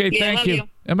 Okay, Yeah, thank you.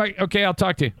 Okay, I'll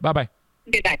talk to you. Bye-bye.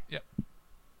 Okay, bye. Yep.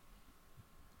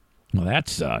 Well,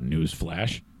 that's a news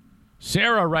flash.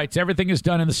 Sarah writes, everything is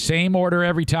done in the same order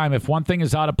every time. If one thing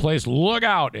is out of place, look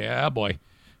out. Yeah, boy.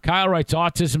 Kyle writes,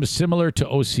 autism is similar to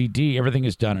OCD. Everything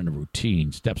is done in a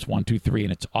routine. Steps 1, 2, 3,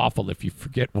 and it's awful if you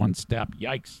forget one step.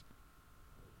 Yikes.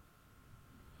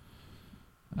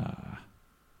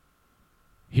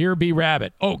 Here be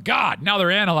Rabbit. Oh, God. Now they're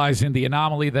analyzing the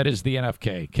anomaly that is the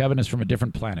NFK. Kevin is from a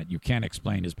different planet. You can't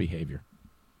explain his behavior.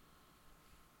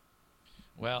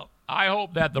 Well, I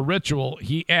hope that the ritual,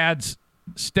 he adds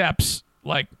steps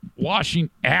like washing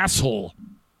asshole.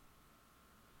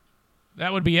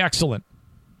 That would be excellent.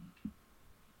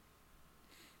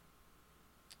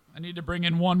 I need to bring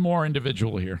in one more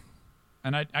individual here.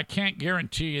 And I can't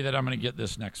guarantee you that I'm going to get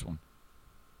this next one.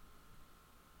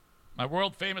 My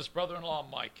world-famous brother-in-law,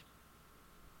 Mike.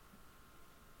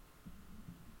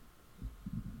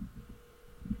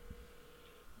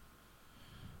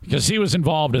 Because he was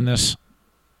involved in this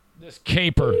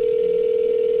caper.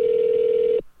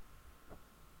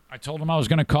 I told him I was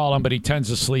going to call him, but he tends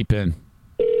to sleep in.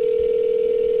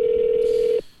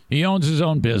 He owns his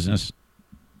own business.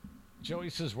 Joey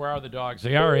says, where are the dogs?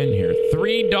 They are in here.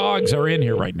 3 dogs are in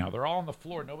here right now. They're all on the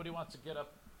floor. Nobody wants to get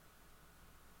up.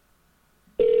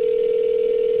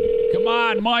 Come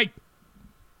on, Mike.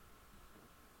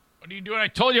 What are you doing? I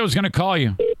told you I was going to call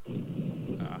you.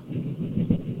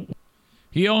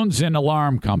 He owns an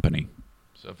alarm company.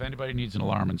 So if anybody needs an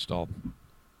alarm installed.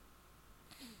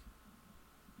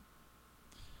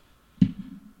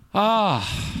 Where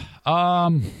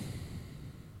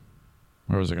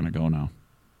was I going to go now?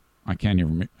 I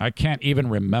can't even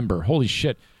remember. Holy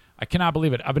shit. I cannot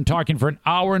believe it. I've been talking for an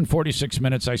hour and 46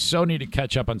 minutes. I so need to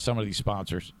catch up on some of these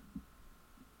sponsors.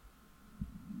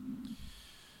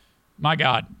 My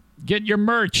God. Get your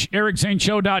merch.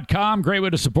 EricZaneShow.com. Great way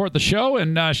to support the show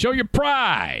and show your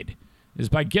pride is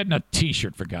by getting a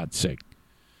T-shirt, for God's sake.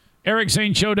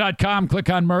 EricZaneShow.com. Click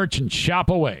on merch and shop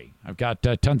away. I've got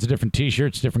tons of different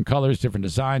T-shirts, different colors, different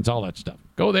designs, all that stuff.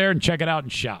 Go there and check it out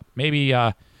and shop. Maybe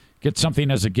get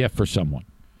something as a gift for someone.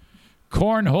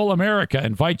 Cornhole America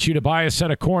invites you to buy a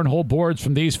set of cornhole boards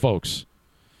from these folks.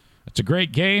 It's a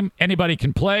great game. Anybody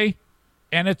can play,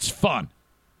 and it's fun.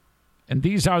 And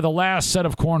these are the last set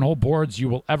of cornhole boards you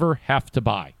will ever have to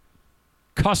buy.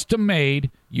 custom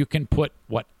made. You can put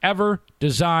whatever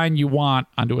design you want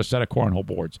onto a set of cornhole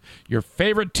boards. Your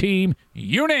favorite team,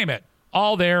 you name it,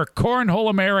 all there.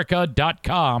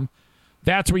 cornholeamerica.com.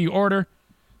 That's where you order.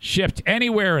 Shipped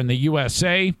anywhere in the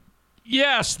USA.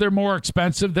 Yes, they're more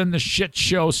expensive than the shit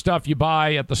show stuff you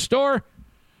buy at the store.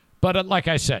 But like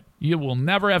I said, you will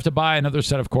never have to buy another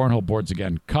set of cornhole boards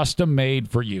again. Custom made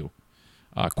for you.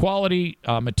 Quality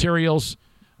materials,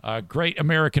 great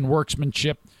American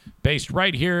workmanship, based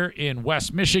right here in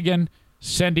West Michigan,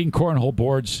 sending cornhole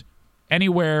boards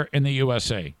anywhere in the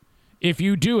USA. If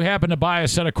you do happen to buy a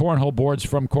set of cornhole boards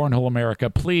from Cornhole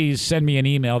America, please send me an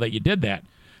email that you did that,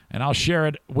 and I'll share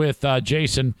it with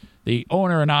Jason, the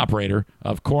owner and operator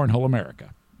of Cornhole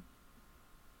America.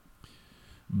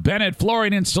 Bennett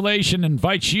Flooring Installation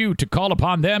invites you to call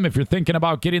upon them if you're thinking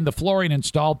about getting the flooring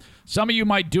installed. Some of you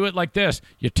might do it like this.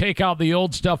 You take out the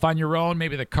old stuff on your own,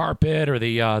 maybe the carpet or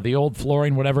the old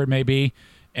flooring, whatever it may be,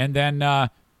 and then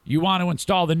you want to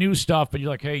install the new stuff, but you're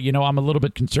like, hey, I'm a little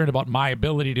bit concerned about my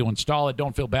ability to install it.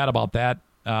 Don't feel bad about that.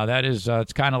 That is,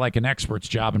 it's kind of like an expert's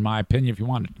job, in my opinion, if you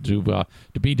want it to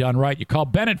be done right. You call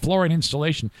Bennett Flooring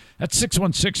Installation. That's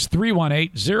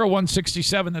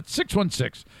 616-318-0167. That's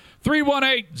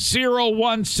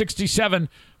 616-318-0167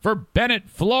 for Bennett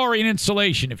Flooring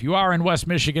Installation. If you are in West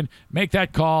Michigan, make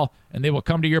that call, and they will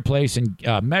come to your place and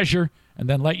measure and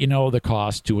then let you know the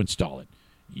cost to install it.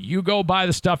 You go buy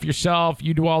the stuff yourself.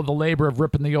 You do all the labor of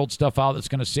ripping the old stuff out. That's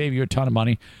going to save you a ton of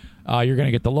money. You're going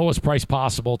to get the lowest price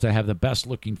possible to have the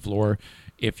best-looking floor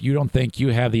if you don't think you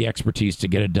have the expertise to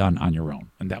get it done on your own,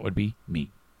 and that would be me.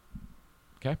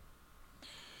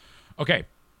 Okay.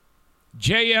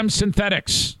 JM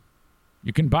Synthetics.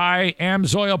 You can buy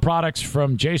AMSOIL products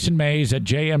from Jason Mays at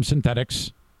JM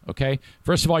Synthetics. Okay.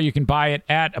 First of all, you can buy it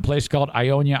at a place called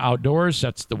Ionia Outdoors.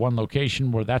 That's the one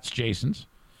location where that's Jason's.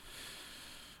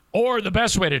 Or the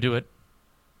best way to do it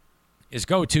is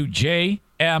go to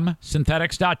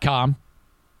jmsynthetics.com,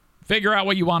 figure out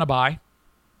what you want to buy,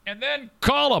 and then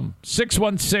call them,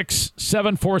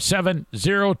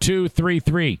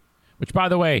 616-747-0233, which, by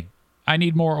the way, I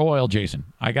need more oil, Jason.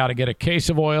 I got to get a case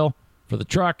of oil for the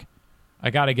truck. I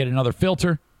got to get another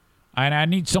filter, and I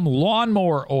need some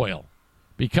lawnmower oil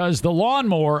because the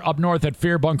lawnmower up north at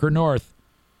Fear Bunker North,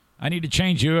 I need to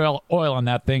change the oil on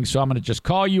that thing, so I'm going to just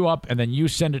call you up, and then you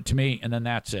send it to me, and then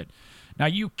that's it. Now,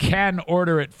 you can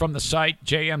order it from the site,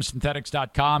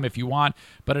 jmsynthetics.com, if you want,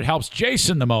 but it helps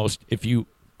Jason the most if you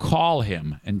call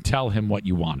him and tell him what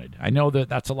you wanted. I know that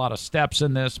that's a lot of steps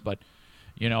in this, but,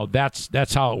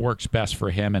 that's how it works best for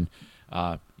him. And,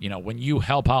 when you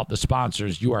help out the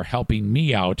sponsors, you are helping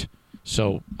me out.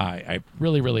 So I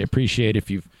really, really appreciate if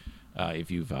you've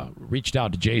reached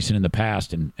out to Jason in the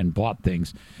past and bought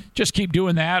things. Just keep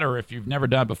doing that, or if you've never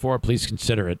done it before, please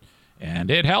consider it. And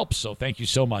it helps, so thank you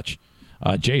so much.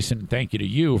 Jason, thank you to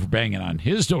you for banging on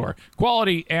his door.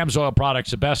 Quality AMSOIL products,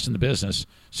 the best in the business.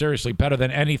 Seriously, better than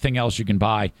anything else you can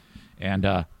buy. And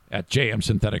at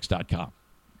jmsynthetics.com.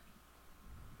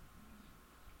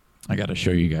 I got to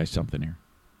show you guys something here.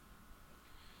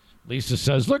 Lisa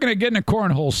says, looking at getting a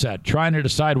cornhole set, trying to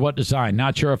decide what design.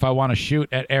 Not sure if I want to shoot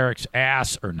at Eric's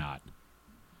ass or not.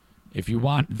 If you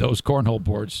want those cornhole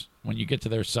boards, when you get to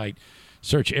their site,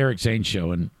 search Eric Zane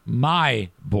Show, and my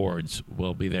boards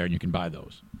will be there, and you can buy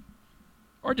those.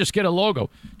 Or just get a logo.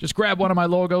 Just grab one of my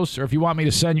logos, or if you want me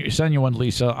to send you one,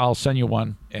 Lisa, I'll send you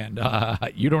one, and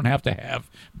you don't have to have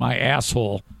my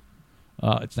asshole.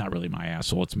 It's not really my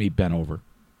asshole. It's me bent over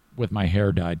with my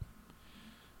hair dyed.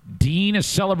 Dean is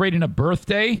celebrating a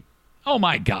birthday? Oh,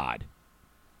 my God.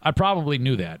 I probably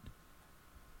knew that.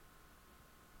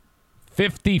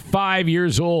 55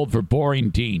 years old for boring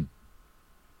Dean.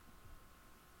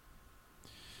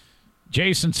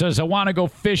 Jason says, I want to go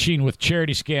fishing with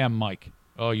Charity Scam Mike.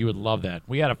 Oh, you would love that.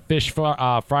 We had a fish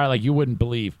fry like you wouldn't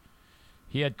believe.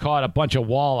 He had caught a bunch of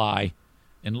walleye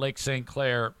in Lake St.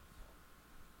 Clair,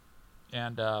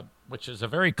 and which is a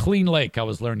very clean lake, I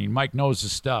was learning. Mike knows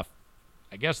his stuff.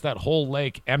 I guess that whole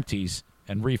lake empties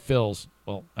and refills.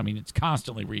 Well, I mean, it's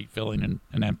constantly refilling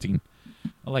and emptying,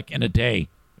 like in a day.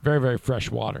 Very, very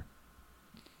fresh water.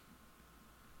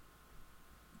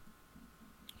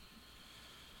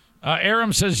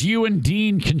 Aram says, you and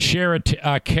Dean can share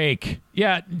a cake.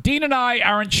 Yeah, Dean and I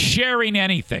aren't sharing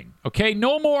anything, okay?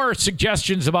 No more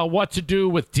suggestions about what to do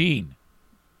with Dean.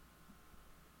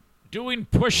 Doing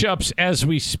push-ups as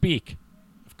we speak.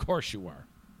 Of course you are.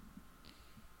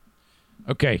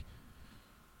 Okay.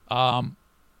 Let's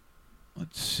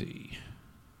see.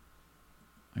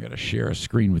 I got to share a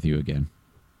screen with you again.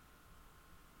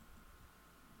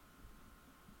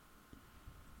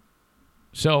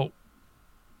 So,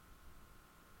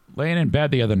 laying in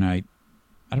bed the other night.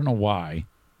 I don't know why,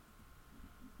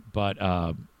 but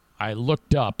I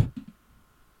looked up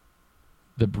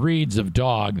the breeds of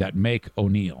dog that make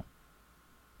O'Neill.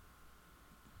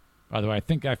 By the way, I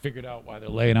think I figured out why they're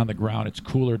laying on the ground. It's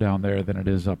cooler down there than it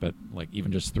is up at, like,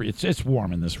 even just 3. It's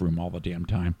warm in this room all the damn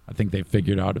time. I think they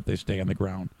figured out if they stay on the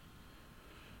ground,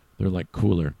 they're, like,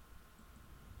 cooler.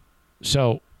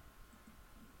 So,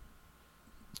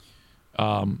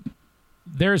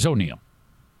 there's O'Neill.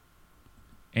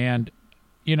 And,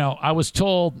 you know, I was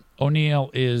told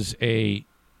O'Neill is a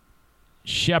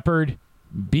Shepherd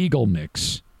Beagle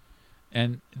mix.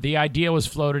 And the idea was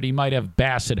floated he might have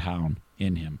Basset Hound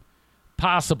in him.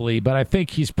 Possibly, but I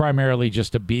think he's primarily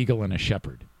just a Beagle and a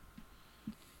Shepherd.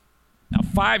 Now,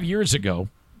 5 years ago,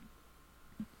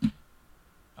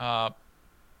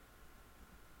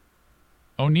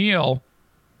 O'Neill.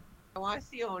 Oh, I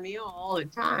see O'Neill all the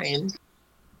time.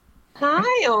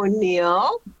 Hi,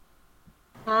 O'Neill.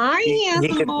 Hi,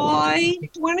 handsome boy.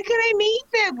 When can I meet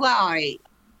that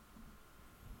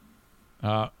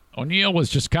boy? O'Neill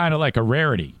was just kind of like a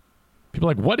rarity. People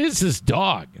are like, what is this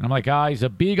dog? And I'm like, he's a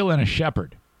Beagle and a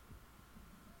Shepherd.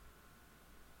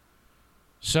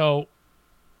 So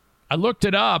I looked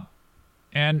it up,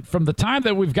 and from the time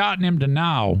that we've gotten him to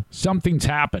now, something's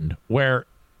happened where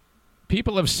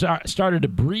people have started to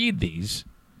breed these,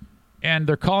 and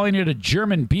they're calling it a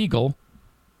German Beagle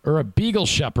or a Beagle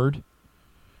Shepherd,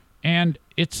 and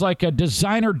it's like a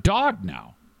designer dog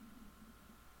now.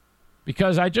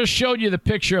 Because I just showed you the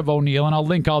picture of O'Neill, and I'll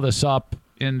link all this up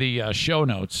in the show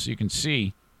notes so you can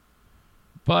see.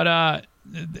 But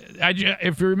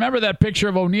if you remember that picture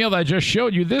of O'Neill that I just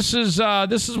showed you, this is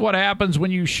what happens when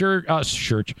you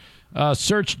search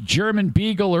German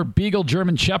Beagle or Beagle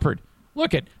German Shepherd.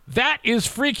 Look at that is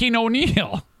freaking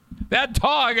O'Neill. That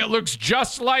dog, it looks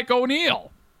just like O'Neill.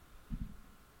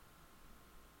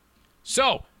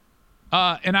 So,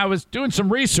 and I was doing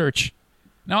some research.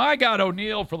 Now I got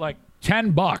O'Neill for like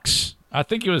 $10. I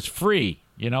think it was free.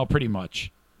 You know, pretty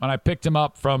much, when I picked him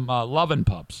up from Lovin'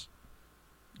 Pups.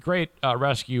 Great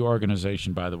rescue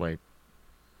organization, by the way.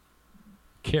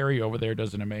 Carrie over there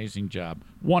does an amazing job.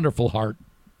 Wonderful heart.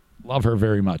 Love her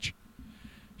very much.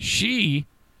 That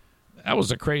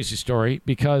was a crazy story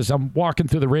because I'm walking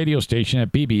through the radio station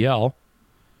at BBL,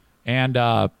 and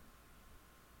all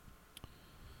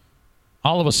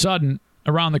of a sudden,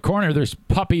 around the corner, there's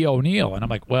Puppy O'Neill. And I'm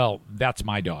like, well, that's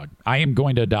my dog. I am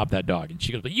going to adopt that dog. And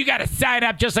she goes, but you got to sign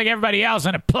up just like everybody else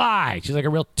and apply. She's like a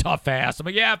real tough ass. I'm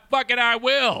like, yeah, fucking I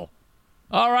will.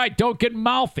 All right, don't get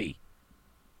mouthy.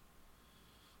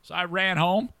 So I ran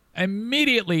home,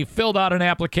 immediately filled out an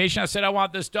application. I said, I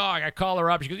want this dog. I call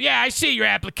her up. She goes, yeah, I see your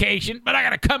application, but I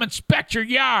got to come inspect your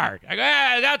yard. I go,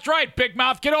 that's right, big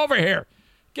mouth. Get over here.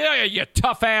 You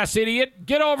tough ass idiot.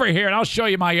 Get over here, and I'll show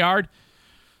you my yard.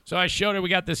 So I showed her we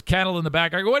got this kennel in the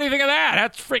back. I go, what do you think of that?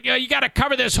 That's freaking. You got to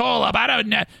cover this hole up.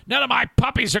 None of my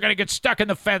puppies are going to get stuck in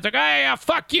the fence. I go, hey,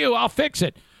 fuck you. I'll fix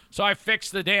it. So I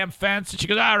fixed the damn fence. And she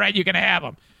goes, all right, you can have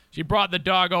him. She brought the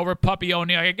dog over, Puppy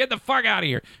O'Neill. I go, get the fuck out of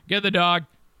here. Get the dog.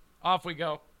 Off we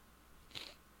go.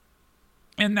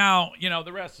 And now,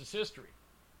 the rest is history.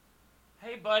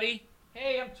 Hey, buddy.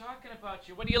 Hey, I'm talking about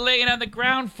you. What are you laying on the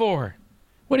ground for?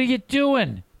 What are you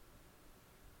doing?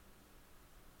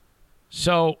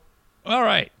 So, all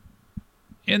right.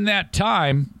 In that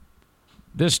time,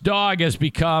 this dog has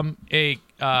become a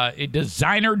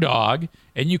designer dog,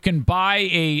 and you can buy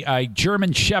a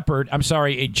German Shepherd. I'm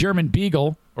sorry, a German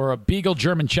Beagle or a Beagle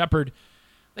German Shepherd.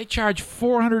 They charge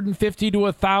 $450 to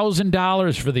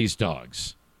 $1,000 for these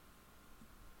dogs.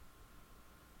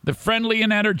 The friendly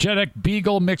and energetic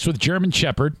Beagle mixed with German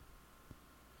Shepherd.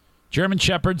 German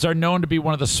Shepherds are known to be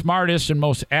one of the smartest and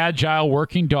most agile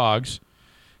working dogs.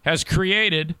 Has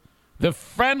created the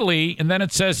friendly, and then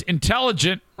it says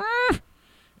intelligent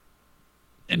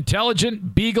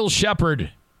Beagle Shepherd.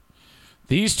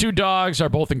 These two dogs are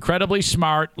both incredibly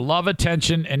smart, love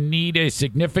attention, and need a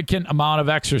significant amount of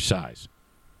exercise.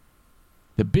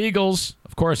 The Beagles,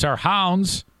 of course, are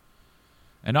hounds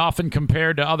and often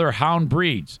compared to other hound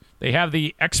breeds. They have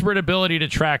the expert ability to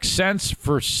track scents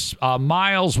for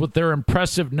miles with their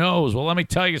impressive nose. Well, let me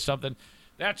tell you something.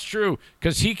 That's true,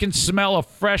 because he can smell a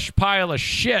fresh pile of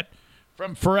shit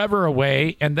from forever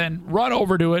away and then run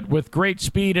over to it with great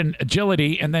speed and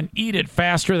agility and then eat it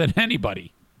faster than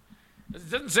anybody. It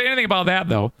doesn't say anything about that,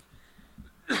 though.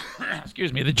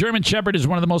 Excuse me. The German Shepherd is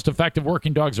one of the most effective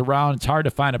working dogs around. It's hard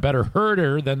to find a better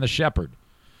herder than the Shepherd.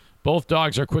 Both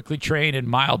dogs are quickly trained and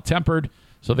mild-tempered,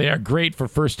 so they are great for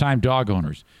first-time dog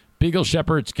owners. Beagle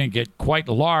Shepherds can get quite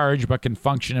large, but can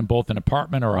function in both an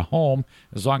apartment or a home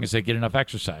as long as they get enough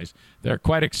exercise. They're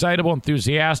quite excitable,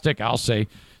 enthusiastic. I'll say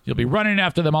you'll be running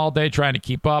after them all day trying to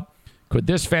keep up. Could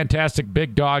this fantastic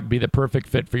big dog be the perfect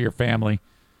fit for your family?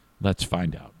 Let's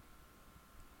find out.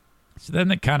 So then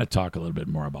they kind of talk a little bit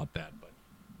more about that. But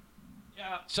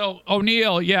yeah, so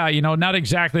O'Neill, not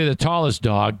exactly the tallest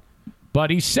dog, but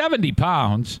he's 70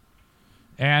 pounds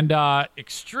and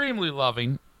extremely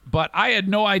loving. But I had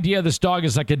no idea this dog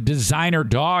is like a designer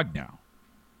dog now.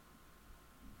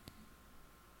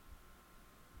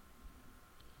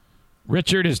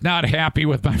 Richard is not happy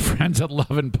with my friends at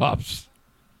Lovin' Pups.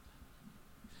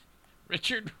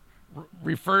 Richard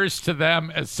refers to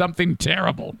them as something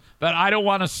terrible that I don't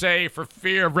want to say for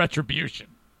fear of retribution.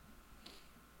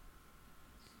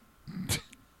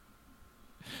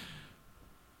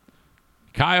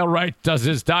 Kyle writes, does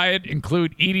his diet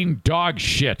include eating dog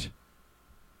shit?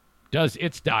 Does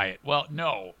its diet? Well,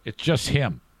 no, it's just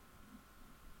him.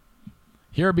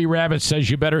 Here B. Rabbit says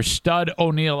you better stud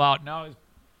O'Neill out. No, I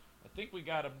think we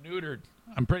got him neutered.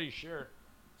 I'm pretty sure.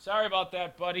 Sorry about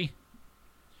that, buddy.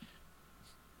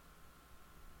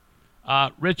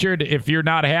 Richard, if you're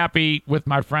not happy with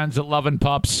my friends at Lovin'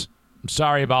 Pups, I'm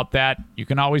sorry about that. You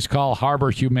can always call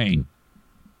Harbor Humane.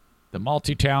 The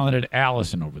multi-talented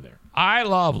Allison over there. I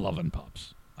love Lovin'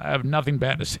 Pups. I have nothing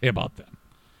bad to say about them.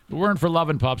 If it weren't for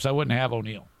Lovin' Pups, I wouldn't have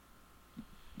O'Neill.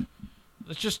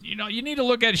 It's just, you need to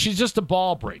look at it. She's just a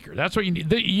ball breaker. That's what you need.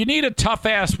 You need a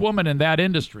tough-ass woman in that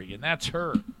industry, and that's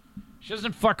her. She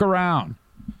doesn't fuck around.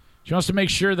 She wants to make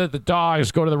sure that the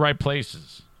dogs go to the right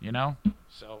places,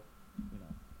 So,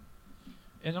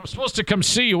 And I'm supposed to come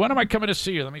see you. When am I coming to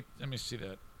see you? Let me see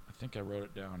that. I think I wrote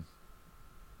it down.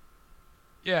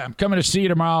 Yeah, I'm coming to see you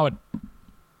tomorrow at...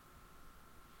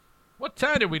 What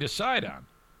time did we decide on?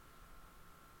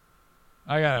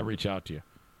 I got to reach out to you.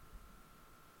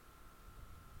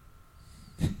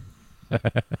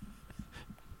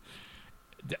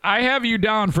 I have you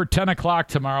down for 10 o'clock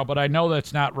tomorrow, but I know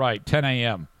that's not right. 10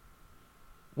 a.m.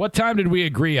 What time did we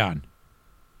agree on?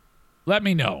 Let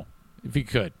me know, if you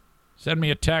could. Send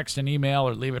me a text, an email,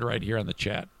 or leave it right here on the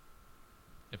chat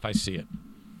if I see it.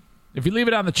 If you leave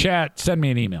it on the chat, send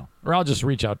me an email, or I'll just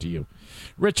reach out to you.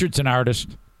 Richard's an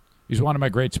artist. He's one of my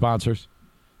great sponsors,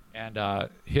 and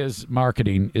his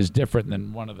marketing is different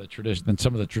than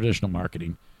some of the traditional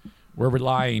marketing. We're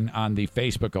relying on the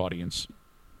Facebook audience,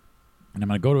 and I'm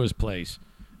going to go to his place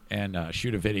and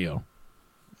shoot a video,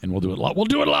 and we'll do it. We'll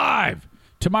do it live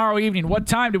tomorrow evening. What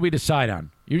time did we decide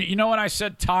on? You know when I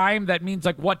said time, that means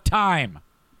like what time?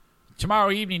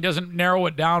 Tomorrow evening doesn't narrow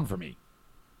it down for me.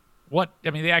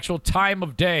 The actual time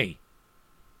of day.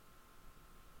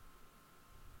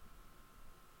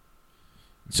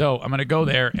 So I'm going to go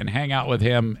there and hang out with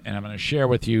him, and I'm going to share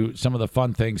with you some of the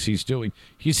fun things he's doing.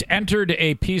 He's entered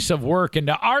a piece of work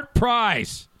into Art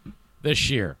Prize this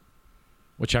year,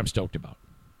 which I'm stoked about.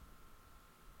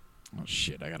 Oh,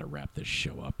 shit, I got to wrap this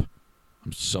show up.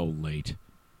 I'm so late.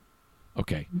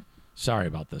 Okay, sorry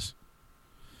about this.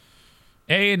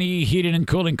 A&E Heating and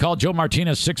Cooling. Call Joe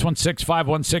Martinez,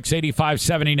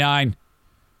 616-516-8579.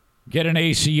 Get an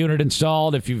AC unit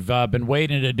installed. If you've been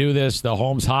waiting to do this, the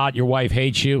home's hot, your wife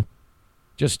hates you,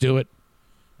 just do it.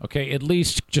 Okay, at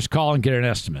least just call and get an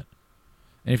estimate.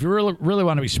 And if you really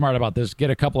want to be smart about this,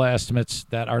 get a couple of estimates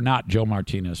that are not Joe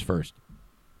Martinez first.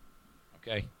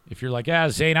 Okay? If you're like,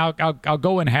 Zane, I'll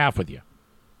go in half with you.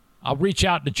 I'll reach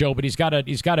out to Joe, but he's got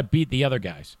to beat the other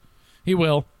guys. He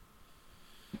will.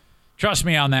 Trust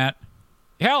me on that.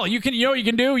 Hell, you know what you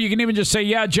can do? You can even just say,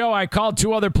 yeah, Joe, I called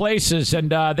 2 other places,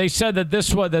 and they said that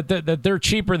this one that they're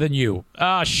cheaper than you.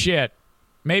 Ah, shit.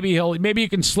 Maybe you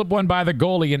can slip one by the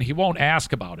goalie, and he won't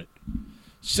ask about it.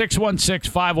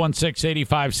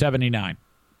 616-516-8579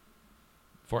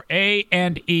 for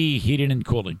A&E Heating and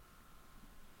Cooling.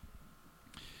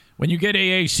 When you get a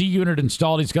AC unit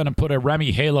installed, he's going to put a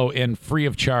Remy Halo in free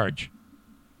of charge.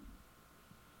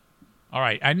 All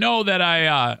right, I know that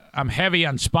I'm heavy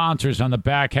on sponsors on the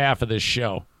back half of this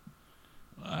show.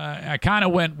 I kind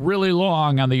of went really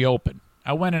long on the Open.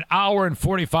 I went an hour and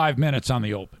 45 minutes on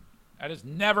the Open. That has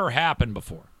never happened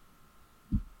before.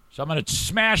 So I'm going to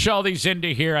smash all these into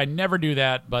here. I never do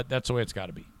that, but that's the way it's got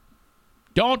to be.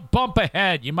 Don't bump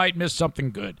ahead. You might miss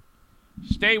something good.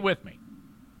 Stay with me.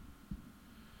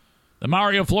 The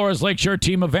Mario Flores Lakeshore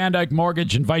team of Van Dyke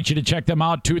Mortgage invite you to check them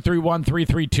out,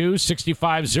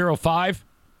 231-332-6505.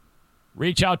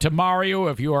 Reach out to Mario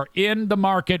if you are in the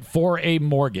market for a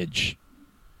mortgage.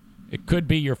 It could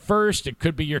be your first. It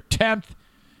could be your 10th.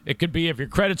 It could be if your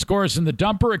credit score is in the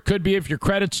dumper. It could be if your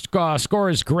credit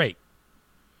score is great.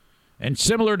 And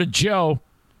similar to Joe,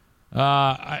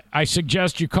 I I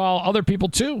suggest you call other people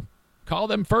too. Call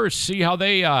them first. See how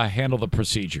they handle the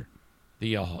procedure,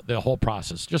 the whole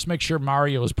process. Just make sure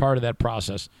Mario is part of that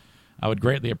process. I would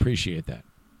greatly appreciate that.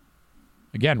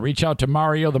 Again, reach out to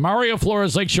Mario, the Mario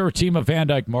Flores Lakeshore team of Van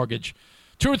Dyke Mortgage.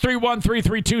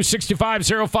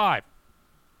 231-332-6505.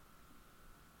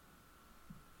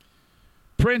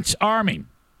 Prince Army.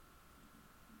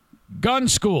 Gun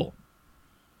school.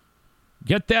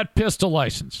 Get that pistol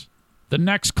license. The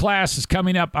next class is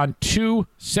coming up on 2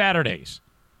 Saturdays.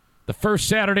 The first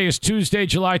Saturday is Tuesday,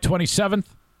 July 27th.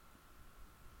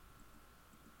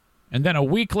 And then a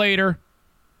week later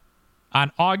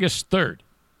on August 3rd.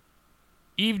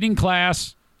 Evening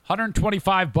class,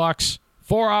 $125,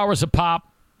 4 hours a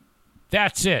pop.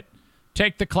 That's it.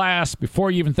 Take the class before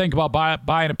you even think about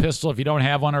buying a pistol. If you don't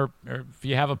have one, or if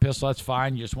you have a pistol, that's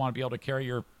fine. You just want to be able to carry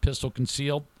your pistol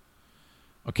concealed.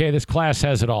 Okay, this class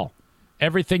has it all.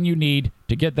 Everything you need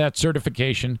to get that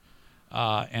certification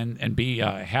and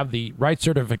have the right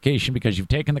certification, because you've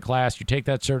taken the class. You take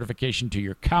that certification to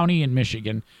your county in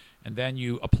Michigan, and then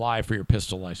you apply for your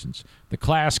pistol license. The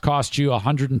class costs you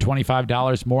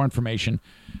 $125. More information,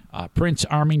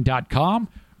 princearming.com,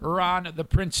 or on the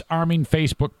Prince Arming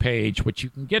Facebook page, which you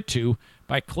can get to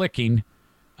by clicking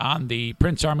on the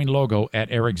Prince Arming logo at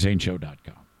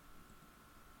ericzaneshow.com.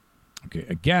 Okay,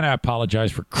 again, I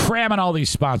apologize for cramming all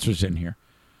these sponsors in here,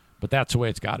 but that's the way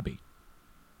it's got to be.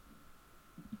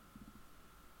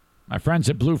 My friends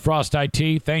at Blue Frost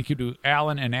IT, thank you to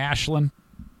Alan and Ashlyn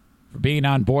for being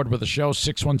on board with the show.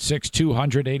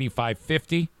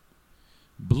 616-200-8550.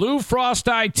 Blue Frost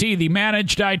IT, the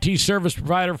managed IT service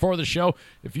provider for the show.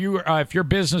 If your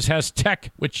business has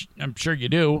tech, which I'm sure you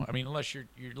do, I mean, unless you're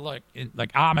like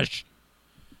Amish,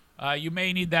 you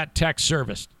may need that tech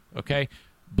serviced. Okay,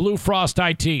 Blue Frost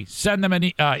IT. Send them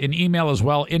an email as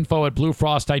well.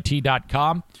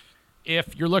 info@bluefrostit.com.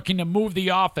 If you're looking to move the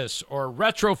office or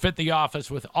retrofit the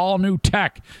office with all new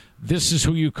tech, this is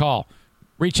who you call.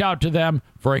 Reach out to them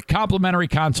for a complimentary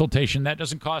consultation. That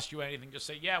doesn't cost you anything. Just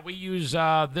say, yeah, we use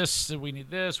this. We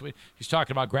need this. He's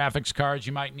talking about graphics cards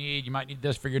you might need. You might need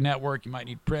this for your network. You might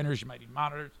need printers. You might need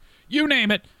monitors. You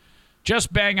name it.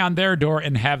 Just bang on their door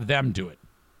and have them do it.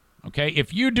 Okay?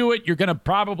 If you do it, you're going to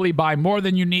probably buy more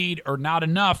than you need or not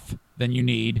enough than you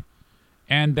need.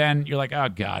 And then you're like, oh,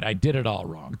 God, I did it all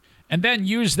wrong. And then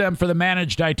use them for the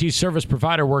managed IT service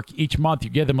provider work each month. You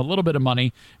give them a little bit of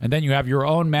money, and then you have your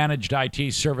own managed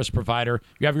IT service provider.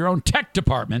 You have your own tech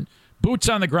department, boots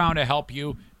on the ground to help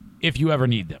you if you ever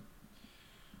need them.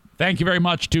 Thank you very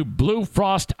much to Blue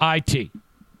Frost IT.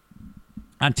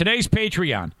 On today's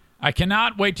Patreon, I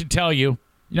cannot wait to tell you,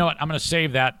 you know what, I'm going to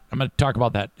save that. I'm going to talk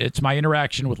about that. It's my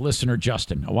interaction with listener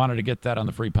Justin. I wanted to get that on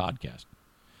the free podcast.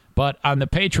 But on the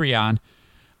Patreon,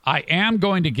 I am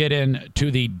going to get into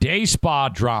the day spa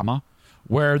drama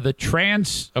where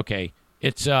it's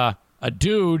a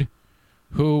dude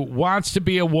who wants to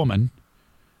be a woman,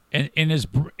 and in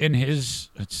his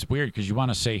it's weird because you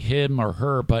want to say him or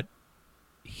her, but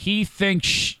he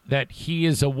thinks that he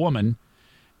is a woman,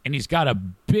 and he's got a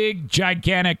big,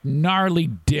 gigantic, gnarly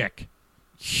dick.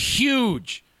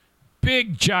 Huge,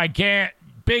 big, gigantic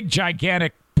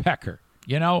pecker.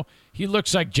 You know, he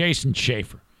looks like Jason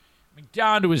Schaefer.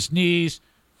 Down to his knees,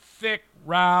 thick,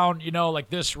 round, like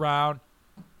this round.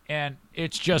 And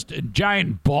it's just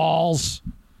giant balls.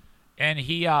 And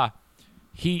he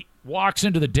walks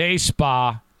into the day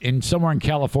spa somewhere in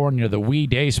California, the Wee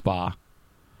Day Spa,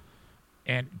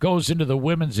 and goes into the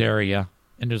women's area.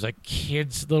 And there's like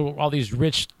kids, all these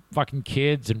rich fucking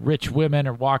kids and rich women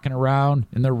are walking around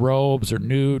in their robes or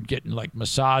nude, getting like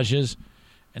massages.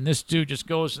 And this dude just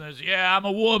goes and says, yeah, I'm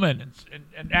a woman,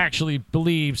 and actually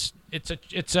believes it's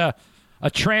a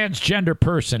transgender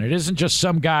person. It isn't just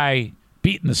some guy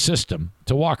beating the system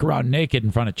to walk around naked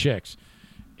in front of chicks.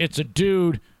 It's a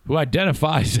dude who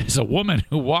identifies as a woman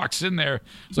who walks in there.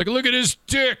 It's like, look at his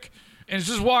dick. And he's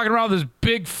just walking around with this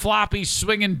big, floppy,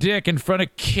 swinging dick in front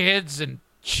of kids and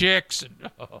chicks.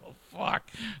 And, oh, fuck.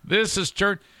 This has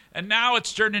turned, and now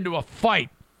it's turned into a fight.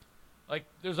 Like,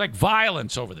 there's like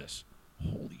violence over this.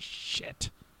 Holy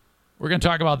shit. We're going to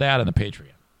talk about that on the Patreon.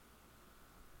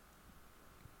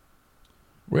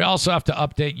 We also have to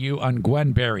update you on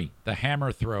Gwen Berry, the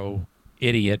hammer throw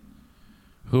idiot,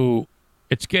 who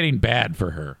it's getting bad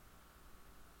for her.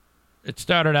 It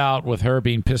started out with her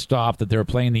being pissed off that they were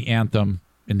playing the anthem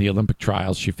in the Olympic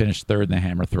trials. She finished third in the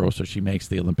hammer throw, so she makes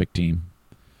the Olympic team.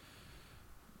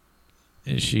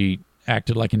 She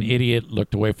acted like an idiot,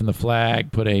 looked away from the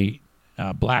flag, put a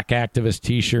black activist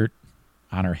T-shirt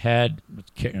on her head,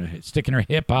 sticking her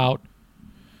hip out,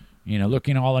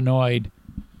 looking all annoyed.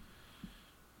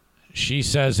 she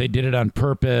says they did it on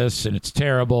purpose and it's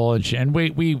terrible. And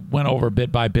we went over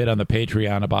bit by bit on the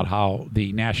Patreon about how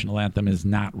the national anthem is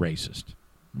not racist.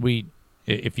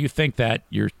 If you think that,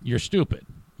 you're stupid.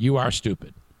 You are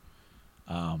stupid.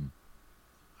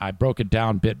 I broke it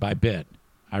down bit by bit.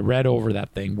 I read over that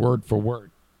thing word for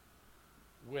word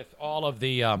with all of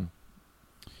the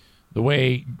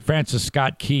way Francis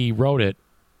Scott Key wrote it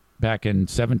back in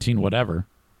 17 whatever,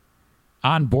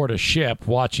 on board a ship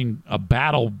watching a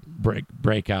battle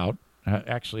break out.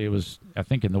 Actually, it was, I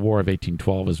think, in the War of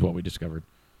 1812 is what we discovered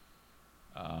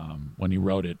when he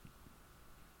wrote it.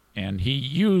 And he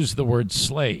used the word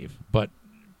slave, but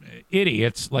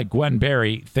idiots like Gwen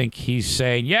Berry think he's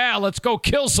saying, yeah, let's go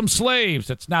kill some slaves.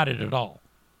 That's not it at all.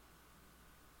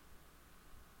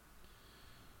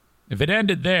 If it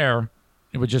ended there,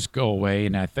 it would just go away,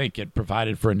 and I think it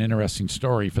provided for an interesting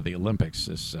story for the Olympics.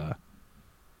 This,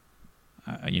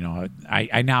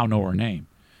 I now know her name.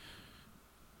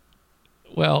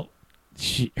 Well,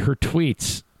 her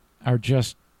tweets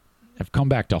have come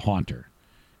back to haunt her.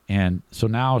 And so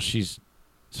now she's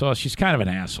kind of an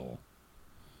asshole.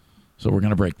 So we're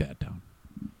going to break that down.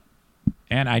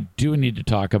 And I do need to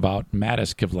talk about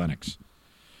Mattis Kivlenieks.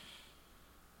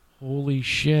 Holy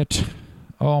shit.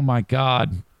 Oh, my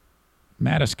God.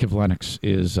 Mattis Kivlenieks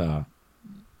is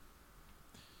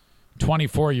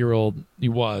 24-year-old. He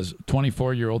was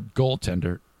 24-year-old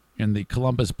goaltender in the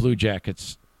Columbus Blue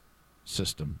Jackets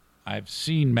system. I've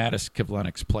seen Mattis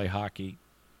Kivlenieks play hockey.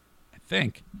 I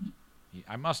think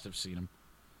I must have seen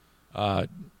him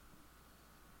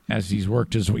as he's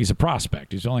worked he's a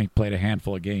prospect. He's only played a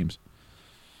handful of games.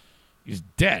 He's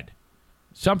dead.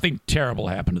 Something terrible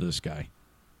happened to this guy.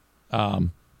 It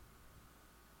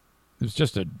was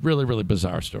just a really, really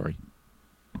bizarre story.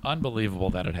 Unbelievable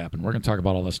that it happened. We're going to talk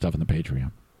about all this stuff in the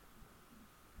Patreon.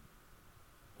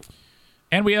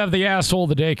 And we have the asshole of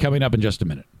the day coming up in just a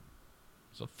minute.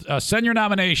 So send your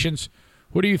nominations.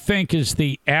 Who do you think is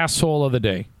the asshole of the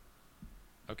day?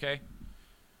 Okay?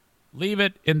 Leave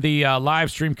it in the live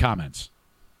stream comments.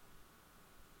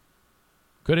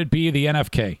 Could it be the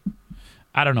NFK?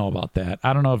 I don't know about that.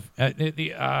 I don't know if...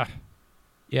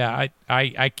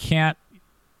 I can't...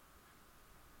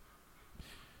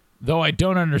 Though I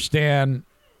don't understand...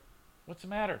 What's the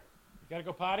matter? You got to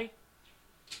go potty?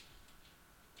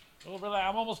 Oh, really?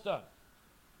 I'm almost done.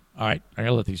 All right. I got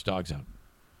to let these dogs out.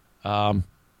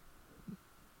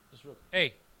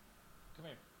 Hey, come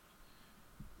here.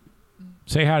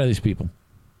 Say hi to these people.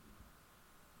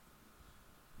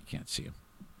 You can't see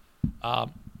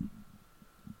them.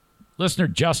 Listener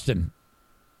Justin,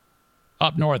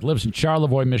 up north, lives in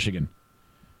Charlevoix, Michigan.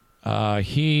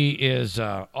 He is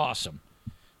awesome.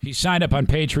 He signed up on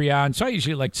Patreon. So I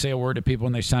usually like to say a word to people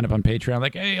when they sign up on Patreon.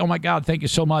 Like, hey, oh, my God, thank you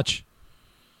so much.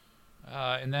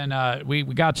 And then we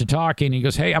got to talking. He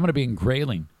goes, hey, I'm going to be in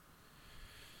Grayling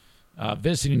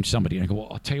visiting somebody. And I go, well,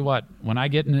 I'll tell you what. When I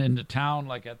get into town,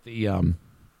 like at the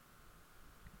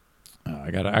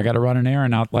I got to run an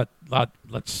errand out.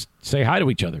 Let's say hi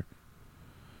to each other.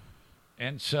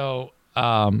 And so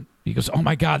he goes, oh,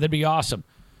 my God, that'd be awesome.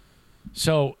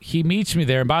 So he meets me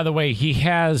there. And by the way, he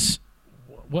has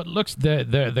what looks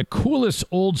the coolest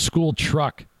old school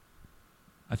truck.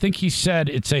 I think he said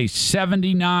it's a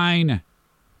 79.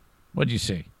 What did you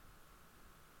say?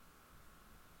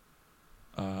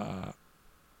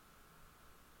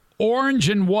 Orange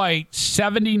and white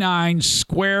 79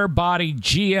 square body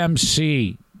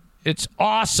GMC. It's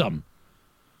awesome.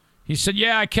 He said,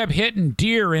 yeah, I kept hitting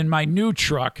deer in my new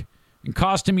truck and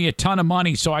costing me a ton of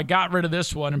money, so I got rid of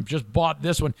this one and just bought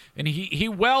this one. And he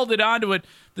welded onto it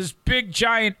this big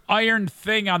giant iron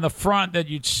thing on the front that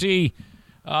you'd see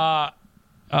like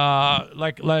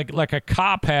a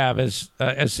cop have as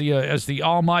the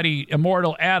almighty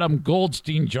immortal Adam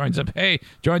Goldstein joins us. Hey,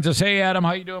 Adam,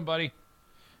 how you doing, buddy?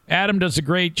 Adam does a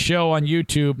great show on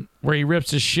YouTube where he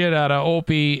rips the shit out of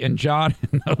Opie and John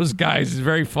and those guys. It's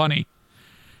very funny.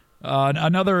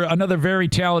 Another very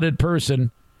talented person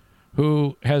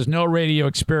who has no radio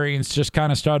experience, just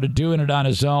kind of started doing it on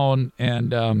his own.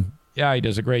 And, he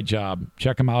does a great job.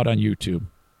 Check him out on YouTube.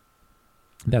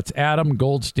 That's Adam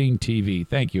Goldstein TV.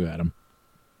 Thank you, Adam.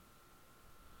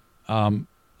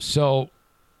 So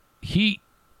he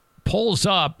pulls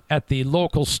up at the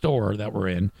local store that we're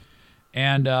in,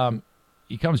 and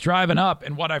he comes driving up.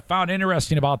 And what I found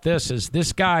interesting about this is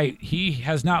this guy, he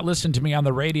has not listened to me on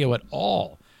the radio at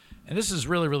all. And this is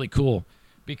really, really cool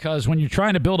because when you're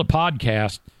trying to build a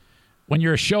podcast, when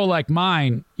you're a show like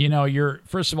mine,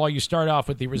 first of all, you start off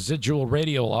with the residual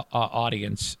radio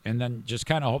audience and then just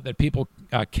kind of hope that people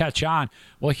catch on.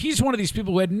 Well, he's one of these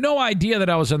people who had no idea that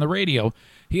I was on the radio.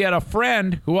 He had a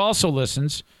friend who also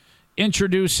listens,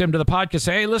 introduce him to the podcast.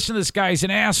 Say, hey, listen to this guy. He's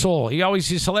an asshole.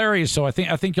 He's hilarious. So I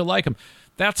think you'll like him.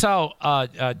 That's how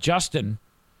Justin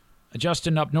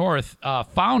up north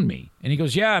found me. And he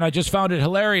goes, yeah, and I just found it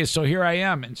hilarious. So here I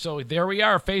am. And so there we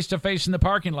are, face to face in the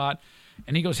parking lot.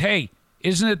 And he goes, hey,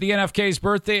 isn't it the NFK's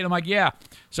birthday? And I'm like, yeah.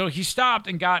 So he stopped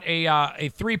and got a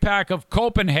 3-pack of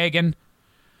Copenhagen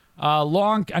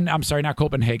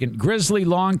Grizzly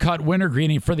long cut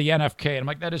wintergreening for the NFK. And I'm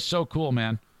like, that is so cool,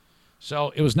 man.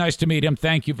 So it was nice to meet him.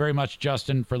 Thank you very much,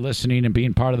 Justin, for listening and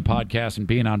being part of the podcast and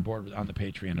being on board on the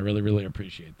Patreon. I really, really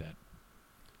appreciate that.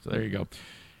 So there you go.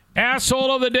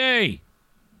 Asshole of the day.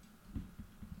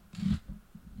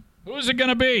 Who's it going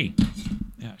to be?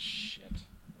 Ah, shit.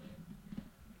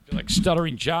 I feel like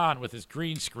Stuttering John with his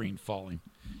green screen falling.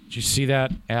 Did you see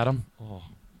that, Adam? Oh.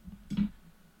 You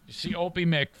see Opie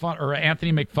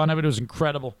Anthony make fun of it? It was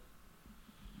incredible.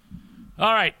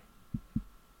 All right.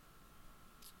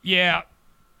 Yeah.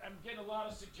 I'm getting a lot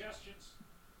of suggestions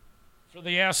for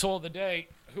the asshole of the day.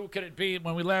 Who could it be?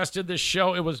 When we last did this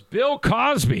show, it was Bill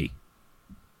Cosby.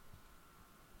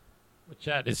 Which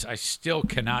that is, I still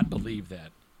cannot believe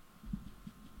that.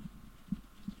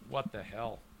 What the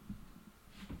hell?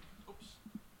 Oops.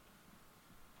 I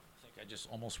think I just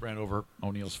almost ran over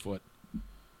O'Neill's foot.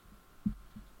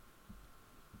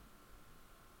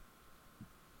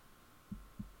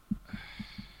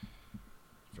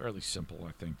 Fairly simple,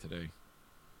 I think, today.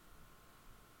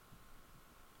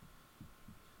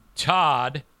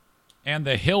 Todd and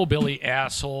the hillbilly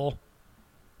asshole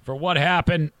for what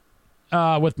happened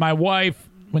with my wife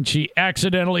when she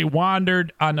accidentally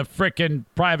wandered on the frickin'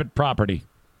 private property.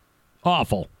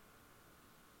 Awful.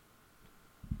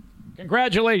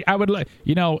 Congratulate. I would,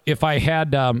 if I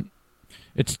had, I'm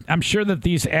sure that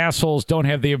these assholes don't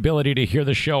have the ability to hear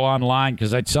the show online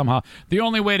because the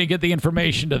only way to get the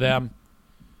information to them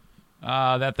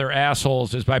that they're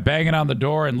assholes is by banging on the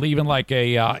door and leaving like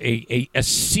a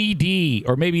CD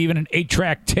or maybe even an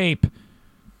 8-track tape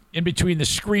in between the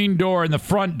screen door and the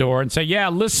front door and say, yeah,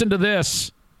 listen to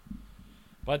this.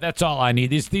 But that's all I need.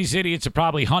 These idiots will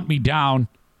probably hunt me down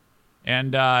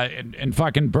and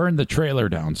fucking burn the trailer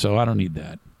down, so I don't need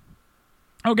that.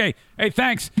 Okay. Hey,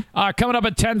 thanks. Coming up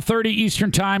at 10:30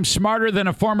 Eastern Time, Smarter Than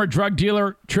a Former Drug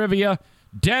Dealer trivia.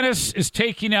 Dennis is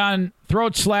taking on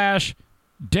Throat Slash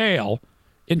Dale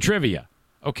in trivia.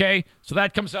 Okay? So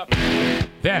that comes up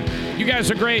then. You guys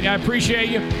are great. I appreciate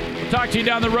you. We'll talk to you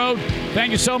down the road.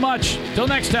 Thank you so much. Till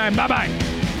next time. Bye-bye.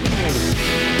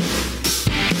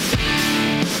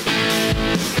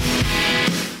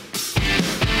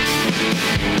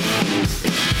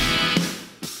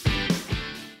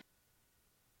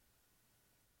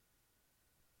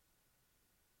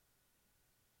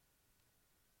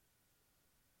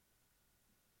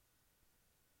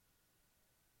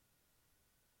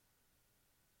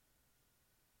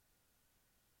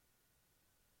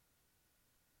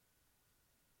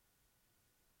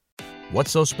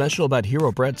 What's so special about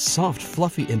Hero Bread's soft,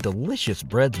 fluffy, and delicious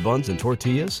breads, buns, and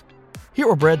tortillas?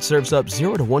 Hero Bread serves up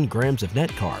 0 to 1 grams of net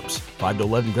carbs, 5 to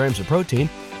 11 grams of protein,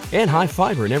 and high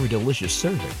fiber in every delicious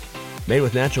serving. Made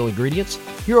with natural ingredients,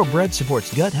 Hero Bread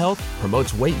supports gut health,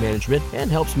 promotes weight management, and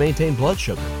helps maintain blood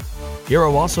sugar.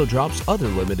 Hero also drops other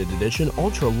limited edition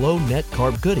ultra-low net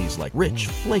carb goodies like rich,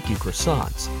 flaky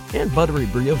croissants and buttery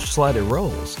brioche slider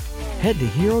rolls. Head to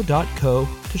hero.co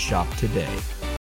to shop today.